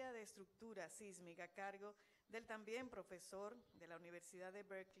Ingeniería de Estructura Sísmica, a cargo del también profesor de la Universidad de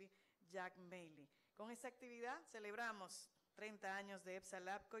Berkeley, Jack Maley. Con esta actividad celebramos 30 años de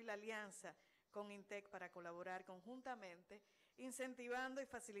EPSA-LAPCO y la alianza con INTEC para colaborar conjuntamente, incentivando y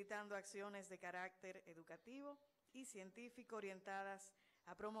facilitando acciones de carácter educativo y científico orientadas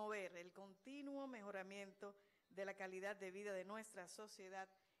a promover el continuo mejoramiento de la calidad de vida de nuestra sociedad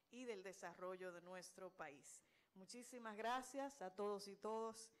y del desarrollo de nuestro país. Muchísimas gracias a todos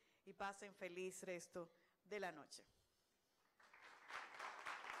y pasen feliz resto de la noche.